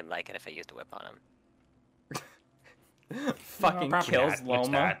don't think they'd like it if I used a whip on him. Fucking probably kills not. What's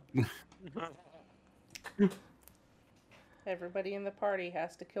Loma. that? Everybody in the party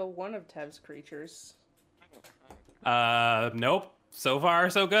has to kill one of Tev's creatures. nope. So far,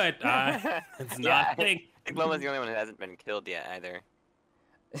 so good. It's not a thing. I think Loma's the only one who hasn't been killed yet either.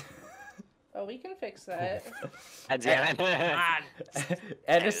 Oh, we can fix that. Damn it.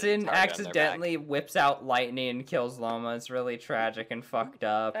 Edison Target on their accidentally whips out lightning and kills Loma. It's really tragic and fucked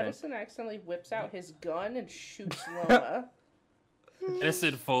up. And Edison accidentally whips out his gun and shoots Loma.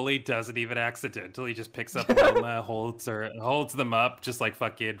 Edison fully doesn't even accidentally just picks up Loma, holds them up just like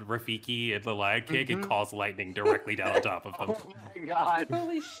fucking Rafiki and the Lion King, and calls lightning directly down on top of them. Oh my god.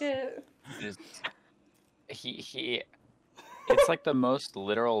 Holy shit. Just, he it's like the most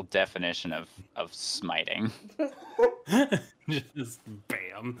literal definition of smiting. Just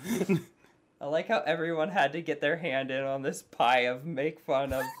bam. I like how everyone had to get their hand in on this pie of make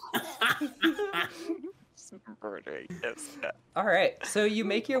fun of. Murdering. Yes. All right, so you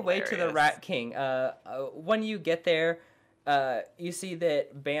make your way to the Hilarious. Rat King. When you get there, you see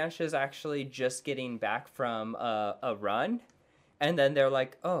that Bansh is actually just getting back from a run, and then they're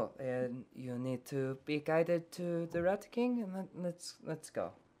like, "Oh, and you need to be guided to the Rat King, and let's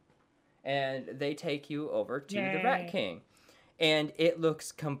go." And they take you over to the Rat King, and it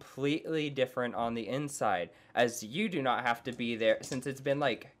looks completely different on the inside, as you do not have to be there since it's been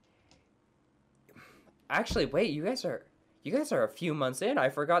like. Actually, wait, you guys are a few months in. I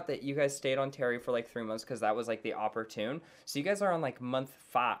forgot that you guys stayed on Terry for like 3 months because that was like the opportune. So you guys are on like month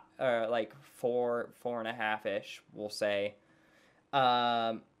 5, like 4.5-ish, we'll say.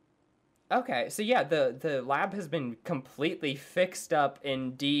 Okay, so yeah, the lab has been completely fixed up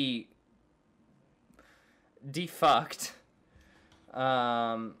and defucked.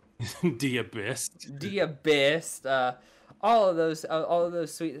 The abyss. Abyss, all of those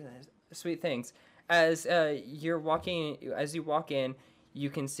sweet things. As you walk in, you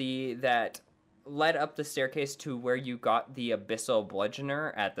can see that led up the staircase to where you got the Abyssal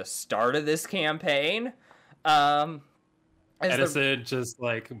Bludgeoner at the start of this campaign. Edison just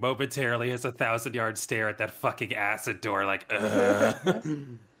like momentarily has a 1,000-yard stare at that fucking acid door, like,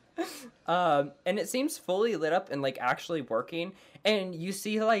 ugh. And it seems fully lit up and like actually working. And you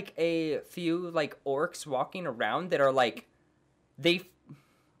see like a few like orcs walking around that are like, they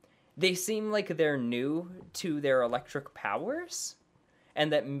seem like they're new to their electric powers,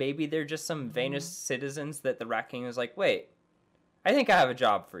 and that maybe they're just some vainest citizens that the Rat King is like, wait, I think I have a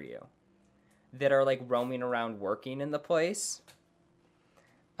job for you. That are like roaming around working in the place.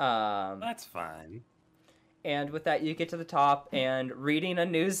 That's fine. And with that, you get to the top and reading a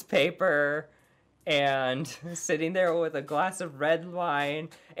newspaper and sitting there with a glass of red wine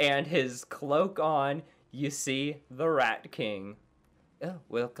and his cloak on, you see the Rat King. Oh,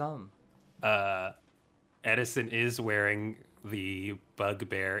 welcome. Edison is wearing the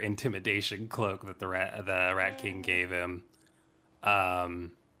bugbear intimidation cloak that the Rat King gave him. Well,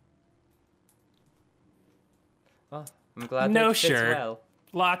 I'm glad no that fits shirt, well.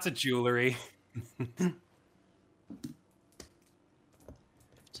 lots of jewelry.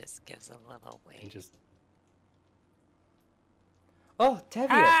 Just gives a little And wave. just Oh, Tevye.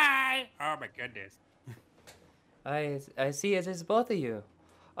 hi! Oh my goodness. I see it is both of you.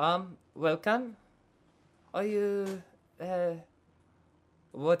 Welcome. Are you,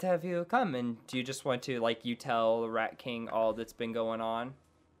 what have you come? And do you just want to, like, you tell the Rat King all that's been going on?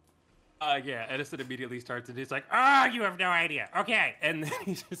 Yeah, Edison immediately starts and he's like, you have no idea. Okay. And then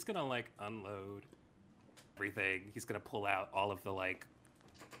he's just gonna like unload everything. He's gonna pull out all of the like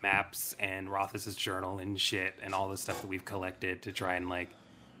maps and Rothus's journal and shit and all the stuff that we've collected to try and like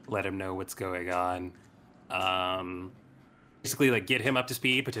let him know what's going on. Basically like get him up to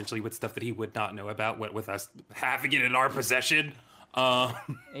speed, potentially with stuff that he would not know about, what with us having it in our possession.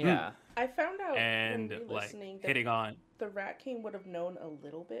 Yeah. I found out And when like listening that hitting on. the Rat King would have known a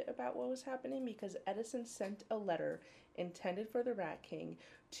little bit about what was happening because Edison sent a letter intended for the Rat King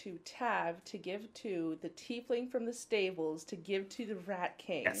to Tav to give to the tiefling from the stables to give to the Rat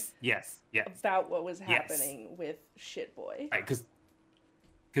King Yes. about what was happening with Shitboy. Right,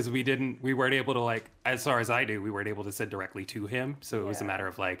 because we weren't able to like, as far as I knew, we weren't able to send directly to him. So it was a Yeah. matter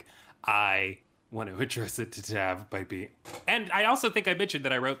of like, I want to address it to Tav by being, and I also think I mentioned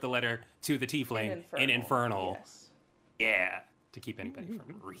that I wrote the letter to the Tiefling in Infernal. Yes. Yeah, to keep anybody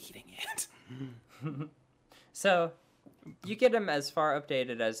from reading it. So, you get him as far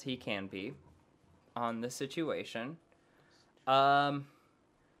updated as he can be on the situation. By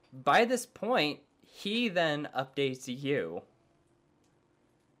this point, he then updates you.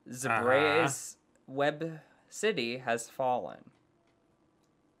 Zabrea's web city has fallen.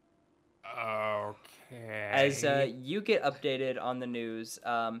 Okay. As you get updated on the news,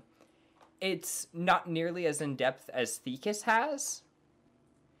 it's not nearly as in-depth as Thekis has.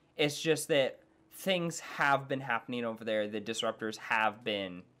 It's just that things have been happening over there. The Disruptors have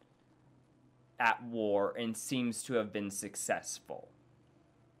been at war and seems to have been successful.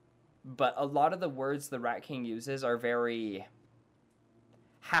 But a lot of the words the Rat King uses are very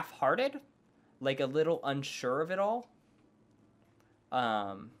half-hearted, like a little unsure of it all.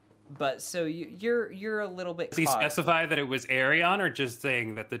 But so you're a little bit Does he caught. specify that it was Arion or just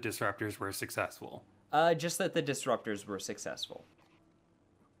saying that the Disruptors were successful? Just that the Disruptors were successful.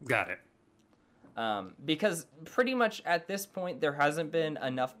 Got it. Because pretty much at this point, there hasn't been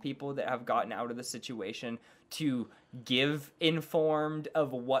enough people that have gotten out of the situation to give informed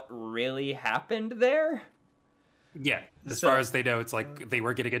of what really happened there. Yeah, as So- far as they know, it's like they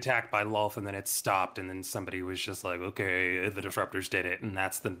were getting attacked by Lulf, and then it stopped, and then somebody was just like, "Okay, the Disruptors did it," and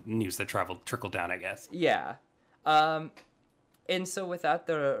that's the news that trickled down, I guess. Yeah. And so with that,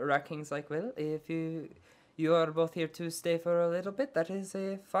 the Rat King's like, well, if you are both here to stay for a little bit, that is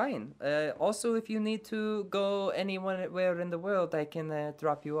fine. Also, if you need to go anywhere in the world, I can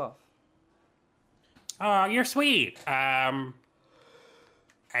drop you off. Oh, you're sweet.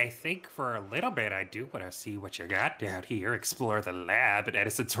 I think for a little bit, I do want to see what you got down here, explore the lab. And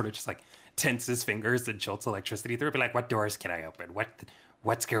Edison sort of just like tenses fingers and jolts electricity through it. Be like, what doors can I open?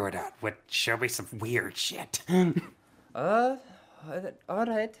 What's going on? Show me some weird shit. All right.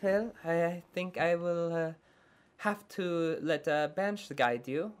 Well, I think I will have to let Bansh guide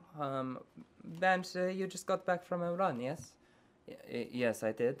you. Bansh, you just got back from a run, yes? Yes,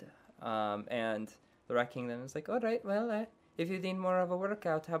 I did. And the Rat King then is like, all right, well, if you need more of a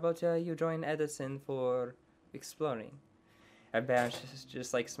workout, how about you join Edison for exploring? And Bansh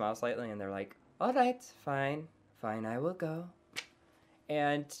just like smiles slightly, and they're like, all right, fine, I will go.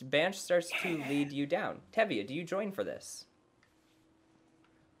 And Bansh starts to lead you down. Tevye, do you join for this?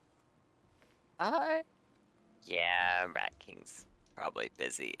 Yeah, Rat King's probably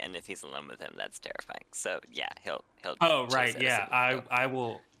busy, and if he's alone with him, that's terrifying. So yeah, he'll. Oh, chase right. Edison Yeah, and go. I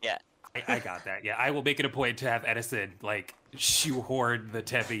will. Yeah. I got that. Yeah, I will make it a point to have Edison like shoehorn the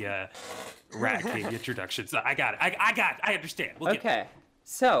Tevia Rat King introduction. So I got it. I got it. I understand. We'll get Okay,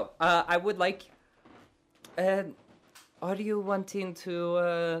 so I would like. Are you wanting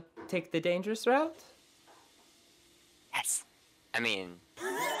to take the dangerous route? Yes. I mean,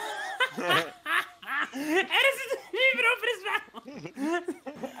 Edison didn't even open his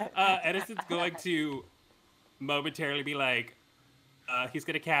mouth. Edison's going to momentarily be like, he's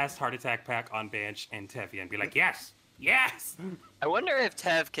gonna cast Heart Attack Pack on Banch and Tevia and be like, yes, yes. I wonder if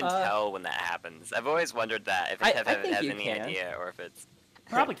Tev can tell when that happens. I've always wondered that, if Tev think has you any can. idea, or if it's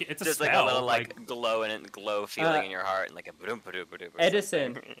Probably it's a just spell. like a little like glow feeling in your heart, and like a boom ba doom.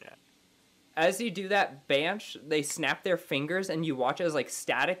 Edison. Yeah. As you do that, Banch, they snap their fingers, and you watch as like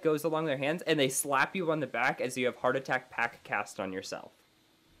static goes along their hands, and they slap you on the back as you have Heart Attack Pack cast on yourself.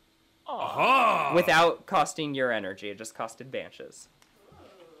 Oh! Without costing your energy, it just costed Banch's.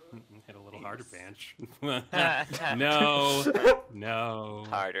 Hit a little harder, Banch. No, no.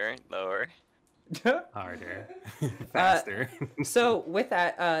 Harder, lower. Harder. Faster. So with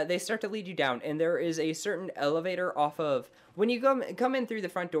that, they start to lead you down, and there is a certain elevator off of. When you come in through the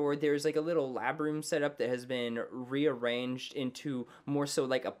front door, there's like a little lab room set up that has been rearranged into more so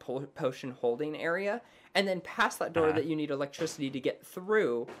like a potion holding area, and then past that door that you need electricity to get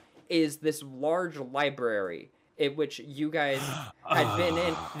through is this large library in which you guys had been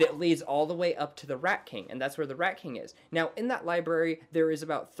in that leads all the way up to the Rat King, and that's where the Rat King is. Now, in that library, there is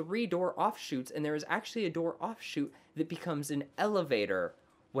about 3 door offshoots, and there is actually a door offshoot that becomes an elevator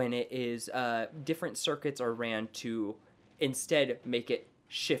when it is different circuits are ran to instead make it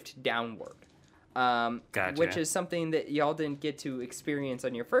shift downward. Gotcha. Which is something that y'all didn't get to experience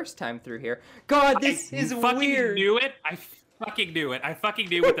on your first time through here. God, this is fucking weird. Knew it. I fucking knew it. I fucking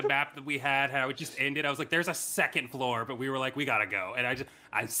knew with the map that we had how it just ended. I was like, there's a second floor, but we were like, we gotta go. And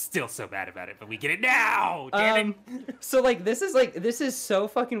I'm still so bad about it, but we get it now. Damn it. So this is so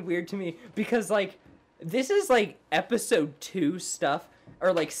fucking weird to me because like this is like episode 2 stuff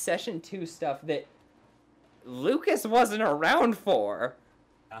or like session 2 stuff that Lucas wasn't around for.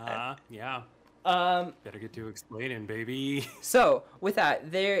 Yeah. Better get to explaining, baby. So with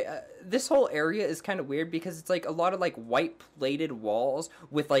that, this whole area is kind of weird because it's like a lot of like white plated walls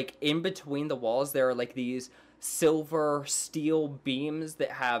with like in between the walls there are like these silver steel beams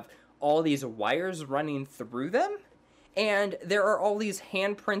that have all these wires running through them, and there are all these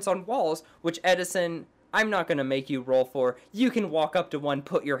handprints on walls, which Edison, I'm not gonna make you roll for. You can walk up to one,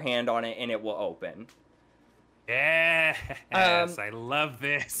 put your hand on it, and it will open. Yes, I love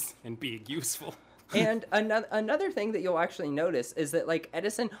this and being useful. And another thing that you'll actually notice is that, like,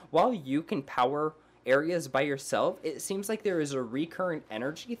 Edison, while you can power areas by yourself, it seems like there is a recurrent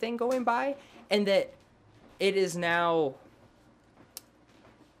energy thing going by, and that it is now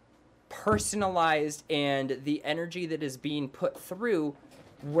personalized, and the energy that is being put through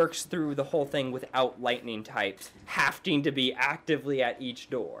works through the whole thing without lightning types having to be actively at each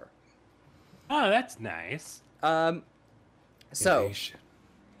door. Oh, that's nice. So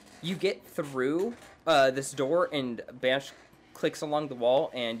you get through this door, and Banch clicks along the wall,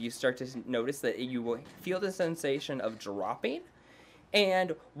 and you start to notice that you will feel the sensation of dropping.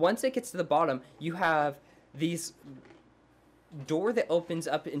 And once it gets to the bottom, you have these door that opens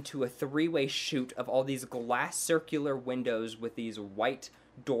up into a 3-way chute of all these glass circular windows with these white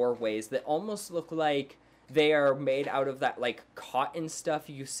doorways that almost look like they are made out of that like cotton stuff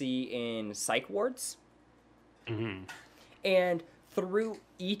you see in psych wards. Mm-hmm. And through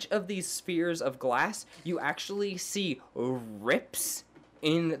each of these spheres of glass, you actually see rips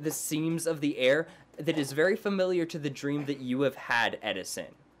in the seams of the air that is very familiar to the dream that you have had, Edison.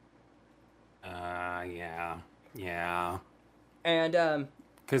 Yeah. And,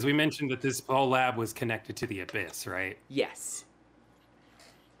 Because we mentioned that this whole lab was connected to the abyss, right? yes.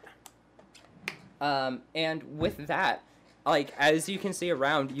 And with that, like, as you can see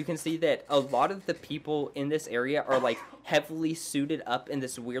around, you can see that a lot of the people in this area are, like, heavily suited up in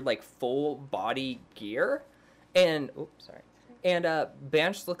this weird, like, full body gear. And, oops, sorry. And,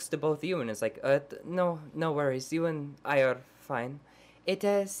 Banch looks to both of you and is like, no worries, you and I are fine.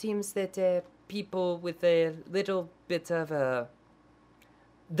 It, seems that, people with a little bit of,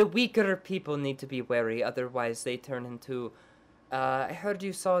 the weaker people need to be wary, otherwise they turn into... I heard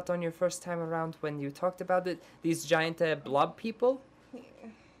you saw it on your first time around when you talked about it. These giant blob people.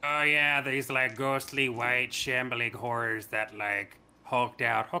 Oh yeah, these like ghostly white shambling horrors that like hulked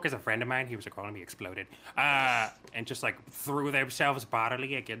out. Hulk is a friend of mine. He was calling me exploded. And just like threw themselves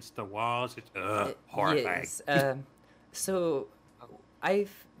bodily against the walls. It's horrifying. Yes. So,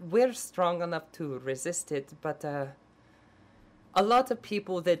 we're strong enough to resist it, but a lot of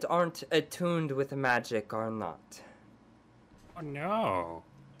people that aren't attuned with magic are not. Oh no.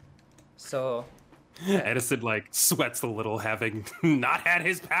 So, Edison like sweats a little, having not had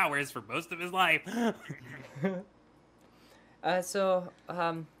his powers for most of his life.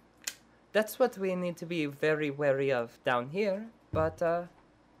 That's what we need to be very wary of down here. But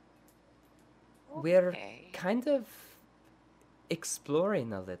we're Okay. kind of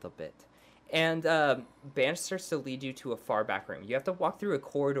exploring a little bit. And Banch starts to lead you to a far back room. You have to walk through a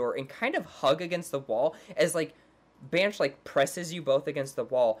corridor and kind of hug against the wall as like Banch like presses you both against the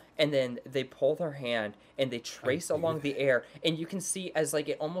wall, and then they pull their hand and they trace along the air, and you can see as like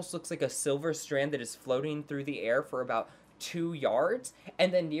it almost looks like a silver strand that is floating through the air for about 2 yards,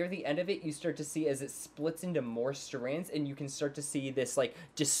 and then near the end of it you start to see as it splits into more strands, and you can start to see this like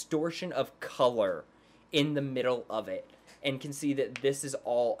distortion of color in the middle of it, and can see that this is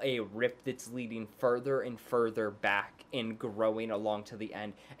all a rip that's leading further and further back and growing along to the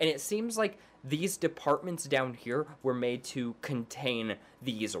end. And it seems like these departments down here were made to contain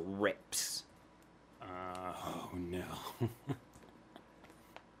these rips. Oh no.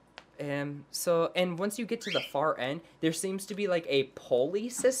 And once you get to the far end, there seems to be like a pulley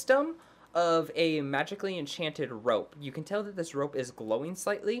system of a magically enchanted rope. You can tell that this rope is glowing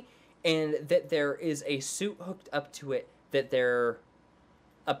slightly, and that there is a suit hooked up to it that they're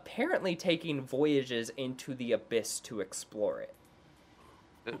apparently taking voyages into the abyss to explore it.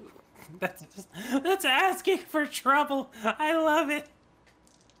 That's asking for trouble. I love it.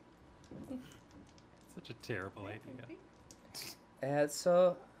 Such a terrible idea.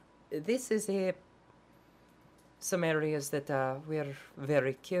 So this is some areas that we're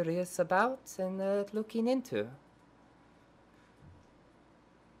very curious about and looking into.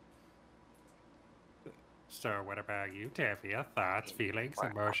 So, what about you, Tavia? Thoughts, feelings,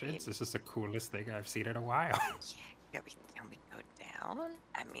 emotions? This is the coolest thing I've seen in a while. Can we go down?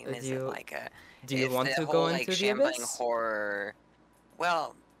 I mean, Do is you- it like a... Do you is want the to whole, go like, into the shambling abyss? horror...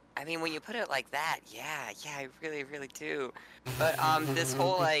 Well, I mean, when you put it like that, yeah, I really, really do. But, this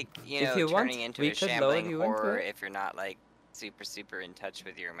whole, like, you If know, you want, turning into we a could lower shambling you into horror it. if you're not, like, super in touch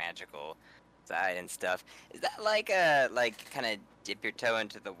with your magical side and stuff. Is that like a, like, kind of dip your toe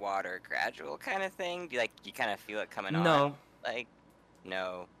into the water gradual kind of thing? Do you, like, you kind of feel it coming on? No, Like,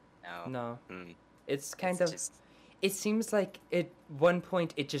 no. no. Hmm. It's kind It's of. just... It seems like at one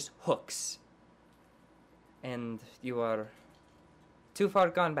point it just hooks. And you are too far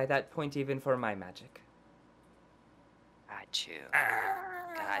gone by that point, even for my magic. Got you.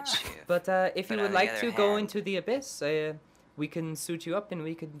 Got you. But if you But would on the like other to go hand- into the abyss, we can suit you up and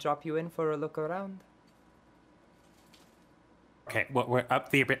we can drop you in for a look around. Okay, well, we're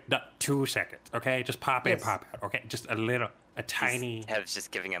up the bit. No, 2 seconds. Okay, just pop in, Yes. pop out. Okay, just a tiny, Tev's just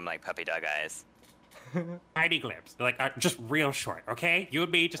giving him like puppy dog eyes. tiny glimpse. Like just real short. Okay, you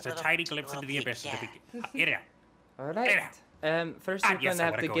and me, just a little- tiny glimpse into the little abyss. peek, Get out. All right. First, Ah, you're yes, gonna I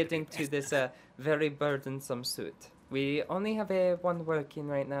have wanna to go get into the into this very burdensome suit. We only have one working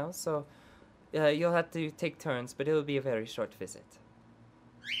right now, so you'll have to take turns, but it'll be a very short visit.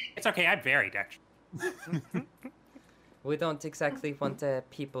 It's okay. I'm very dexterous. We don't exactly want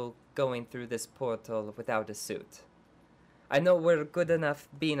people going through this portal without a suit. I know we're good enough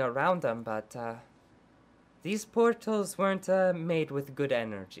being around them, but these portals weren't made with good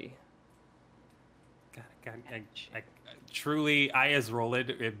energy. I truly, I as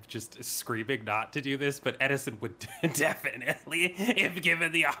Roland am just screaming not to do this, but Edison would definitely, if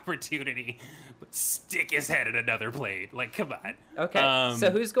given the opportunity, would stick his head in another plane. Like, come on. Okay, so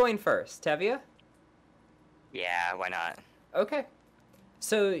who's going first? Tevia? Yeah, why not? Okay.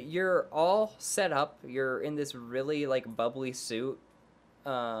 So you're all set up. You're in this really like bubbly suit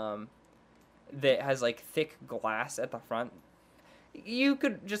that has like thick glass at the front. You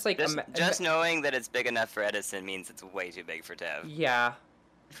could just like Just knowing that it's big enough for Edison means it's way too big for Tev. yeah.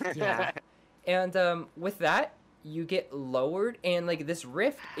 Yeah. And with that, you get lowered and like this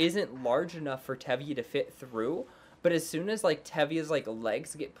rift isn't large enough for Tevye to fit through, but as soon as like Tevye's like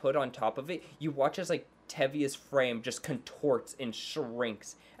legs get put on top of it, you watch as like Tevye's frame just contorts and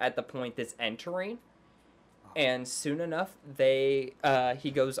shrinks at the point that's entering. And soon enough,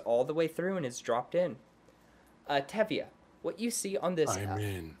 he goes all the way through and is dropped in. Tevye, what you see on this I'm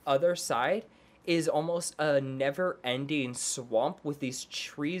in. other side is almost a never-ending swamp with these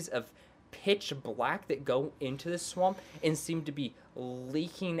trees of pitch black that go into the swamp and seem to be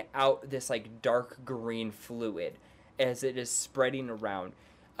leaking out this like dark green fluid as it is spreading around.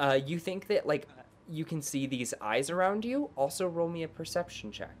 You think that like you can see these eyes around you? Also roll me a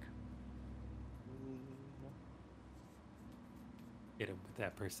perception check. Hit him with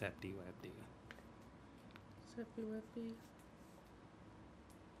that percepti webdi.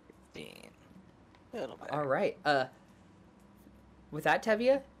 A little bit. All right. With that,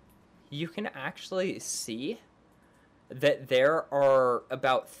 Tevia, you can actually see that there are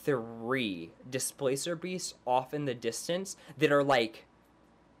about 3 displacer beasts off in the distance that are like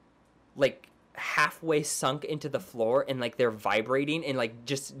halfway sunk into the floor, and like they're vibrating and like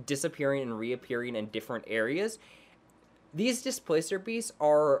just disappearing and reappearing in different areas. These displacer beasts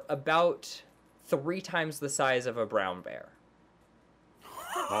are about 3 times the size of a brown bear.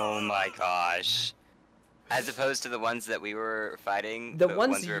 Oh my gosh. As opposed to the ones that we were fighting, The the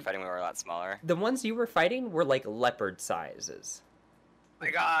ones ones we were fighting were a lot smaller. The ones you were fighting were like leopard sizes. Oh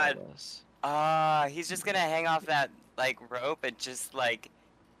my god. He's just gonna hang off that like rope and just like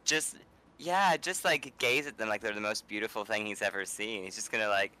gaze at them like they're the most beautiful thing he's ever seen. He's just gonna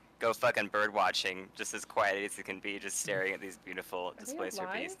like go fucking bird watching just as quiet as it can be, just staring at these beautiful they displacer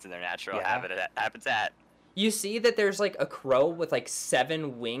alive? beasts in their natural Yeah. habitat. You see that there's like a crow with like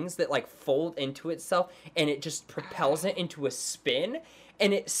 7 wings that like fold into itself, and it just propels it into a spin,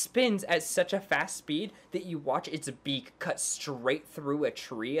 and it spins at such a fast speed that you watch its beak cut straight through a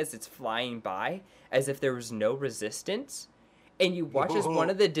tree as it's flying by, as if there was no resistance. And you watch as one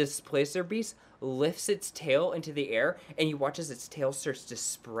of the displacer beasts lifts its tail into the air, and you watch as its tail starts to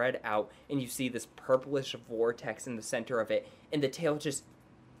spread out, and you see this purplish vortex in the center of it, and the tail just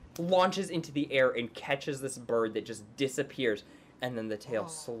launches into the air and catches this bird that just disappears, and then the tail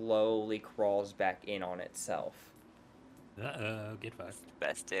slowly crawls back in on itself. Uh-oh, get fucked.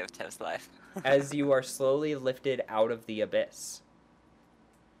 Best day of Tev's life. As you are slowly lifted out of the abyss.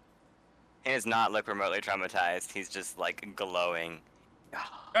 He does not look remotely traumatized. He's just like glowing.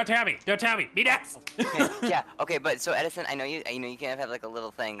 Don't tell me. Don't tell me. Be next. Yeah. Okay, but so Edison, I know you can have like a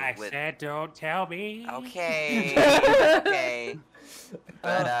little thing I with. said don't tell me. Okay. Okay.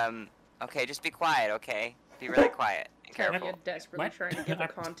 But okay, just be quiet. Okay, be really quiet and Tevia careful. desperately What? trying to give a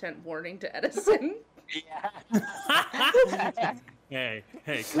content warning to Edison. Yeah. Hey,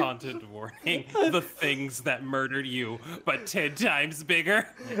 content warning. The things that murdered you, but 10 times bigger.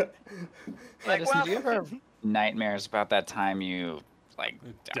 Edison, do you ever have nightmares about that time you like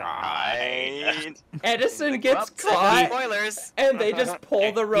died? Edison Well, gets caught, spoilers. and they just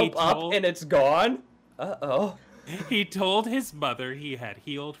pull the rope up, told- and it's gone. Uh-oh. He told his mother he had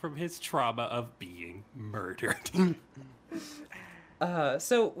healed from his trauma of being murdered.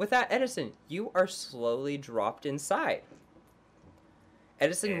 So with that, Edison, you are slowly dropped inside.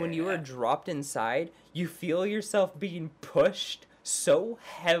 Edison, when you are dropped inside, you feel yourself being pushed so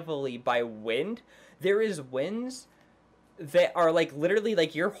heavily by wind. There is winds that are like literally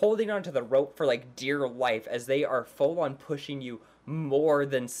like you're holding onto the rope for like dear life, as they are full on pushing you more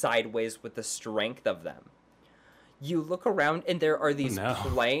than sideways with the strength of them. You look around, and there are these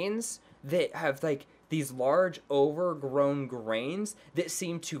plains that have like these large overgrown grains that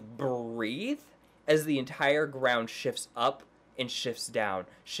seem to breathe as the entire ground shifts up and shifts down,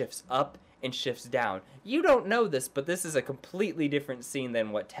 shifts up and shifts down. You don't know this, but this is a completely different scene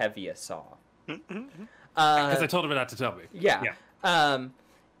than what Tevia saw. Because I told him not to tell me. Yeah.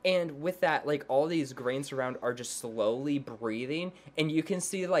 And with that, like, all these grains around are just slowly breathing, and you can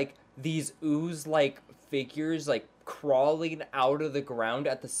see, like, these ooze-like figures, like, crawling out of the ground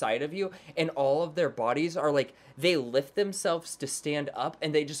at the side of you, and all of their bodies are, like, they lift themselves to stand up,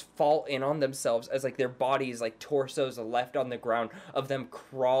 and they just fall in on themselves as, like, their bodies, like, torsos are left on the ground of them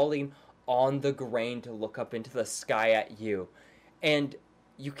crawling on the grain to look up into the sky at you. And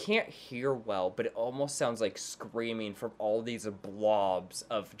you can't hear well, but it almost sounds like screaming from all these blobs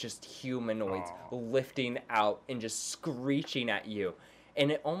of just humanoids lifting out and just screeching at you.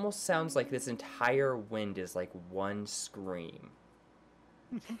 And it almost sounds like this entire wind is like one scream.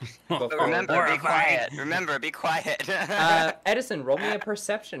 But remember, be quiet. Remember, be quiet. Edison, roll me a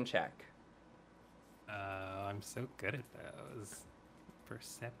perception check. I'm so good at those.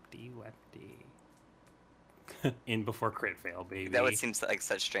 Percepti-wepti. In before crit fail, baby. That would seem like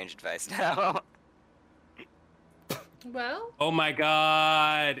such strange advice now. Well, Oh my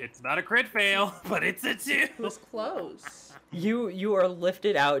god! It's not a crit fail, but it's a 2! it was close. You are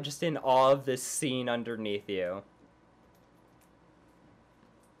lifted out just in awe of this scene underneath you.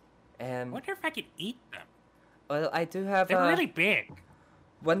 I And wonder if I could eat them. well, I do have They're really big.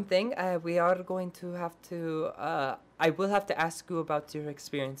 one thing. We are going to have to. I will have to ask you about your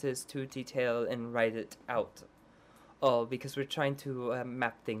experiences to detail and write it out. Oh, because we're trying to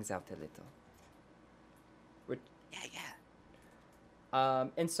map things out a little. Yeah.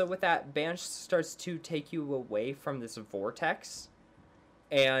 And so with that, Bansh starts to take you away from this vortex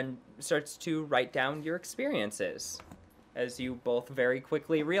and starts to write down your experiences. As you both very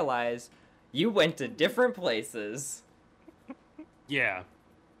quickly realize you went to different places. Yeah.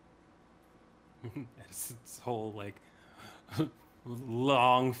 Edison's whole like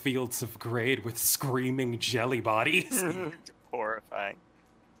long fields of grade with screaming jelly bodies. Horrifying.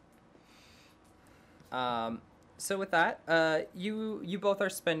 So with that, you both are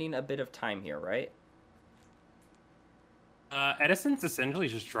spending a bit of time here, right? Edison's essentially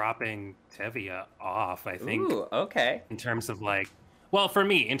just dropping Tevia off, I think. Ooh, okay. In terms of like, well, for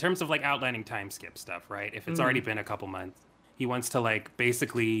me, in terms of like outlining time skip stuff, right? If it's already been a couple months, he wants to like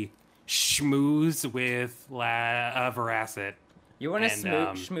basically schmooze with Veracet. You want to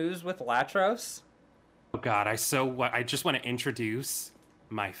And, schmooze with Latros? Oh God, I just want to introduce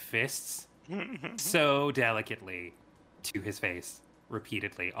my fists so delicately to his face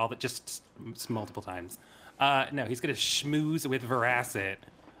repeatedly, just multiple times. No, he's gonna schmooze with Veracet.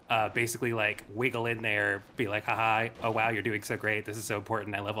 Basically, like wiggle in there, be like, haha, oh wow, you're doing so great. This is so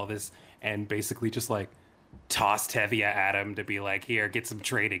important. I love all this, and basically just like toss Tevia at him to be like, here, get some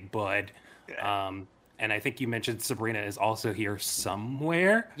training, bud. And I think you mentioned Sabrina is also here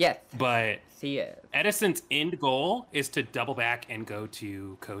somewhere. Yes. But See it. Edison's end goal is to double back and go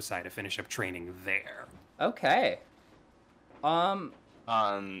to Kosai to finish up training there. Okay. So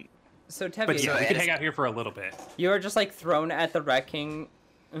Tevye, But yeah, we Edison- can hang out here for a little bit. you were just like thrown at the Rat King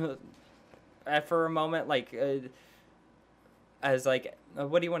for a moment, like as like,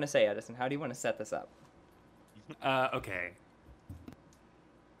 what do you want to say, Edison? How do you want to set this up? Okay.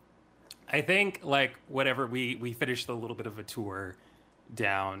 I think like whatever we finished a little bit of a tour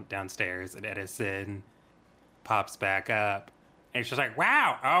downstairs, and Edison pops back up, and she's like,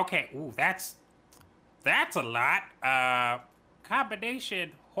 "Wow, okay, ooh, that's a lot.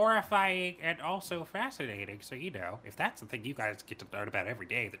 Combination, horrifying, and also fascinating. So if that's the thing you guys get to learn about every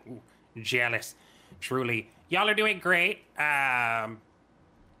day, then ooh, jealous. Truly, y'all are doing great. God,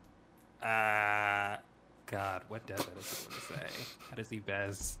 what does Edison want to say? How does he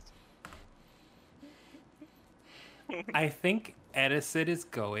best? I think Edison is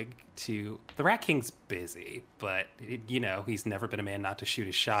going to. The Rat King's busy, but he's never been a man not to shoot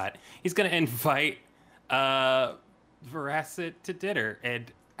a shot. He's going to invite Veracet to dinner,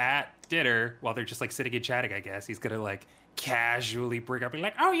 and at dinner, while they're just like sitting and chatting, I guess he's going to like casually bring up, be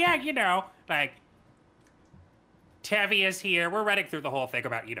like, "Oh yeah, like Tevia's here. We're running through the whole thing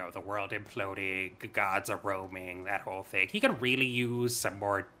about, the world imploding, gods are roaming, that whole thing. He could really use some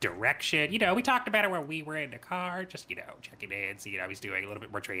more direction. We talked about it when we were in the car, just, checking in, see how he's doing, a little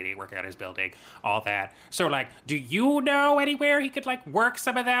bit more training, working on his building, all that. So, like, do you know anywhere he could, like, work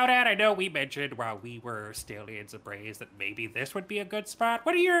some of that at? I know we mentioned while we were still in Zabraze that maybe this would be a good spot.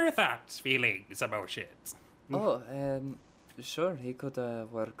 What are your thoughts, feelings, emotions? Oh, sure, he could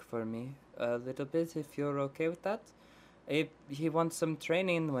work for me a little bit if you're okay with that. If he wants some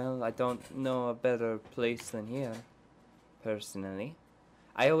training, well, I don't know a better place than here, personally.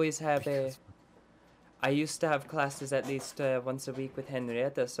 I always have I used to have classes at least once a week with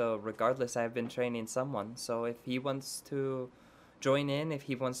Henrietta, so regardless, I've been training someone. So if he wants to join in, if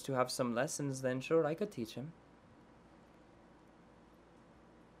he wants to have some lessons, then sure, I could teach him.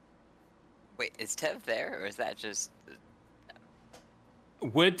 Wait, is Tev there, or is that just?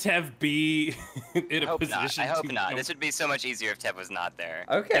 Would Tev be in a position I hope to not. This would be so much easier if Tev was not there.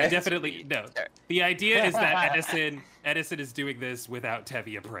 Okay. Definitely no. The idea is that Edison is doing this without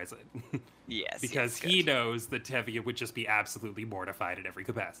Tevia present. Yes. Because he knows that Tevia would just be absolutely mortified in every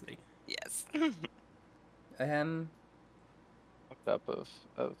capacity. Yes. Looked up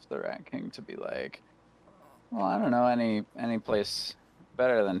of the Rat King to be like, well, I don't know any place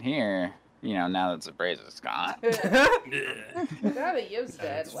better than here. Now that Zabraze is gone. Now that Yiv's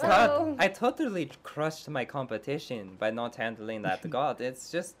dead, That's well... I totally crushed my competition by not handling that god. It's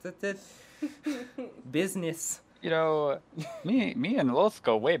just that business. Me and Loth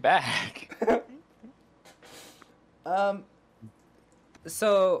go way back.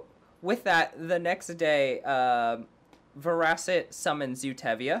 So with that, the next day, Veracet summons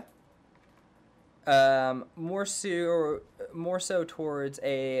Eutevia. More so towards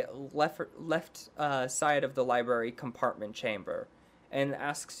a left side of the library compartment chamber, and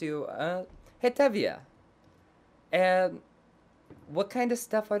asks you, "Hey Tevia, what kind of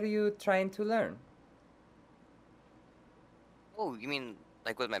stuff are you trying to learn?" Oh, you mean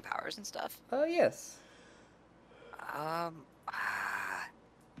like with my powers and stuff? Oh yes. Man,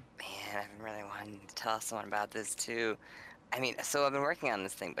 I've been really wanting to tell someone about this too. I mean, so I've been working on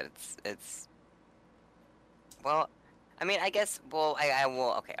this thing, but it's. Well, I mean, I guess. Well, I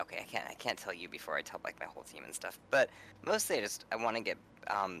will. Okay. I can't tell you before I tell like my whole team and stuff. But mostly, I want to get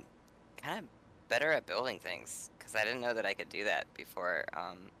kind of better at building things, because I didn't know that I could do that before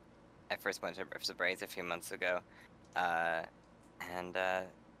I first went to Zabraze a few months ago, and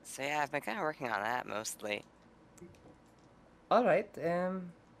So yeah, I've been kind of working on that mostly. All right.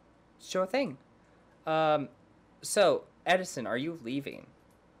 Sure thing. So Edison, are you leaving?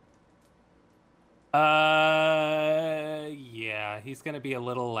 Yeah, he's gonna be a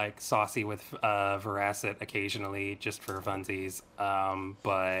little like saucy with Veracet occasionally, just for funsies.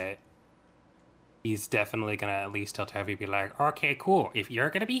 But he's definitely gonna at least tell Tevi, be like, okay, cool. If you're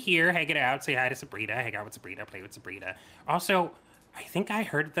gonna be here, hang it out, say hi to Sabrina, hang out with Sabrina, play with Sabrina. Also, I think I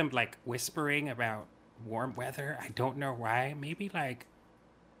heard them like whispering about warm weather. I don't know why. Maybe like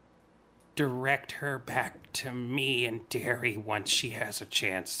direct her back to me and Derry once she has a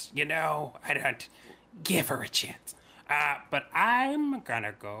chance. You know, I don't give her a chance. But I'm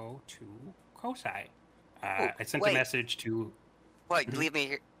gonna go to Kosai. I sent a wait. message to. What, you leave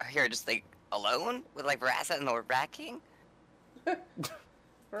me here just like alone with like Veracet and the Rat King?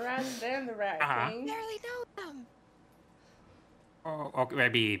 Veracet and the Rat King. Barely know them. Oh, okay, I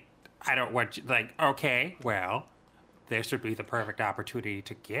mean, I don't want you, like, okay, well, this would be the perfect opportunity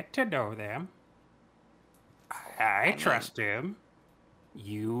to get to know them. I trust him.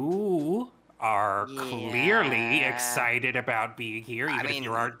 You are clearly Yeah. excited about being here, I even if mean-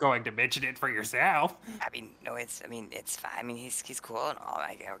 you aren't going to mention it for yourself. I mean, no, it's fine. I mean, he's cool and all,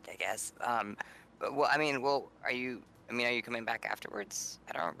 I guess. But well, I mean, are you coming back afterwards?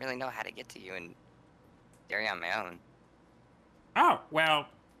 I don't really know how to get to you and Derry on my own. Oh, well,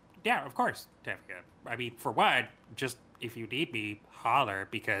 yeah, of course, Tevka. I mean, for one, just if you need me, holler,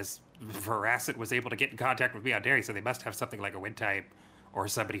 because Veracet was able to get in contact with me on Derry, so they must have something like a wind type or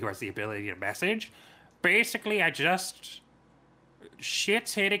somebody who has the ability to message. Basically,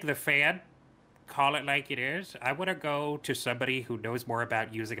 shit's hitting the fan. Call it like it is. I want to go to somebody who knows more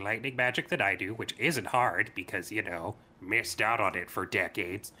about using lightning magic than I do, which isn't hard because, you know, missed out on it for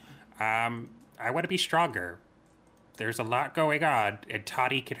decades. I want to be stronger. There's a lot going on, and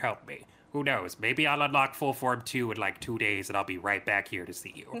Toddy can help me. Who knows? Maybe I'll unlock full form 2 in like 2 days, and I'll be right back here to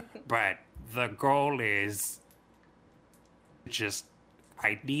see you. But the goal is just,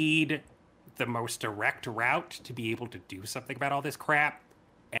 I need the most direct route to be able to do something about all this crap,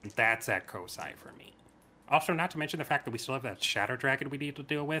 and that's at Kosai for me. Also, not to mention the fact that we still have that Shadow Dragon we need to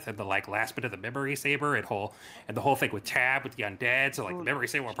deal with, and the like last bit of the Memory Saber, and the whole thing with Tab with the undead. So like the Memory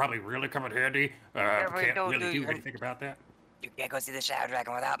Saber will probably really come in handy. Can't really do anything about that. You can't go see the Shadow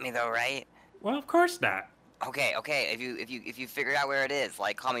Dragon without me, though, right? Well, of course not. Okay. If you figure out where it is,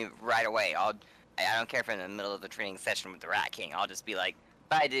 like, call me right away. I don't care if I'm in the middle of the training session with the Rat King. I'll just be like,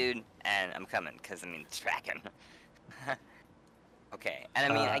 bye, dude, and I'm coming, because, I mean, it's tracking. Okay,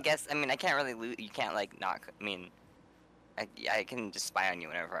 and I mean, I can't really lose. You can't like not. I mean, I can just spy on you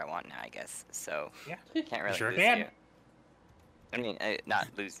whenever I want now. I guess so. Yeah, Can't really sure lose can. you. I mean, not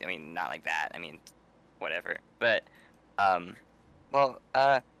lose. I mean, not like that. I mean, whatever. But,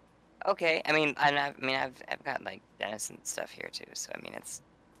 okay. I mean, I've got like Dennis and stuff here too. So I mean, it's,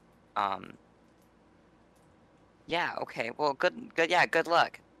 yeah. Okay. Well, good. Yeah. Good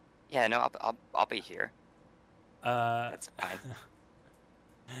luck. Yeah. No, I'll be here. That's fine.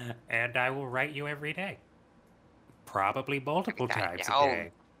 And I will write you every day. Probably multiple times a Oh,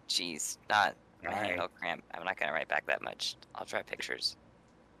 day. jeez, not. My Alright. hand will cramp. I'm not gonna write back that much. I'll try pictures.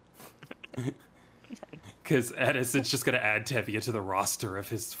 Because Edison's just gonna add Tevia to the roster of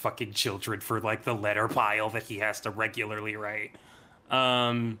his fucking children for like the letter pile that he has to regularly write.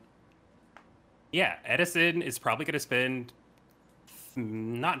 Yeah, Edison is probably gonna spend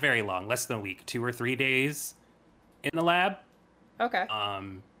not very long, less than a week, 2 or 3 days in the lab. Okay.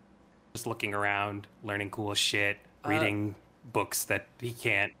 Just looking around, learning cool shit, reading books that he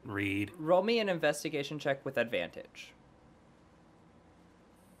can't read. Roll me an investigation check with advantage.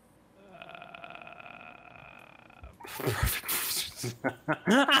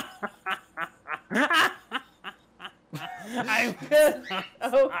 I'm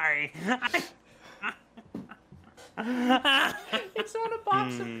Oh, sorry. it's on a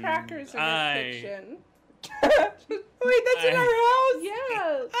box of crackers in the kitchen. Wait, that's in our house.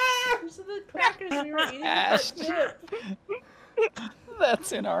 Yeah, those are the crackers we were eating Ash. with our dip.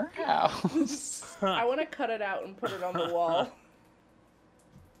 That's in our house. I want to cut it out and put it on the wall.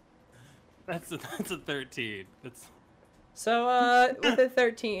 That's a 13. That's So, with a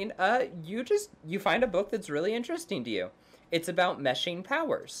 13, you find a book that's really interesting to you. It's about meshing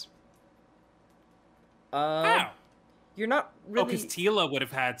powers. wow. You're not Oh, really. because Tila would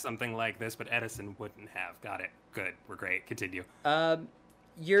have had something like this, but Edison wouldn't have. Got it. Good. We're great. Continue.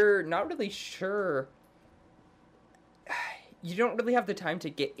 You're not really sure. You don't really have the time to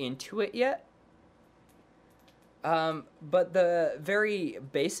get into it yet. But the very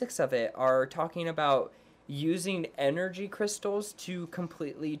basics of it are talking about using energy crystals to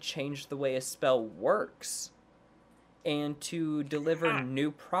completely change the way a spell works and to deliver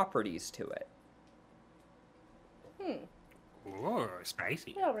new properties to it. Ooh,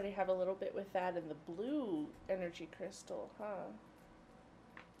 spicy. We already have a little bit with that in the blue energy crystal, huh?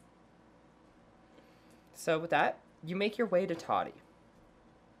 So with that, you make your way to Toddy.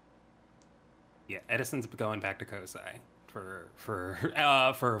 Yeah, Edison's going back to Kosai for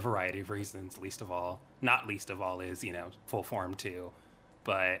a variety of reasons. Not least of all is full form 2,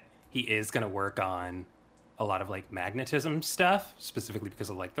 but he is gonna work on a lot of like magnetism stuff, specifically because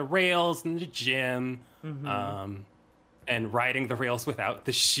of like the rails and the gym, and riding the rails without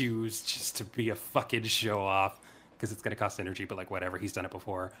the shoes just to be a fucking show off because it's gonna cost energy. But like whatever, he's done it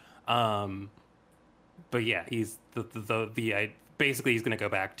before. But yeah, he's basically he's gonna go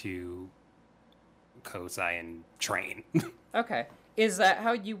back to Kosai and train. Okay. Is that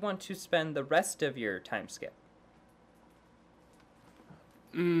how you want to spend the rest of your time skip?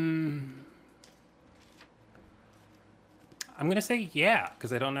 I'm gonna say yeah,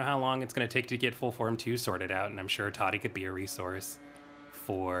 because I don't know how long it's gonna take to get full form 2 sorted out, and I'm sure Toddy could be a resource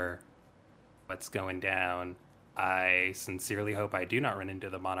for what's going down. I sincerely hope I do not run into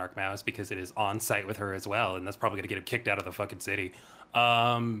the Monarch Mouse because it is on site with her as well, and that's probably gonna get him kicked out of the fucking city.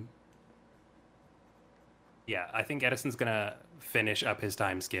 Yeah, I think Edison's gonna finish up his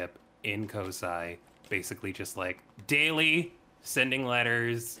time skip in Kosai, basically just like daily sending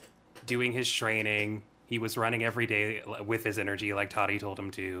letters, doing his training. He was running every day with his energy, like Toddy told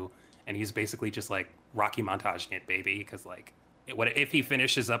him to, and he's basically just like Rocky montaging it, baby. Because like, if he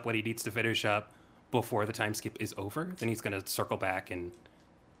finishes up what he needs to finish up before the time skip is over, then he's gonna circle back and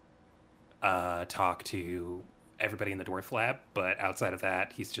talk to everybody in the Dwarf Lab. But outside of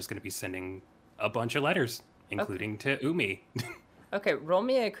that, he's just gonna be sending a bunch of letters, including to Umi. Okay, roll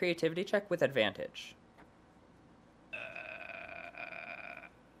me a creativity check with advantage.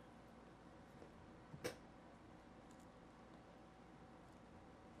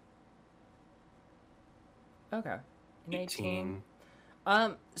 Okay. An 18.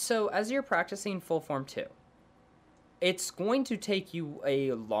 So as you're practicing full form 2, it's going to take you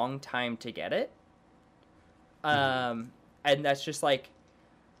a long time to get it. And that's just like,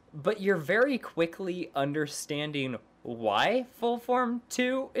 but you're very quickly understanding why full form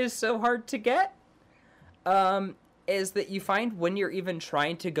 2 is so hard to get. Is that you find when you're even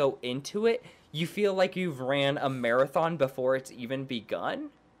trying to go into it, you feel like you've ran a marathon before it's even begun.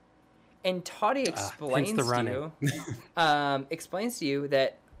 And Toddy explains to you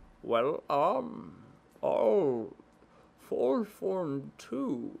that, well, full form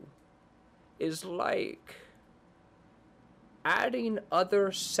 2 is like adding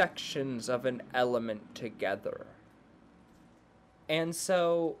other sections of an element together. And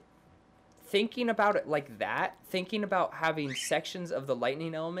so, thinking about it like that, thinking about having sections of the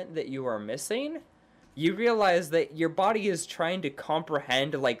lightning element that you are missing, you realize that your body is trying to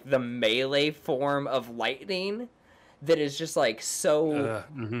comprehend, like, the melee form of lightning that is just, like, so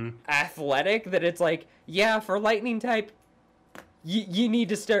athletic that it's like, yeah, for lightning type, you need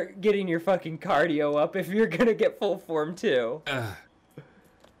to start getting your fucking cardio up if you're gonna get full form, too.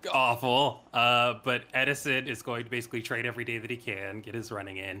 Awful. But Edison is going to basically train every day that he can, get his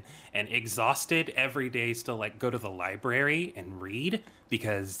running in, and exhausted every day still, like, go to the library and read,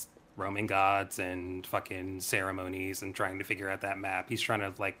 because Roman gods and fucking ceremonies and trying to figure out that map. He's trying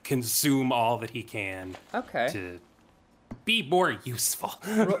to, like, consume all that he can to be more useful.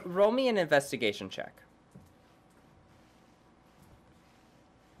 Roll me an investigation check.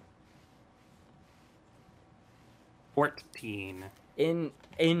 14. In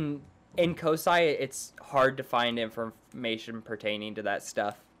Kosai, it's hard to find information pertaining to that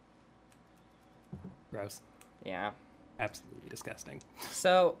stuff. Gross. Yeah. Absolutely disgusting.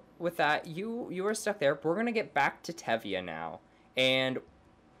 So, with that, you are stuck there. We're going to get back to Tevye now. And,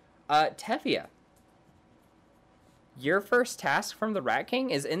 Tevye, your first task from the Rat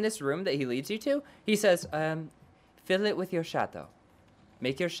King is in this room that he leads you to. He says, fill it with your shadow.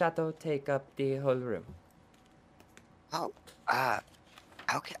 Make your shadow take up the whole room. Oh,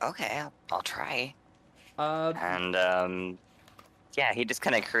 okay, I'll try. Yeah, he just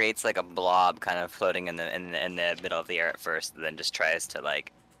kind of creates like a blob kind of floating in the middle of the air at first, and then just tries to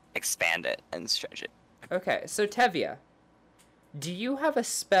like expand it and stretch it. Okay, so Tevye, do you have a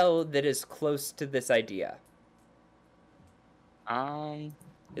spell that is close to this idea?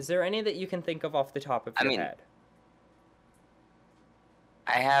 Is there any that you can think of off the top of your head?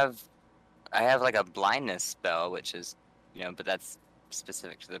 I have like a blindness spell, which is, but that's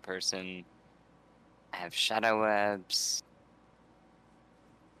specific to the person. I have shadow webs.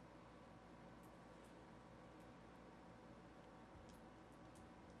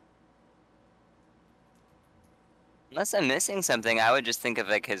 Unless I'm missing something, I would just think of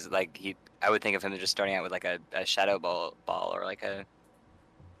like his like he. I would think of him just starting out with like a shadow ball or like a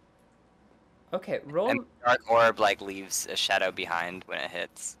Okay, dark orb like leaves a shadow behind when it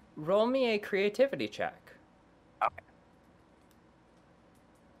hits. roll me a creativity check. Okay.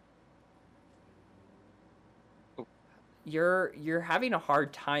 You're having a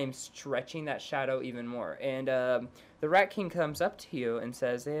hard time stretching that shadow even more, and the Rat King comes up to you and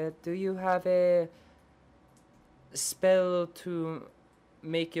says, "Do you have a spell to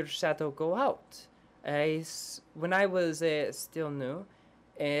make your shadow go out? When I was still new,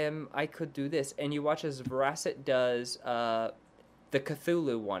 I could do this." And you watch as Veracet does the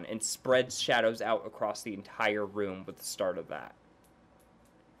Cthulhu one and spreads shadows out across the entire room with the start of that.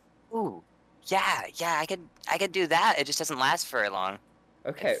 Ooh, yeah, I could do that. It just doesn't last very long.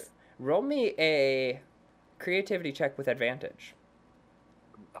 Okay, roll me a creativity check with advantage.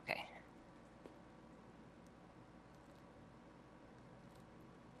 Okay.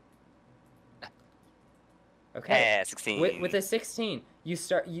 Okay. Yeah, 16. With a 16,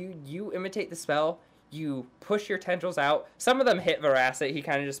 you imitate the spell. You push your tendrils out. Some of them hit Veracet. He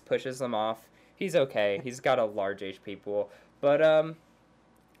kind of just pushes them off. He's okay. He's got a large HP pool. But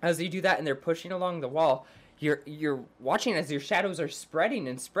as you do that and they're pushing along the wall, you're watching as your shadows are spreading,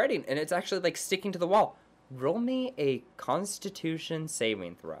 and it's actually like sticking to the wall. Roll me a Constitution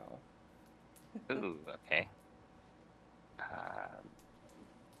saving throw. Ooh, okay.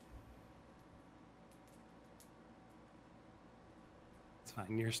 It's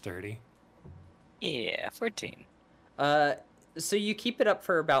fine. You're sturdy. Yeah, 14. So you keep it up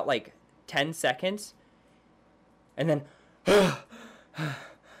for about like 10 seconds, and then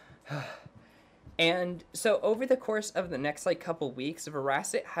and so over the course of the next like couple weeks,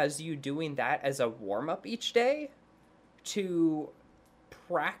 Veracet has you doing that as a warm-up each day to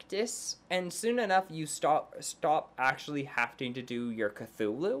practice, and soon enough you stop actually having to do your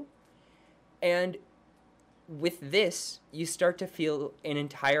Cthulhu. And with this, you start to feel an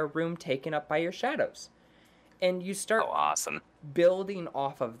entire room taken up by your shadows. And you start awesome. building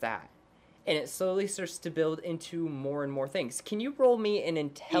off of that. And it slowly starts to build into more and more things. Can you roll me an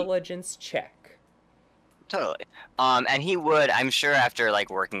intelligence check? Totally. And he would, I'm sure after like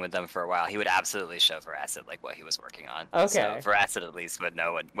working with them for a while, he would absolutely show Veracet like what he was working on. Okay. So Veracet at least would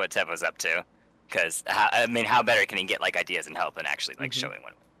know what Tev was up to. Because, I mean, how better can he get like ideas and help than actually like showing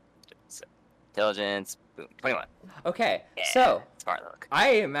what? So, intelligence, boom, 21. Okay, Yeah, so smart look. I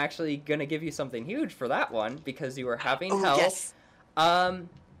am actually going to give you something huge for that one because you are having help. Yes.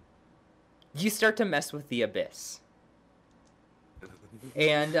 You start to mess with the abyss.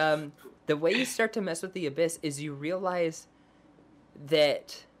 And the way you start to mess with the abyss is you realize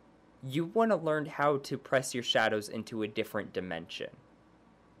that you want to learn how to press your shadows into a different dimension.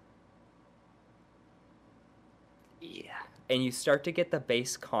 Yeah. And you start to get the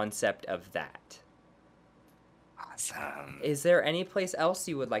base concept of that. Awesome. Is there any place else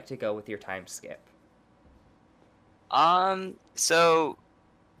you would like to go with your time skip? So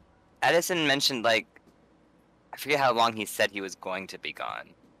Edison mentioned like I forget how long he said he was going to be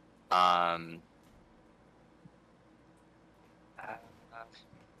gone. I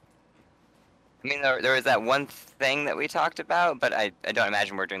mean, there was that one thing that we talked about, but I don't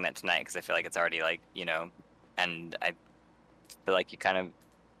imagine we're doing that tonight because I feel like it's already like, you know, and I feel like you kind of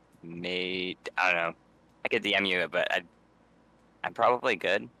made, I don't know, I could DM you, but I'm probably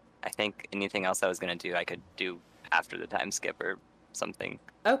good. I think anything else I was going to do, I could do after the time skip or something.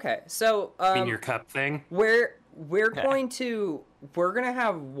 Okay, so In your cup thing? we're gonna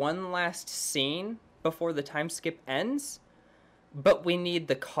have one last scene before the time skip ends, but we need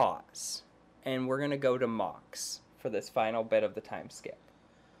the cause, and we're gonna go to Mox for this final bit of the time skip.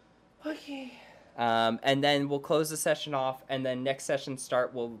 Okay. And then we'll close the session off, and then next session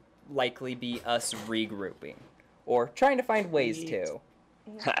start will likely be us regrouping or trying to find ways to.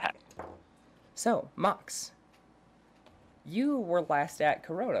 So, Mox, you were last at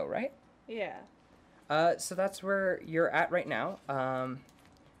Kuroto, right? Yeah. So that's where you're at right now.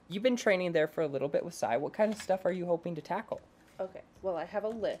 You've been training there for a little bit with Sai. What kind of stuff are you hoping to tackle? Okay. Well, I have a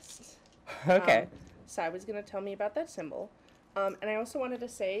list. Okay. Sai was gonna tell me about that symbol. And I also wanted to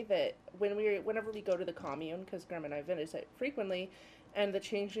say that whenever we go to the commune, because Grim and I visit it frequently, and the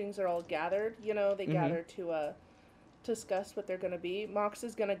changelings are all gathered, you know, they gather to discuss what they're gonna be. Mox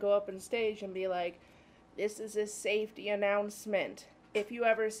is gonna go up on stage and be like, "This is a safety announcement. If you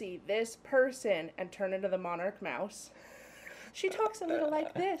ever see this person," and turn into the monarch mouse. She talks a little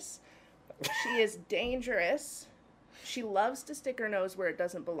like this. She is dangerous. She loves to stick her nose where it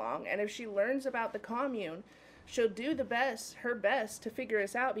doesn't belong. And if she learns about the commune, she'll do her best to figure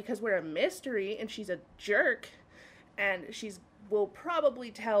us out because we're a mystery and she's a jerk. and will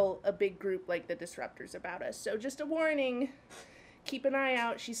probably tell a big group like the Disruptors about us. So just a warning, keep an eye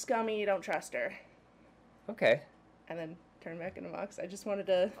out. She's scummy. Don't trust her. Okay. And then turn back into Mox. I just wanted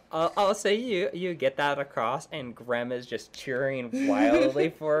to. I'll say you get that across, and Grem is just cheering wildly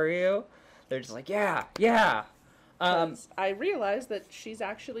for you. They're just like, yeah. 'Cause I realized that she's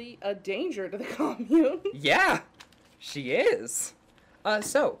actually a danger to the commune. Yeah, she is.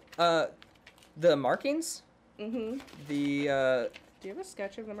 The markings. Mm-hmm. The Do you have a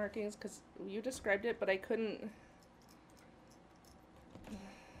sketch of the markings? Because you described it, but I couldn't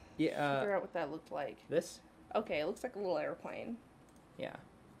figure out what that looked like. This. Okay, it looks like a little airplane. Yeah.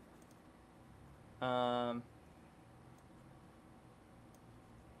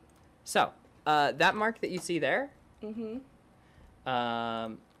 So, that mark that you see there, Mm-hmm.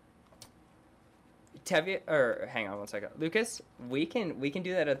 Tevye, or hang on one second, Lucas, we can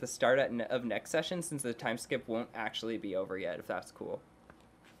do that at the start of next session, since the time skip won't actually be over yet, if that's cool.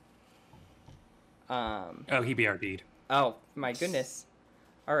 Oh, he BRB'd. Oh my goodness.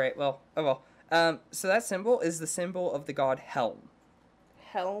 All right, well, so that symbol is the symbol of the god Helm.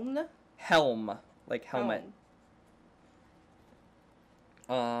 Helm? Helm, like helmet.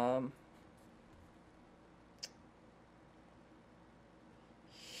 Helm.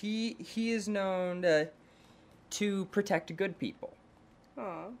 He is known to protect good people.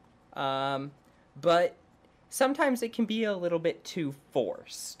 Aw. But sometimes it can be a little bit too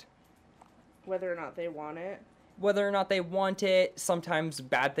forced. Whether or not they want it. Whether or not they want it, sometimes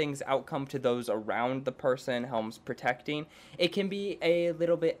bad things outcome to those around the person Helm's protecting. It can be a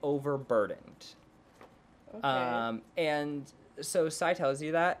little bit overburdened. Okay. And so Sai tells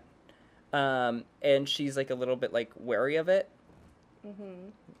you that. And she's like a little bit like wary of it. Mm-hmm.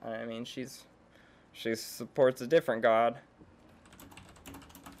 I mean, she supports a different god.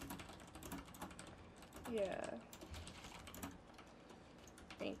 Yeah.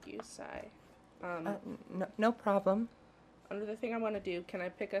 Thank you, Sai. No problem. Another thing I want to do, can I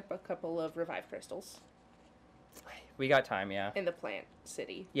pick up a couple of revive crystals We got time, yeah. in the plant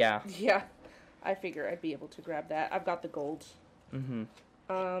city? Yeah. Yeah. I figure I'd be able to grab that. I've got the gold. Mm-hmm.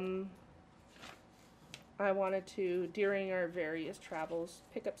 I wanted to, during our various travels,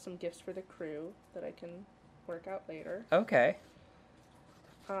 pick up some gifts for the crew that I can work out later. Okay.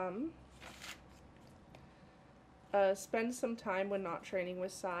 Spend some time when not training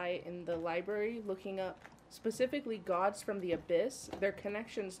with Sai in the library looking up specifically gods from the Abyss, their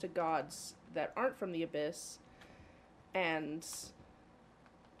connections to gods that aren't from the Abyss, and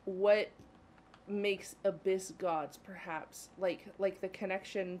what makes Abyss gods perhaps, like the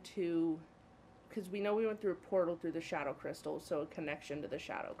connection to, because we know we went through a portal through the Shadow Crystal, so a connection to the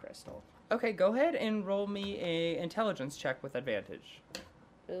Shadow Crystal. Okay, go ahead and roll me a intelligence check with advantage.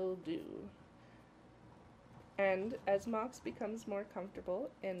 Will do. And as Mox becomes more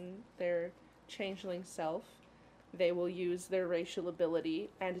comfortable in their changeling self, they will use their racial ability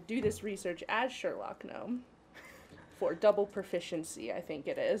and do this research as Sherlock Gnome for double proficiency, I think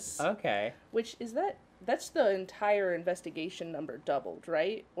it is. Okay. Which is that's the entire investigation number doubled,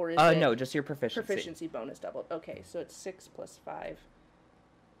 right? Or is it No, just your proficiency. proficiency bonus doubled? Okay, so it's 6 plus 5.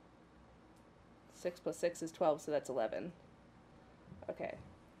 6 plus 6 is 12, so that's 11. Okay.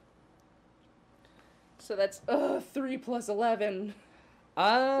 So that's 3 plus 11.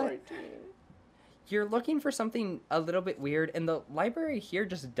 14. You're looking for something a little bit weird, and the library here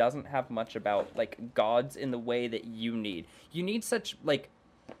just doesn't have much about, like, gods in the way that you need. You need such, like,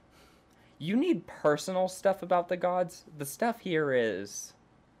 you need personal stuff about the gods. The stuff here is...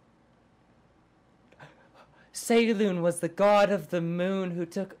 Saloon was the god of the moon who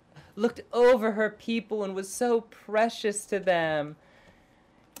looked over her people and was so precious to them.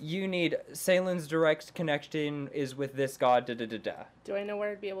 You need Saloon's direct connection is with this god. Do I know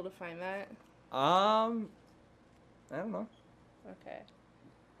where I'd be able to find that? I don't know. Okay.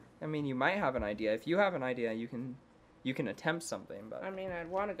 I mean, you might have an idea. If you have an idea, you can attempt something. But I mean, I'd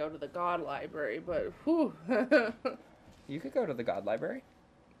want to go to the God Library, but whew. you could go to the God Library.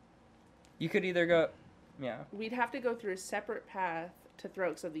 You could either go, yeah. We'd have to go through a separate path to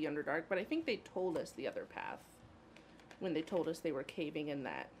Throats of the Underdark, but I think they told us the other path when they told us they were caving in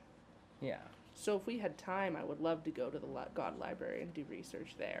that. Yeah. So if we had time, I would love to go to the God Library and do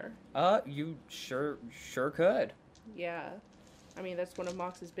research there. You sure could. Yeah. I mean, that's one of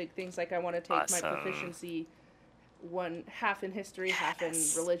Mox's big things. Like, I want to take my Awesome. proficiency half in history, half in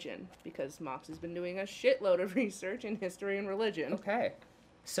religion, because Mox has been doing a shitload of research in history and religion. Okay.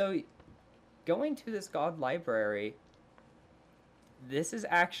 So, going to this God Library, this is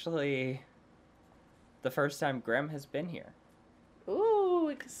actually the first time Grem has been here. Ooh,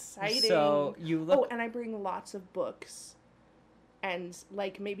 exciting. So you look. Oh, and I bring lots of books. And,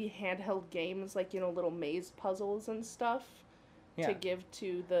 like, maybe handheld games, like, little maze puzzles and stuff to give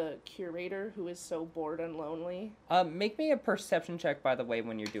to the curator who is so bored and lonely. Make me a perception check, by the way,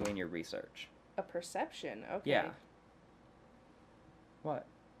 when you're doing your research. A perception? Okay. Yeah. What?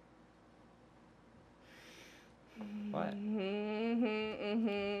 What?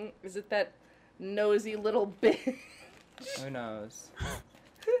 Is it that nosy little bitch? Who knows?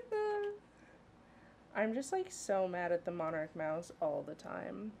 I'm just, like, so mad at the Monarch Mouse all the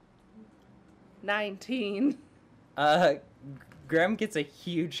time. 19. Graham gets a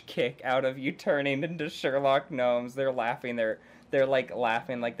huge kick out of you turning into Sherlock Gnomes. They're laughing. They're like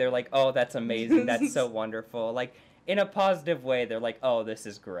laughing. Like, they're like, oh, that's amazing. That's so wonderful. Like, in a positive way, they're like, oh, this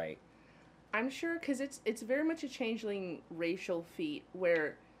is great. I'm sure, because it's very much a changeling racial feat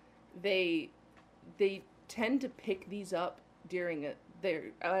where they tend to pick these up during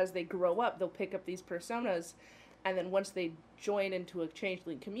as they grow up. They'll pick up these personas, and then once they join into a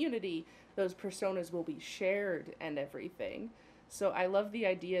changeling community, those personas will be shared and everything. So I love the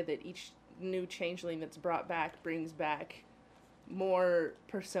idea that each new changeling that's brought back brings back more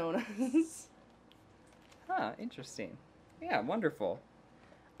personas. Huh, interesting. Yeah, wonderful.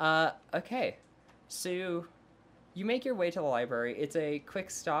 Okay. So, you make your way to the library. It's a quick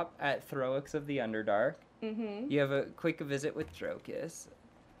stop at Throix of the Underdark. Mm-hmm. You have a quick visit with Drokus.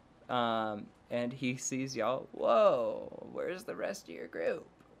 And he sees y'all. Whoa, where's the rest of your group?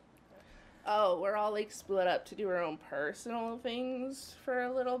 Oh, we're all, like, split up to do our own personal things for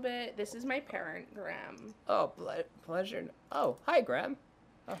a little bit. This is my parent, Graham. Oh, pleasure. Oh, hi, Graham.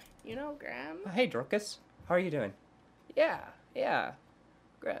 You know Graham? Hey, Drokus. How are you doing? Yeah.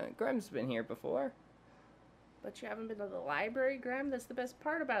 Graham's been here before. But you haven't been to the library, Graham? That's the best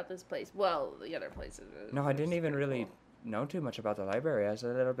part about this place. Well, the other places. No, I didn't even really know too much about the library. I was a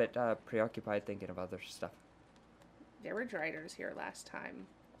little bit preoccupied thinking of other stuff. There were driders here last time.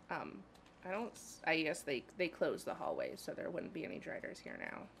 I guess they closed the hallways, so there wouldn't be any driders here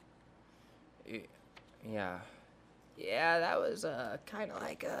now. Yeah, that was kind of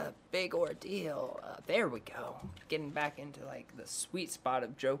like a big ordeal. There we go. Getting back into, like, the sweet spot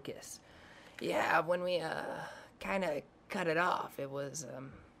of Drokus. Yeah, when we kind of cut it off, it was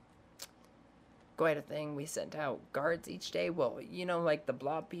quite a thing. We sent out guards each day. Well, like the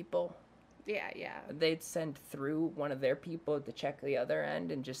blob people. Yeah. They'd send through one of their people to check the other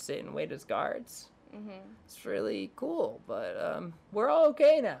end and just sit and wait as guards. Mm-hmm. It's really cool, but we're all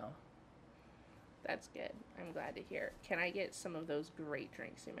okay now. That's good. I'm glad to hear. Can I get some of those great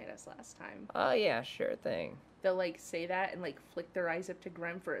drinks you made us last time? Oh, yeah, sure thing. They'll, like, say that and, like, flick their eyes up to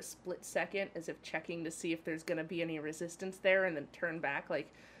Grem for a split second as if checking to see if there's gonna be any resistance there, and then turn back,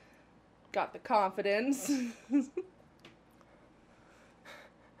 like, got the confidence.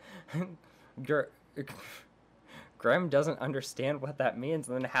 Graham doesn't understand what that means,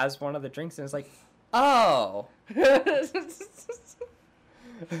 and then has one of the drinks and is like, oh!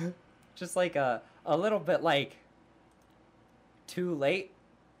 Just like a little bit like too late.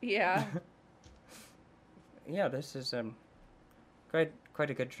 Yeah. Yeah, this is quite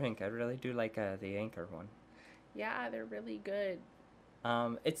a good drink. I really do like the Anchor one. Yeah, they're really good.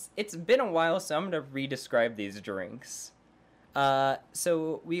 It's been a while, so I'm gonna re-describe these drinks.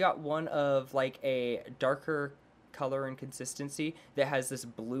 So we got one of like a darker color and consistency that has this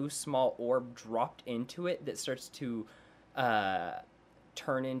blue small orb dropped into it that starts to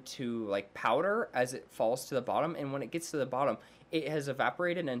turn into like powder as it falls to the bottom, and when it gets to the bottom, it has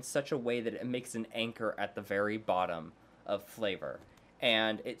evaporated in such a way that it makes an anchor at the very bottom of flavor.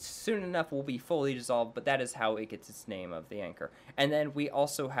 And it soon enough will be fully dissolved, but that is how it gets its name of the Anchor. And then we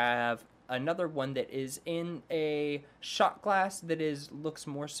also have another one that is in a shot glass that looks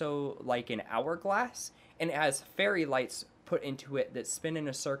more so like an hourglass, and it has fairy lights put into it that spin in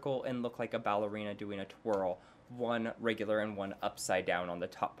a circle and look like a ballerina doing a twirl, one regular and one upside down on the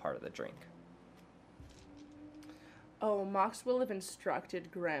top part of the drink. Oh, Mox will have instructed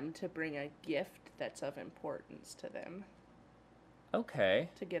Grem to bring a gift that's of importance to them. Okay.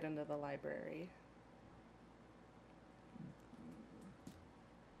 To get into the library.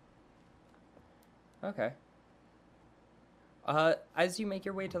 Okay. As you make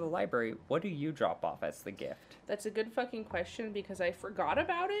your way to the library, what do you drop off as the gift? That's a good fucking question because I forgot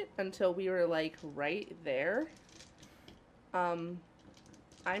about it until we were like right there. I'm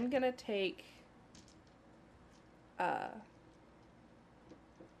gonna take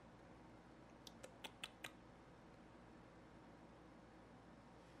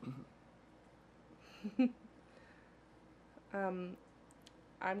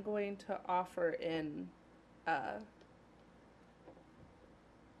I'm going to offer in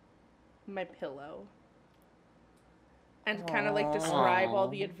my pillow. And kind of like describe all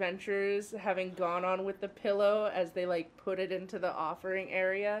the adventures having gone on with the pillow as they like put it into the offering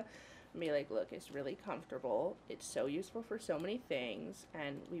area. And be like, look, it's really comfortable. It's so useful for so many things.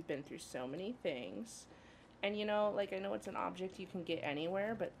 And we've been through so many things. And you know, like I know it's an object you can get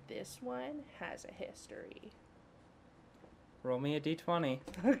anywhere, but this one has a history. Roll me a d20.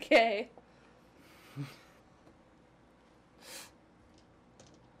 Okay.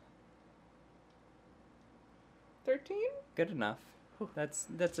 $13? Good enough. That's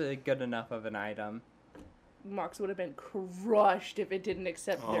a good enough of an item. Mox would have been crushed if it didn't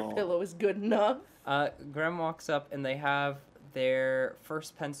accept their pillow as good enough. Graham walks up and they have their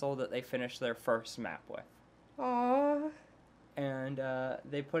first pencil that they finished their first map with. Aww. And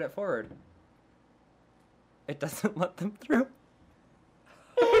they put it forward. It doesn't let them through.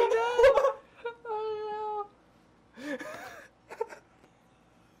 Oh no.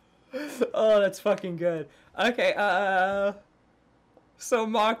 Oh, that's fucking good. Okay, so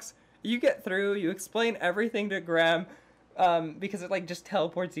Mox, you get through, you explain everything to Graham, because it, like, just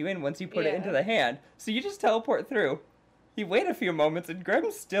teleports you in once you put it into the hand. So you just teleport through. You wait a few moments, and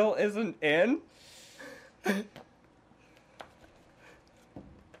Graham still isn't in.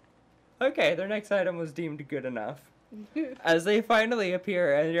 Okay, their next item was deemed good enough. As they finally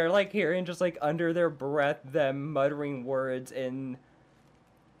appear, and you're, like, hearing just, like, under their breath them muttering words in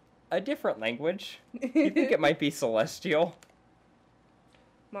a different language. You think it might be Celestial.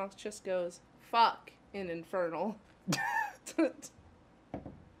 Mox just goes, fuck, in Infernal. You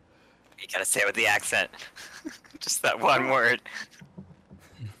gotta say it with the accent. Just that one word.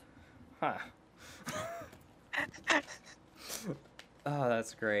 Huh. Oh,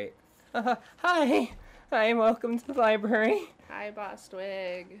 that's great. Hi. Hi, welcome to the library. Hi,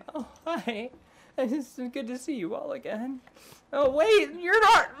 Bostwig. Oh, hi. It's good to see you all again. Oh, wait, you're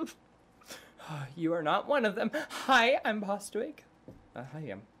not... You are not one of them. Hi, I'm Bostwig.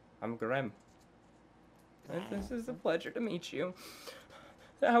 Hi, I'm Graham. This is a pleasure to meet you.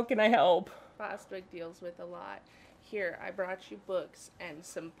 How can I help? Bostwig deals with a lot. Here, I brought you books and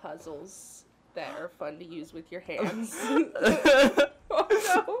some puzzles that are fun to use with your hands. Oh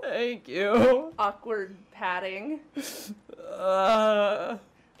no! Thank you. Awkward patting. Uh,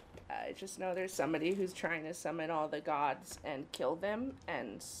 I just know there's somebody who's trying to summon all the gods and kill them,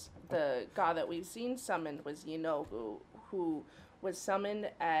 and the god that we've seen summoned was Yinobu, who was summoned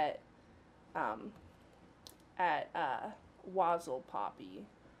at Wazzle Poppy.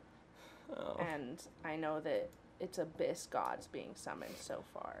 oh, And I know that it's Abyss gods being summoned so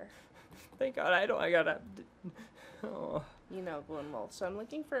far. thank God I gotta... Oh. Yinobu and Lol. So I'm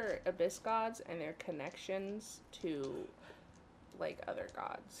looking for Abyss gods and their connections to, like, other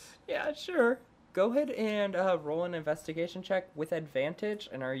gods. Yeah, sure. Go ahead and roll an investigation check with advantage.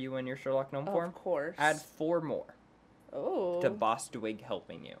 And are you in your Sherlock Gnome form? Of course. Add 4 more Oh. to Bostwig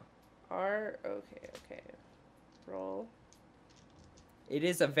helping you. Okay. Roll It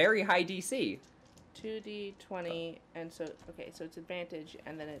is a very high DC. 2d20, and so it's advantage,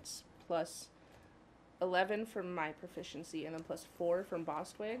 and then it's plus 11 from my proficiency, and then plus 4 from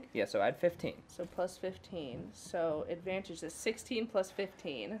Bostwig. Yeah, so add 15. So plus 15. So advantage is 16 plus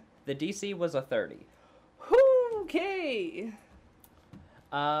 15. The DC was a 30. Okay.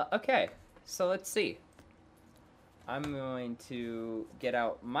 Okay, so let's see. I'm going to get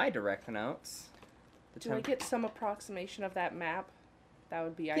out my direct notes. Do I get some approximation of that map? That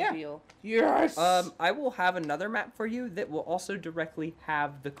would be Yeah. ideal. Yes! I will have another map for you that will also directly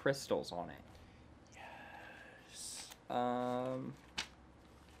have the crystals on it. Yes.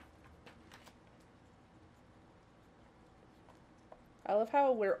 I love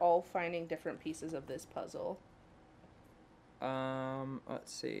how we're all finding different pieces of this puzzle.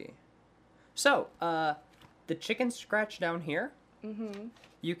 Let's see. So, the chicken scratch down here, Mm-hmm.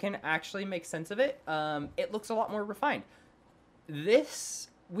 you can actually make sense of it. It looks a lot more refined. This,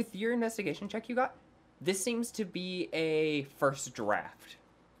 with your investigation check you got, this seems to be a first draft.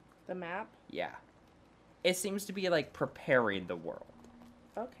 The map? Yeah. It seems to be like preparing the world.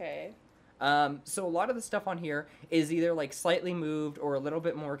 Okay. So a lot of the stuff on here is either like slightly moved or a little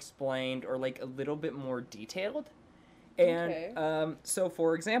bit more explained or like a little bit more detailed. And Okay. So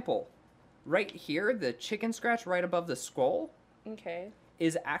for example, right here, the chicken scratch right above the skull Okay.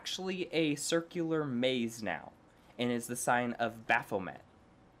 is actually a circular maze now and is the sign of Baphomet,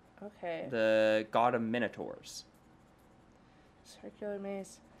 Okay. the god of minotaurs. Circular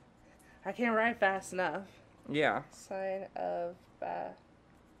maze. I can't write fast enough. Yeah. Sign of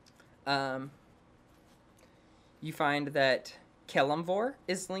You find that Kelemvor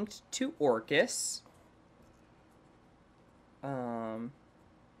is linked to Orcus.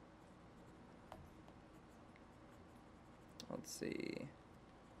 let's see.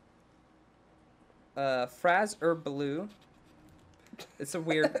 Fraz Blue. It's a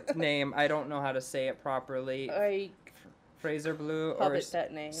weird name. I don't know how to say it properly. I Fraser Blue or covet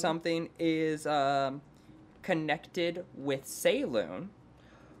that name. something is connected with Saloon.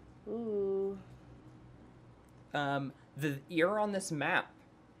 Ooh. The ear on this map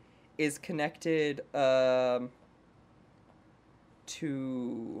is connected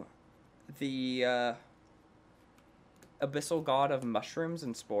to the abyssal god of mushrooms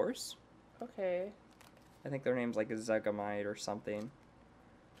and spores. Okay. I think their name's like a Zegamite or something.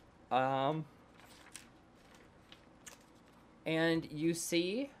 And you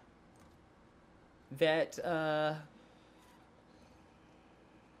see that,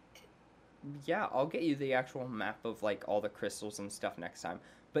 yeah, I'll get you the actual map of, like, all the crystals and stuff next time.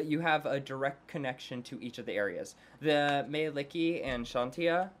 But you have a direct connection to each of the areas. The Meiliki and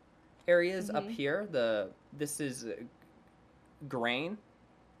Shantia areas up here, this is grain.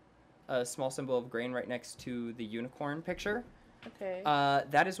 A small symbol of grain right next to the unicorn picture. Okay.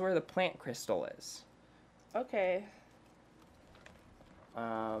 That is where the plant crystal is. Okay.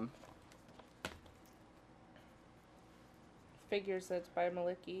 Figures that's by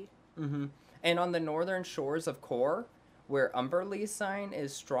Maliki. Mm-hmm. And on the northern shores of Kor, where Umberlee's sign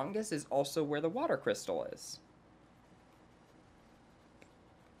is strongest, is also where the water crystal is.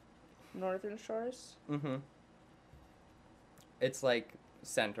 Northern Shores? Mm-hmm. It's like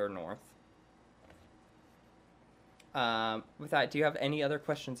center north. With that, do you have any other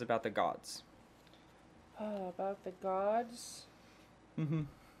questions about the gods? Oh, about the gods? Mm-hmm.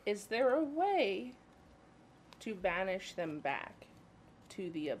 Is there a way to banish them back to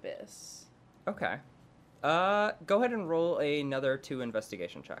the abyss? Okay. Go ahead and roll another 2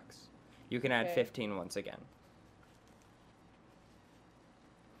 investigation checks. You can add Okay. 15 once again.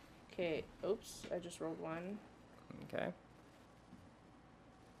 Okay, oops, I just rolled 1. Okay.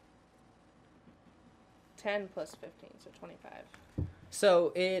 10 plus 15, so 25.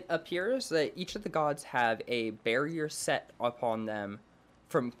 So it appears that each of the gods have a barrier set upon them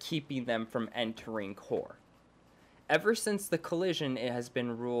from keeping them from entering Kor. Ever since the collision, it has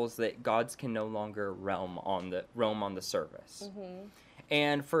been rules that gods can no longer roam on the surface. Mm-hmm.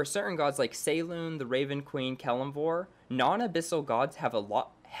 And for certain gods like Saloon, the Raven Queen, Kelemvor, non-abyssal gods have a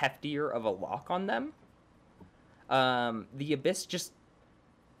lot heftier of a lock on them. The Abyss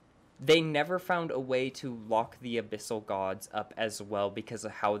they never found a way to lock the abyssal gods up as well because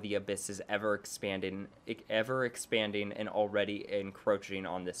of how the Abyss is ever expanding and already encroaching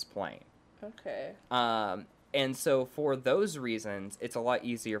on this plane. Okay. And so for those reasons, it's a lot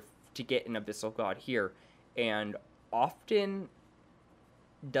easier to get an abyssal god here, and often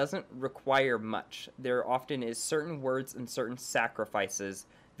doesn't require much. There often is certain words and certain sacrifices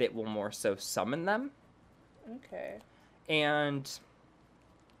that will more so summon them. Okay. And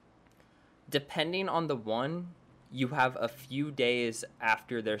depending on the one, you have a few days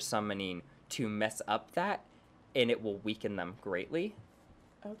after their summoning to mess up that, and it will weaken them greatly.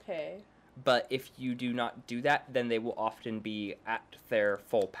 Okay. But if you do not do that, then they will often be at their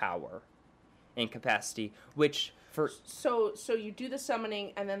full power and capacity, which for... So you do the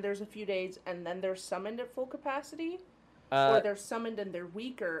summoning, and then there's a few days, and then they're summoned at full capacity? Or Uh, they're summoned and they're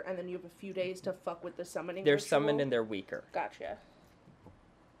weaker, and then you have a few days to fuck with the summoning they're ritual? summoned and they're weaker. Gotcha.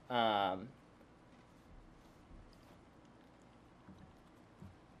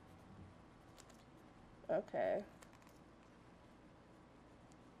 Okay.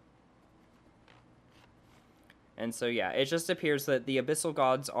 And so, yeah, it just appears that the abyssal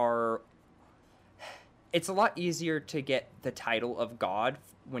gods are... It's a lot easier to get the title of god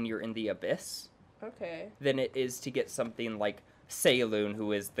when you're in the abyss Okay. than it is to get something like Saloon,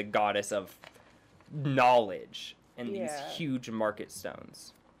 who is the goddess of knowledge and these Yeah. huge market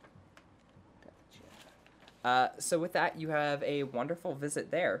stones. Gotcha. So with that, you have a wonderful visit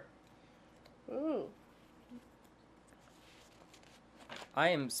there. Ooh. I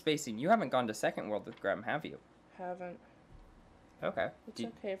am spacing. You haven't gone to Second World with Graham, have you? Haven't. Okay. It's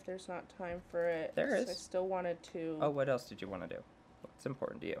okay if there's not time for it. There 'cause I is. still wanted to... Oh, what else did you want to do? What's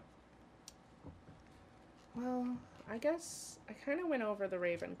important to you? Well, I guess I kind of went over the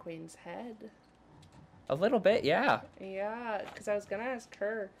Raven Queen's head. A little bit, yeah. Yeah, because I was going to ask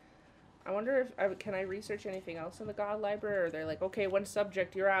her. I wonder if can I research anything else in the God Library, or they're like, okay, one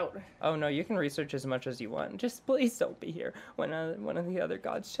subject, you're out. Oh no, you can research as much as you want. Just please don't be here when one of the other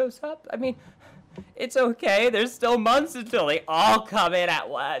gods shows up. I mean, it's okay. There's still months until they all come in at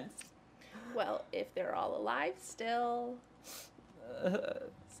once. Well, if they're all alive still.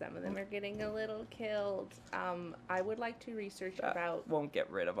 Some of them are getting a little killed. I would like to research That about... won't get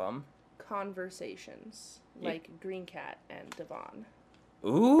rid of them. conversations, like Green Cat and Devon.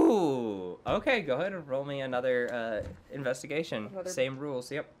 Ooh. Okay, go ahead and roll me another investigation. Another- Same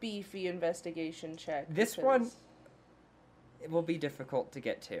rules. Yep. Beefy investigation check. This because- one- It will be difficult to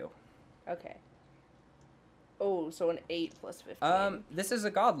get to. Okay. Oh, so an 8 plus 15. This is a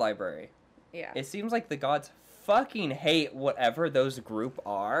god library. Yeah. It seems like the gods fucking hate whatever those group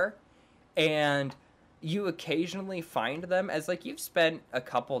are, and you occasionally find them as like you've spent a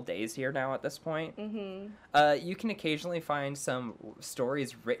couple days here now at this point. Mm-hmm. You can occasionally find some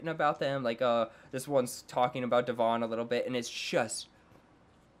stories written about them, like this one's talking about Devon a little bit, and it's just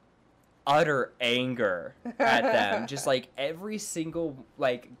utter anger at them. Just like every single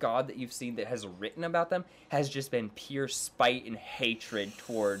like god that you've seen that has written about them has just been pure spite and hatred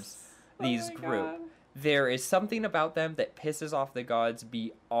towards these my group. God. There is something about them that pisses off the gods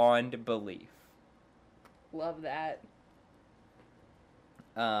beyond belief. Love that.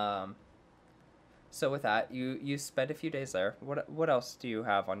 So with that, you spend a few days there. What else do you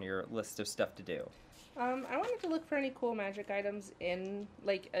have on your list of stuff to do? I wanted to look for any cool magic items in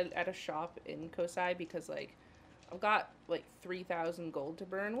like at a shop in Kosai because like I've got like 3,000 gold to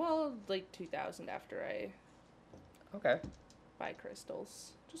burn. Well, like 2,000 after I Okay. buy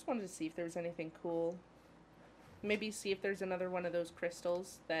crystals. Just wanted to see if there was anything cool. Maybe see if there's another one of those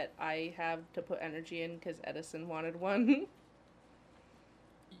crystals that I have to put energy in because Edison wanted one.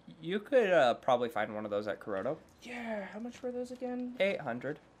 You could probably find one of those at Kuroto. Yeah, how much were those again?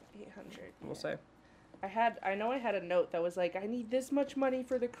 800, 800. we'll say. I know I had a note that was like, I need this much money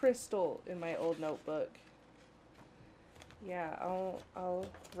for the crystal in my old notebook. Yeah, I'll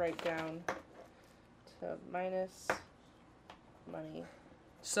write down to minus money.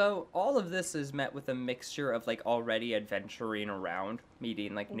 So all of this is met with a mixture of like already adventuring around,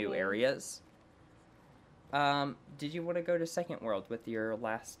 meeting like new Mhm. areas. Did you want to go to Second World with your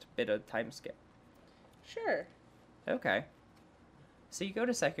last bit of time skip? Sure. Okay. So you go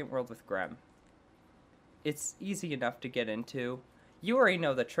to Second World with Grem. It's easy enough to get into. You already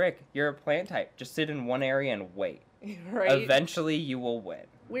know the trick. You're a plant type. Just sit in one area and wait. Right? Eventually you will win.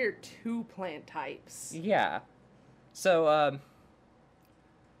 We're two plant types. Yeah. So,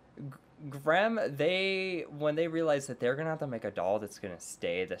 Grem, when they realize that they're gonna have to make a doll that's gonna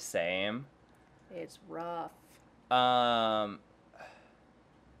stay the same, It's rough.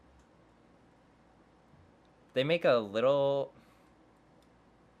 they make a little,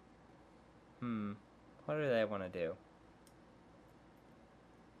 what do they want to do?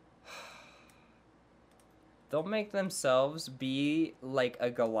 They'll make themselves be like a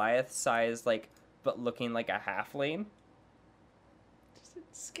Goliath size, like, but looking like a halfling. Just a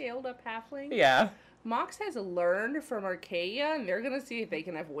scaled up halfling. Yeah. Mox has learned from Arcadia, and they're gonna see if they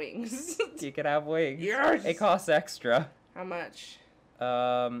can have wings. You could have wings. Yes! It costs extra. How much?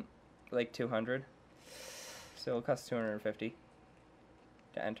 Like 200. So it'll cost 250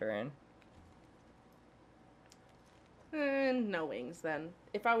 to enter in. No wings then.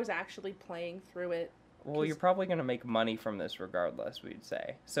 If I was actually playing through it. Well, you're probably going to make money from this regardless, we'd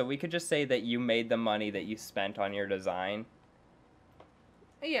say. So we could just say that you made the money that you spent on your design.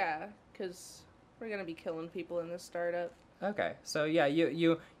 Yeah, because we're gonna be killing people in this startup. Okay. So yeah,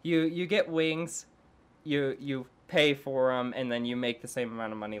 you get wings, you pay for them, and then you make the same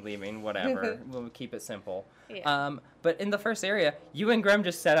amount of money leaving, whatever. We'll keep it simple. Yeah. But in the first area, you and Grem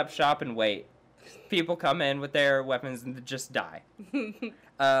just set up shop and wait. People come in with their weapons and just die.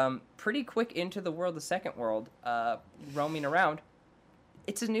 Pretty quick into the world, the Second World, roaming around.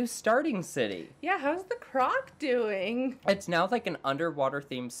 It's a new starting city. Yeah, how's the croc doing? It's now like an underwater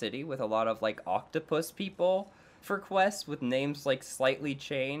themed city with a lot of like octopus people for quests with names like slightly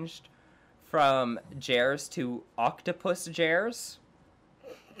changed from Jers to Octopus Jers.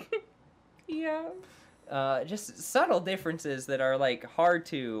 Yeah. Just subtle differences that are like hard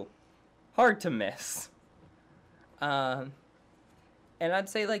to miss. And I'd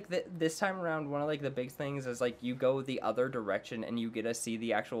say like this time around, one of like the big things is like you go the other direction and you get to see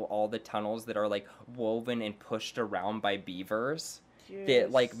the actual all the tunnels that are like woven and pushed around by beavers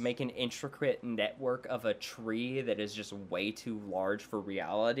that like make an intricate network of a tree that is just way too large for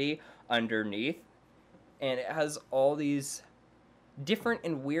reality underneath, and it has all these different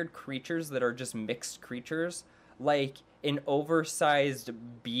and weird creatures that are just mixed creatures, like an oversized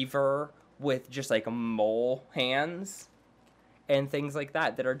beaver with just like mole hands and things like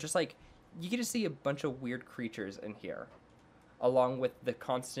that are just like, you get to see a bunch of weird creatures in here, along with the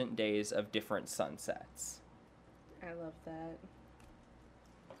constant days of different sunsets. I love that.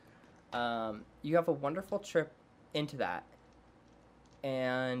 You have a wonderful trip into that,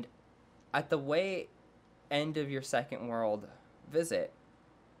 and at the way end of your Second World visit,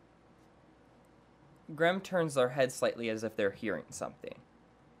 Grem turns their head slightly as if they're hearing something.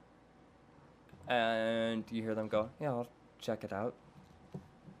 And you hear them go, yeah, I'll check it out.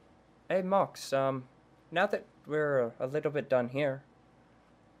 Hey, Mox, now that we're a little bit done here,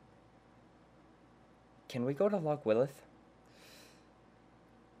 can we go to Log Willith?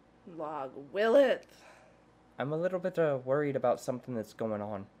 Log Willith. I'm a little bit worried about something that's going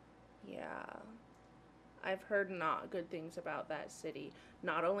on. Yeah. I've heard not good things about that city.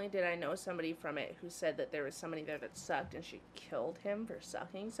 Not only did I know somebody from it who said that there was somebody there that sucked and she killed him for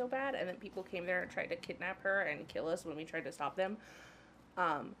sucking so bad, and then people came there and tried to kidnap her and kill us when we tried to stop them.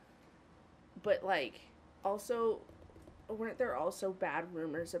 But, like, also, weren't there also bad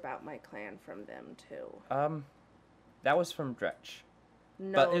rumors about my clan from them, too? That was from Dretch.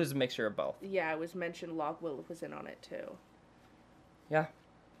 No. But it was a mixture of both. Yeah, it was mentioned Log Willith was in on it, too. Yeah.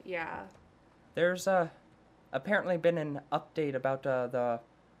 Yeah. There's, apparently been an update about, the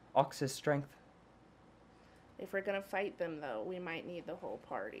Ox's strength. If we're gonna fight them, though, we might need the whole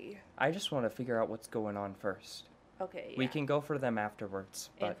party. I just want to figure out what's going on first. Okay, yeah. We can go for them afterwards,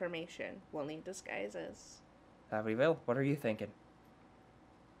 but Information. We'll need disguises. we will. What are you thinking?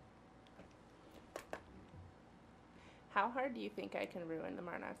 How hard do you think I can ruin the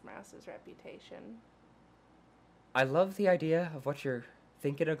Marnock Mouse's reputation? I love the idea of what you're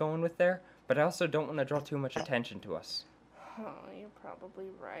thinking of going with there, but I also don't want to draw too much attention to us. Oh, you're probably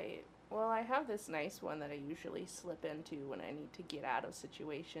right. Well, I have this nice one that I usually slip into when I need to get out of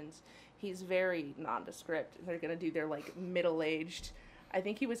situations. He's very nondescript. They're gonna do their, like, middle-aged... I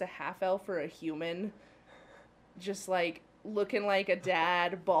think he was a half-elf or a human. Just, like, looking like a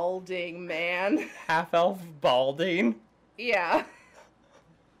dad, balding man. Half-elf balding? Yeah.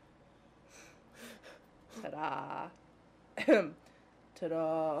 Ta-da.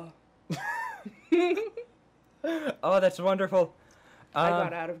 Ta-da. Oh, that's wonderful. I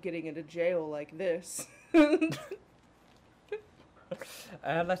got out of getting into jail like this.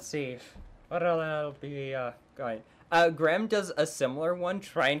 Let's see. What'll be going? Graham does a similar one,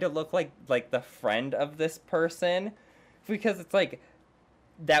 trying to look like the friend of this person, because it's like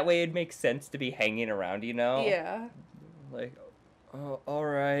that way it makes sense to be hanging around, you know? Yeah. Like, oh, all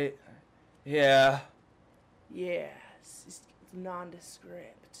right, yeah. Yes. It's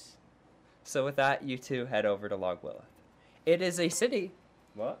nondescript. So with that, you two head over to Log Willith. It is a city.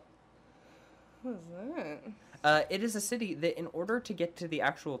 What? What's that? It is a city that in order to get to the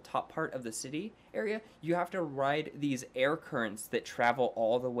actual top part of the city area, you have to ride these air currents that travel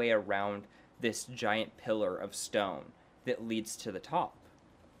all the way around this giant pillar of stone that leads to the top.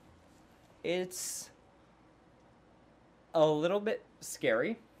 It's a little bit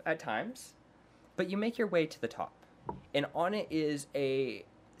scary at times, but you make your way to the top. And on it is a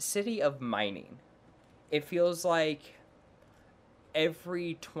city of mining. It feels like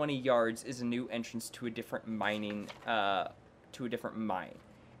every 20 yards is a new entrance to a different mining, to a different mine.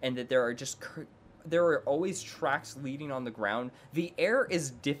 And that there are always tracks leading on the ground. The air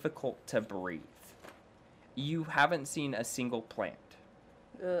is difficult to breathe. You haven't seen a single plant.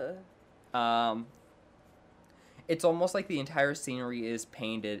 It's almost like the entire scenery is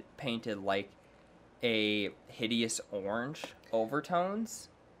painted like a hideous orange overtones.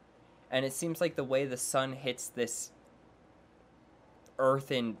 And it seems like the way the sun hits this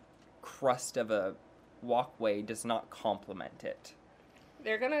earthen crust of a walkway does not complement it.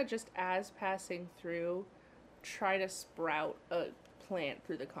 They're gonna just, as passing through, try to sprout a plant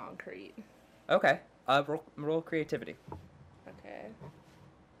through the concrete. Okay. Roll creativity. Okay.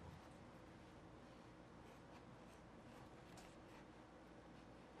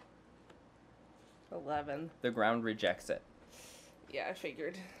 $11. The ground rejects it. Yeah, I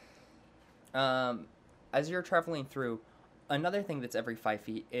figured. As you're traveling through, another thing that's every 5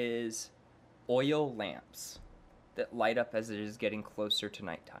 feet is oil lamps that light up as it is getting closer to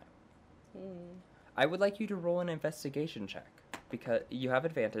nighttime. I would like you to roll an investigation check, because you have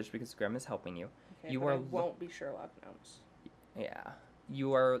advantage because Graham is helping you. Okay, You but are I won't be Sherlock Gnomes. Yeah.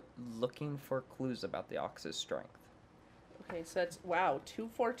 You are looking for clues about the Ox's strength. Okay, so that's, wow, 2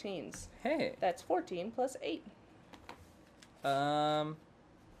 14s. Hey. That's 14 plus 8.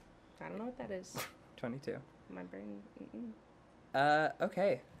 I don't know what that is. 22. My brain. Mm-mm.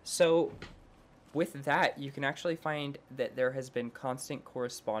 Okay. So, with that, you can actually find that there has been constant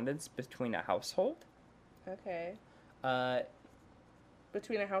correspondence between a household. Okay.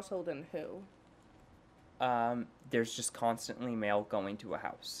 Between a household and who? There's just constantly mail going to a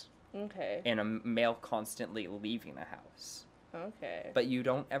house. Okay. And a mail constantly leaving a house. Okay. But you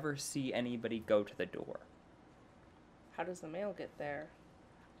don't ever see anybody go to the door. How does the mail get there?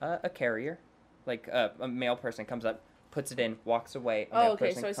 A carrier. Like, a mail person comes up, puts it in, walks away. And Oh, that okay.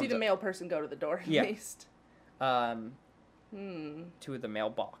 person So I see comes the up, mail person go to the door at Yeah. least. to the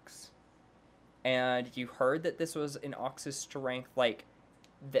mailbox. And you heard that this was in Ox's strength, like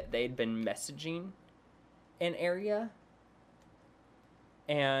that they'd been messaging an area.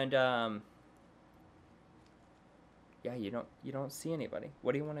 And yeah, you don't see anybody.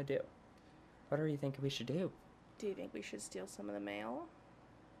 What do you want to do? What are you thinking we should do? Do you think we should steal some of the mail?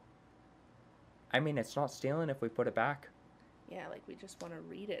 I mean, it's not stealing if we put it back. Yeah, like we just want to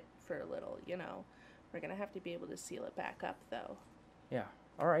read it for a little, you know. We're gonna have to be able to seal it back up, though. Yeah.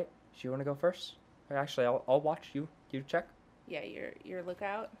 All right. Do you want to go first? Or actually, I'll watch you. You check. Yeah, your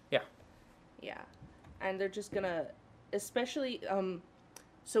lookout. Yeah. Yeah, and they're just gonna, especially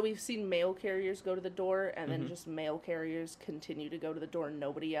so we've seen mail carriers go to the door, and then just mail carriers continue to go to the door, and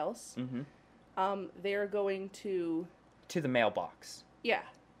nobody else. They're going to To the mailbox.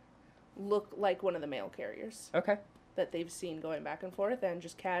 look like one of the mail carriers Okay. that they've seen going back and forth, and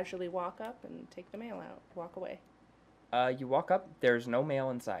just casually walk up and take the mail out, walk away. You walk up. There's no mail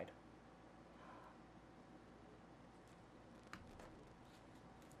inside.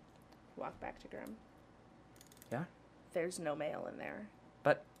 Walk back to Grim. Yeah. There's no mail in there.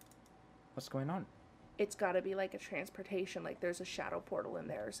 But what's going on? It's got to be like a transportation, like there's a shadow portal in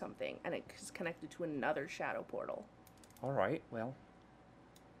there or something, and it's connected to another shadow portal. All right. Well,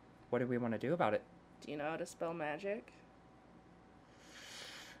 what do we want to do about it? Do you know how to spell magic?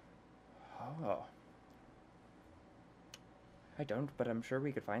 Oh. I don't, but I'm sure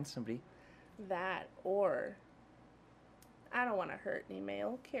we could find somebody. That, or I don't want to hurt any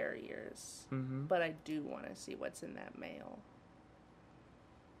mail carriers, but I do want to see what's in that mail.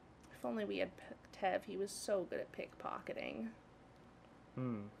 If only we had Tev. He was so good at pickpocketing.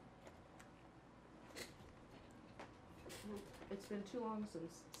 It's been too long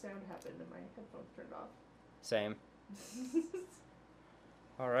since sound happened and my headphones turned off. Same.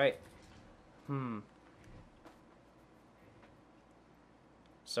 All right.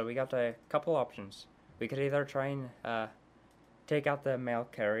 So we got a couple options. We could either try and take out the mail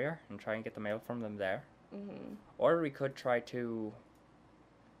carrier and try and get the mail from them there. Or we could try to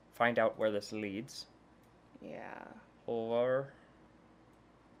find out where this leads. Yeah. Or...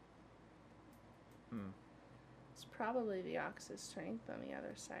 It's probably the Ox's strength on the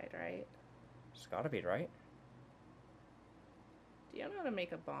other side, right? It's gotta be, right? Do you know how to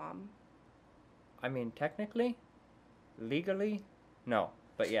make a bomb? I mean, technically, legally, no.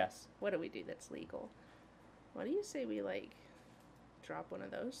 But yes. What do we do that's legal? What do you say we, like, drop one of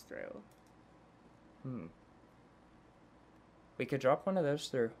those through? We could drop one of those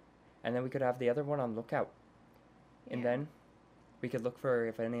through, and then we could have the other one on lookout. And Yeah. then we could look for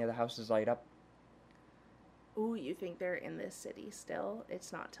if any of the houses light up. Ooh, you think they're in this city still?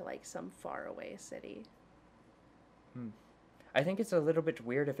 It's not to, like, some faraway city. I think it's a little bit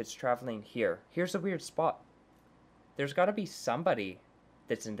weird if it's traveling here. Here's a weird spot. There's got to be somebody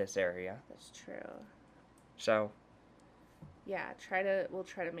that's in this area. That's true. So, Yeah, we'll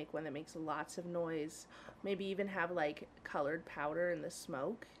try to make one that makes lots of noise. Maybe even have, like, colored powder in the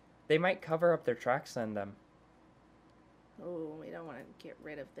smoke. they might cover up their tracks then them. Oh, we don't want to get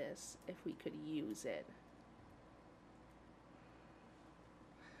rid of this if we could use it.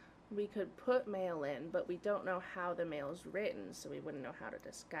 We could put mail in, but we don't know how the mail's written, so we wouldn't know how to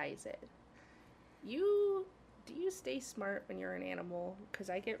disguise it. Do you stay smart when you're an animal? Because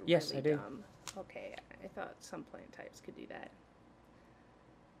I get really Yes, I do. dumb. Okay, I thought some plant types could do that.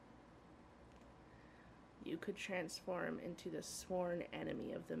 You could transform into the sworn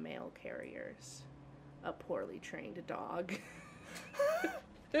enemy of the mail carriers. A poorly trained dog.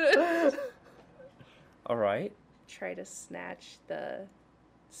 All right. Try to snatch the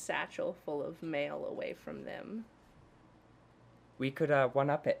satchel full of mail away from them. We could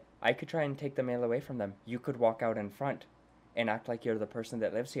one-up it. I could try and take the mail away from them. You could walk out in front and act like you're the person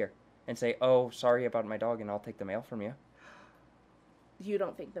that lives here and say, oh, sorry about my dog, and I'll take the mail from you. You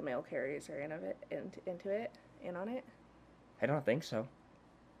don't think the mail carriers are in on it? I don't think so.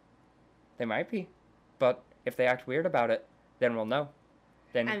 They might be. But if they act weird about it, then we'll know.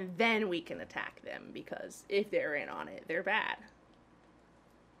 Then And then we can attack them, because if they're in on it, they're bad.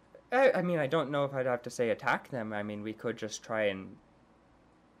 I mean, I don't know if I'd have to say attack them. I mean, we could just try and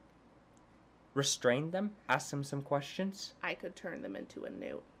restrain them, ask them some questions. I could turn them into a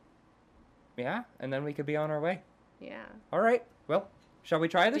newt. Yeah, and then we could be on our way. Yeah. All right. Well, shall we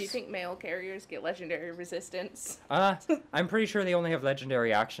try this? Do you think mail carriers get legendary resistance? I'm pretty sure they only have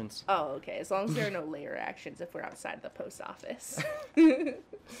legendary actions. Oh, okay. As long as there are no layer actions if we're outside the post office.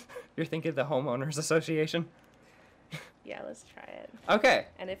 You're thinking the homeowners association? Yeah, let's try it. Okay.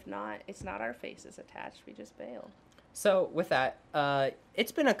 And if not, it's not our faces attached. We just bail. So with that,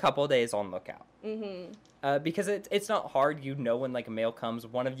 it's been a couple days on lookout. Because it's not hard. You know when like a mail comes,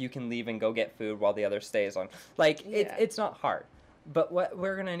 one of you can leave and go get food while the other stays on. Like it's not hard. But what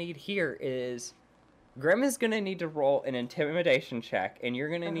we're gonna need here is, Grim is gonna need to roll an intimidation check, and you're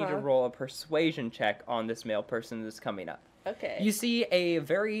gonna need to roll a persuasion check on this male person that's coming up. Okay. You see a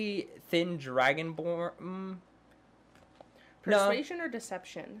very thin dragonborn. Persuasion or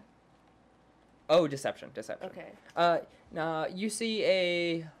deception? Oh, deception. Okay. Now you see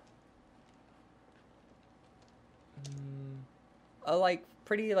a like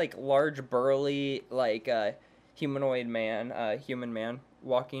pretty like large burly like humanoid man, human man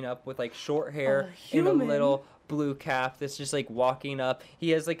walking up with like short hair and a little blue cap that's just like walking up.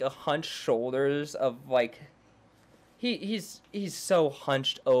 He has like a hunched shoulders of like he's so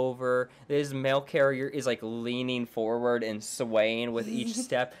hunched over. His mail carrier is like leaning forward and swaying with each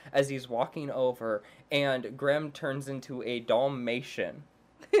step as he's walking over, and Graham turns into a Dalmatian.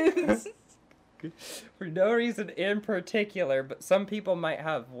 For no reason in particular, but some people might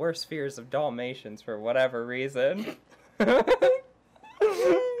have worse fears of Dalmatians for whatever reason. Because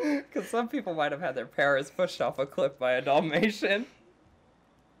some people might have had their parents pushed off a cliff by a Dalmatian.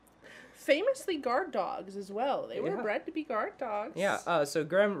 Famously guard dogs as well. They were bred to be guard dogs. Yeah, so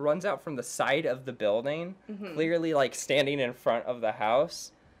Graham runs out from the side of the building, clearly like standing in front of the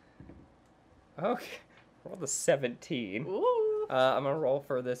house. Okay, roll the 17. Ooh. I'm gonna roll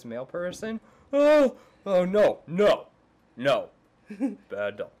for this male person. Oh no.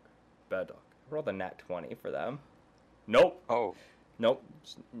 Bad dog. Roll the nat 20 for them. Nope. Oh. Nope.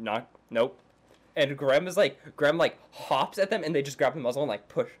 Nope. And Graham hops at them and they just grab the muzzle and like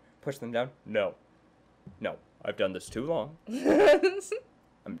push them down. No. I've done this too long.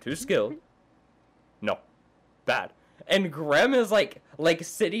 I'm too skilled. No. Bad. And Graham is like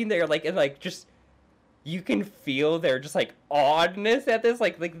sitting there just, you can feel their just like oddness at this,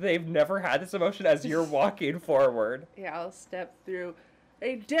 like they've never had this emotion as you're walking forward. Yeah, I'll step through.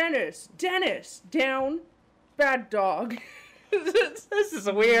 Hey, Dennis, down. Bad dog. This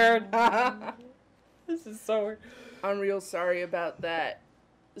is weird. This is so weird. I'm real sorry about that.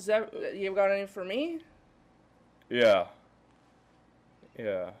 Is that, you got any for me? Yeah.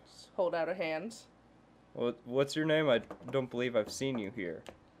 Just hold out a hand. What's your name? I don't believe I've seen you here.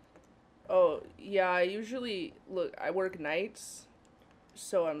 Oh, yeah, I work nights,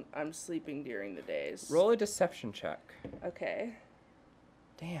 so I'm sleeping during the days. Roll a deception check. Okay.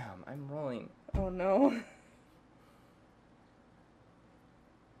 Damn, I'm rolling. Oh no.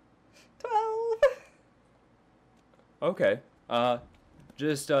 12. Okay.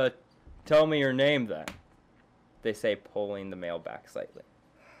 Just tell me your name then. They say, pulling the mail back slightly.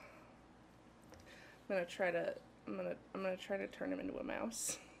 I'm gonna try to turn him into a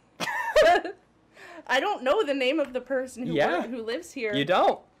mouse. I don't know the name of the person who lives here. You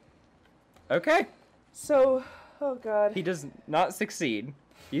don't? Okay. So, oh god. He does not succeed.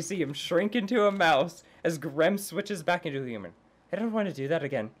 You see him shrink into a mouse as Grem switches back into a human. I don't want to do that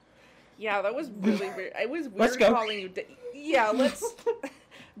again. Yeah, that was really weird. It was Let's weird go. calling you. Yeah, let's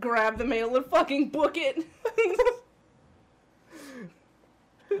grab the mail and fucking book it.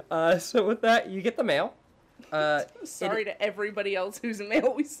 So with that, you get the mail. Sorry to everybody else whose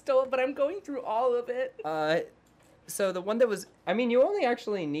mail we stole, but I'm going through all of it. So the one that was, I mean, you only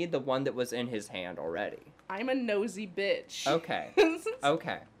actually need the one that was in his hand already. I'm a nosy bitch. Okay.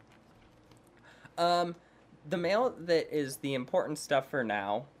 Okay. The mail that is the important stuff for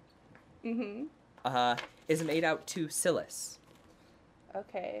now, is made out to Silas.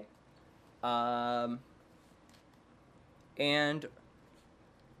 Okay. And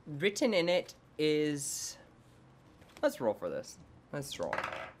written in it is, let's roll for this. Let's roll.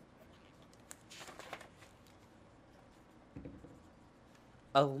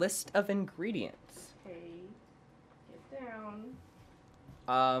 A list of ingredients. Okay. Get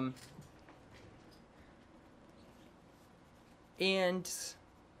down. And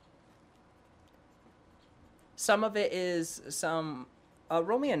some of it is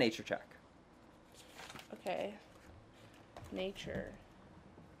roll me a nature check. Okay. Nature.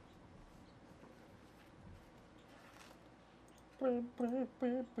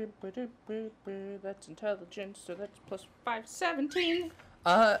 That's intelligence, so that's plus 5, 17.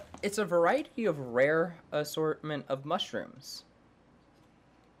 It's a variety of rare assortment of mushrooms.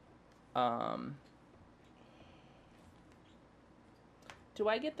 Do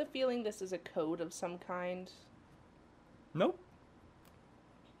I get the feeling this is a code of some kind? Nope.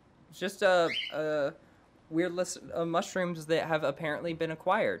 It's just a weird list of mushrooms that have apparently been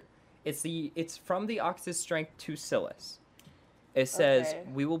acquired. It's from the Ox's strength to Silas. It says, Okay.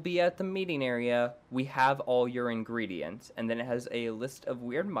 we will be at the meeting area. We have all your ingredients. And then it has a list of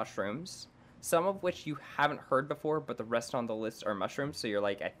weird mushrooms, some of which you haven't heard before, but the rest on the list are mushrooms. So you're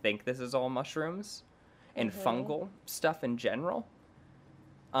like, I think this is all mushrooms and fungal stuff in general.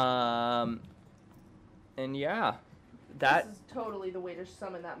 And yeah, that This is totally the way to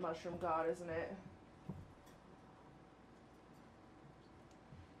summon that mushroom god, isn't it?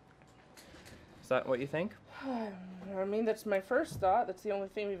 is that what you think? I mean, that's my first thought. That's the only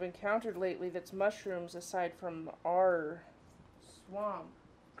thing we've encountered lately that's mushrooms aside from our swamp.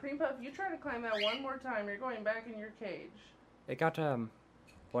 Cream Puff, you try to climb that one more time, you're going back in your cage. I got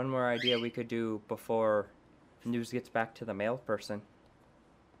one more idea we could do before news gets back to the mail person.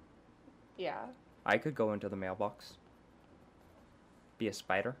 Yeah. I could go into the mailbox. Be a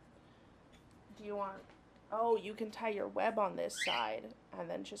spider. Do you want... Oh, you can tie your web on this side and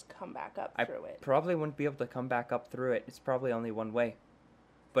then just come back up I through it. probably wouldn't be able to come back up through it. It's probably only one way.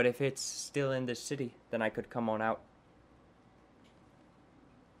 But if it's still in the city, then I could come on out.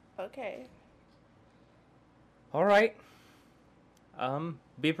 Okay. All right.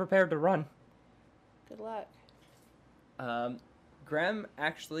 Be prepared to run. Good luck. Graham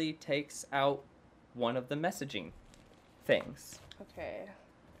actually takes out one of the messaging things. Okay.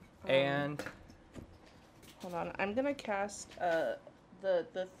 And Hold on. I'm gonna cast the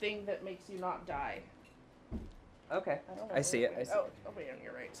thing that makes you not die. okay, I don't know I see where it. I see Oh, it. over here on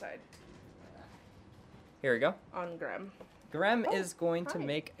your right side. Here we go. On Graham. Graham Oh, is going to hi.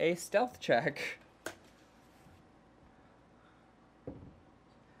 make a stealth check.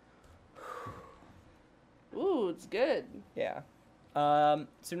 Ooh, it's good. Yeah.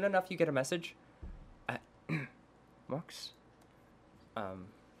 Soon enough, you get a message. Mox.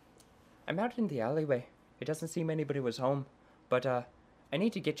 I'm out in the alleyway. It doesn't seem anybody was home, but I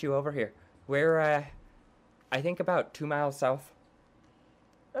need to get you over here. We're I think about 2 miles south.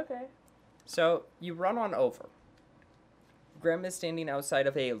 Okay. So you run on over. Graham is standing outside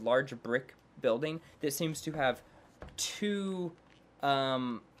of a large brick building that seems to have two, what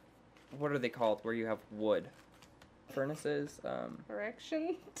are they called? Where you have wood furnaces.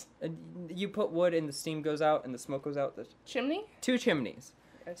 Correction. You put wood and the steam goes out and the smoke goes out. There's Chimney? 2 chimneys.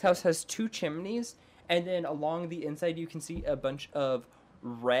 This house has 2 chimneys, and then along the inside you can see a bunch of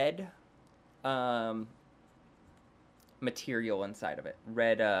red, material inside of it.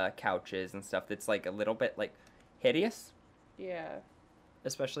 Red couches and stuff that's like a little bit like hideous, Yeah.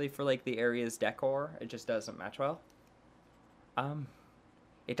 especially for like the area's decor. It just doesn't match well.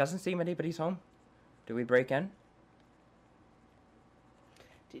 It doesn't seem anybody's home. Do we break in?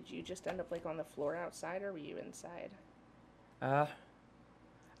 Did you just end up like on the floor outside, or were you inside?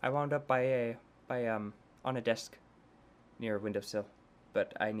 I wound up on a desk near a windowsill,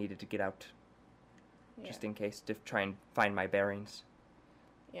 but I needed to get out just in case to try and find my bearings.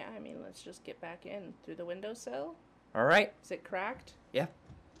 Yeah, I mean, let's just get back in through the windowsill. All right, Is it cracked? Yeah.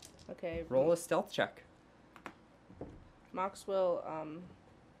 Okay. roll a stealth check. Mox will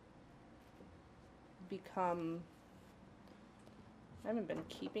become. I haven't been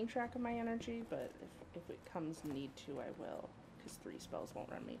keeping track of my energy, but if it comes need to, I will. Because 3 spells won't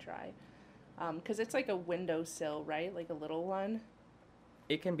let me try. Because it's like a windowsill, right? Like a little one.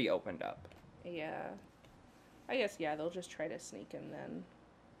 It can be opened up. Yeah. I guess, yeah, they'll just try to sneak in then.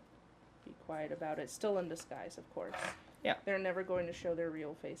 Be quiet about it. Still in disguise, of course. Yeah. They're never going to show their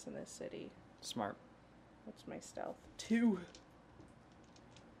real face in this city. Smart. What's my stealth? 2.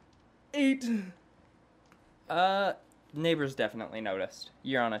 8. Neighbors definitely noticed.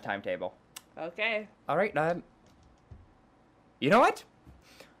 You're on a timetable. Okay. All right, you know what?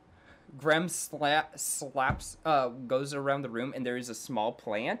 Graham goes around the room, and there is a small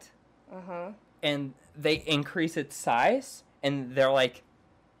plant, Uh-huh. and they increase its size, and they're like,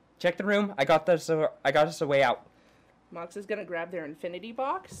 "Check the room. I got us a way out." Mox is gonna grab their infinity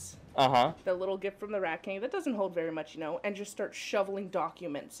box, Uh-huh. the little gift from the Rat King that doesn't hold very much, and just start shoveling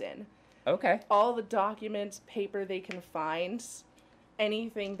documents in. Okay. All the documents, paper they can find,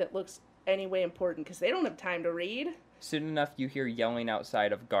 anything that looks any way important, because they don't have time to read. Soon enough, you hear yelling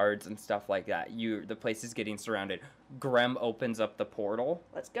outside of guards and stuff like that. The place is getting surrounded. Grem opens up the portal,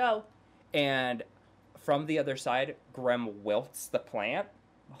 Let's go. and from the other side, Grem wilts the plant,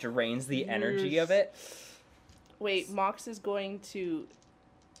 drains the energy of it. Wait, Mox is going to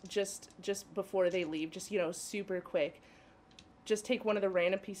just before they leave, just super quick, just take one of the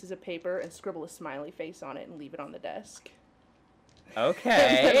random pieces of paper and scribble a smiley face on it and leave it on the desk. And then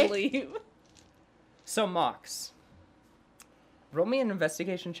Okay. leave. So, Mox, roll me an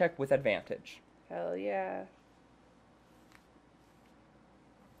investigation check with advantage. Hell yeah.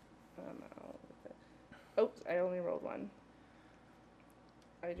 I'm out with it. Oh, I only rolled 1.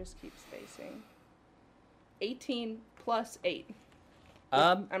 I just keep spacing. 18 plus 8.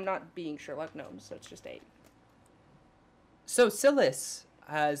 I'm not being Sherlock Gnomes, so it's just 8. So Silas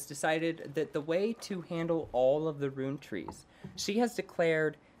has decided that the way to handle all of the rune trees, she has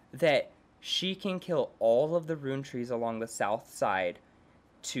declared that she can kill all of the rune trees along the south side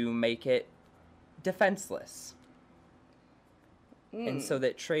to make it defenseless. And so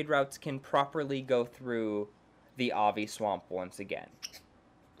that trade routes can properly go through the Avi Swamp once again.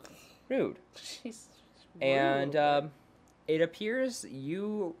 Rude. She's And rude. it appears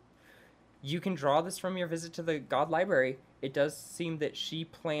you can draw this from your visit to the God Library. It does seem that she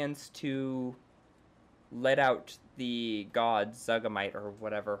plans to let out the god Zugamite, or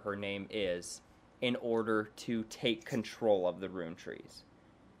whatever her name is, in order to take control of the rune trees.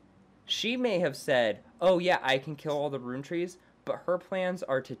 She may have said, oh yeah, I can kill all the rune trees, but her plans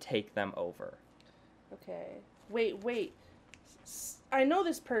are to take them over. Okay. Wait. I know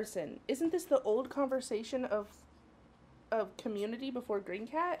this person. Isn't this the old conversation of community before Green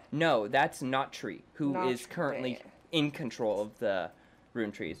Cat? No, that's Not Tree, who Not is currently Tree. in control of the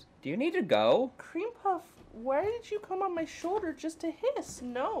rune trees. Do you need to go? Cream Puff, why did you come on my shoulder just to hiss?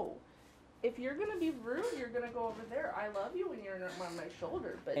 No. If you're gonna be rude, you're gonna go over there. I love you when you're on my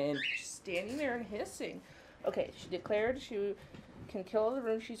shoulder, but And- standing there and hissing. Okay, she declared she can kill all the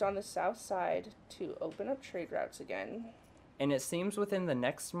rune trees on the south side to open up trade routes again. And it seems within the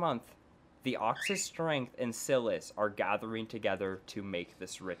next month, the Ox's Strength and Silas are gathering together to make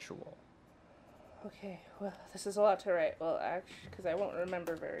this ritual. Okay, well, this is a lot to write. Well, actually, because I won't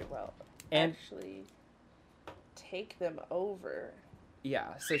remember very well. And- Actually, take them over.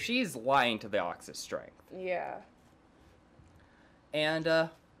 Yeah, so she's lying to the Ox's Strength. Yeah. And,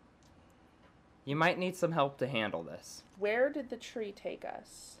 you might need some help to handle this. Where did the tree take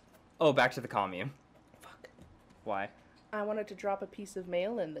us? Oh, back to the commune. Fuck. Why? I wanted to drop a piece of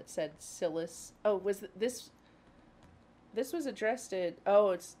mail in that said Silas. Oh, was this? This was addressed at.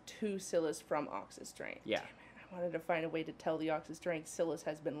 Oh, it's to Silas from Ox's Strength. Yeah. Damn it. I wanted to find a way to tell the Ox's Strength Silas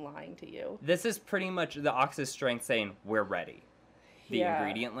has been lying to you. This is pretty much the Ox's Strength saying, we're ready. The Yeah.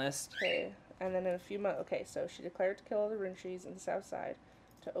 ingredient list. Okay, and then in a few months. Okay, so she declared to kill all the rune trees in the south side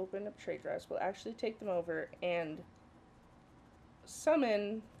to open up trade routes. We'll actually take them over and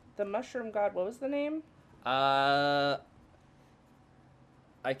summon the mushroom god. What was the name?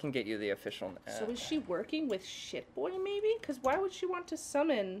 I can get you the official. So is she working with Shitboy maybe? Because why would she want to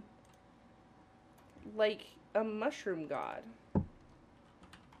summon, like, a mushroom god? Are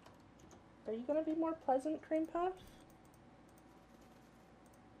you gonna be more pleasant, Cream Puff?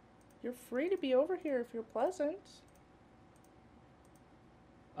 You're free to be over here if you're pleasant.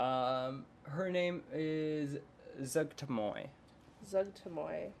 Her name is Zugtamoy.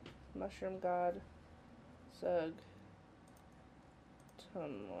 Zugtamoy. Mushroom god.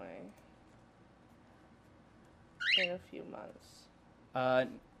 Zugtamoy. In a few months.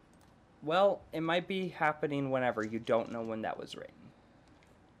 Well, it might be happening whenever. You don't know when that was written.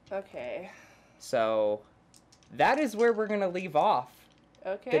 Okay. So, that is where we're gonna leave off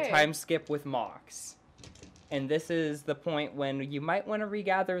Okay. the time skip with Mox. And this is the point when you might want to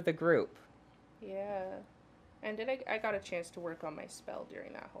regather the group. Yeah. And I got a chance to work on my spell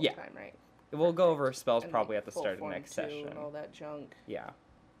during that whole Yeah. time, right? We'll go over spells And, probably like, at the full start of form next 2 session. and all that junk. Yeah.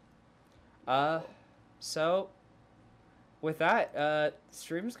 So, with that,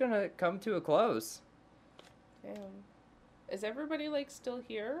 stream's gonna come to a close. Damn. Is everybody, like, still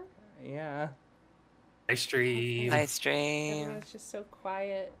here? Yeah. Hi, stream. Hi, stream. Everyone's just so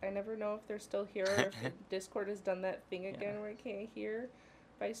quiet. I never know if they're still here or if Discord has done that thing again where I can't hear.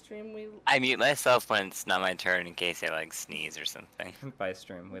 By stream, we I mute myself when it's not my turn in case I like sneeze or something. Bye,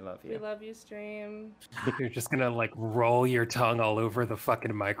 stream. We love you. love you, stream. You're just gonna like roll your tongue all over the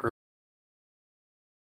fucking microphone.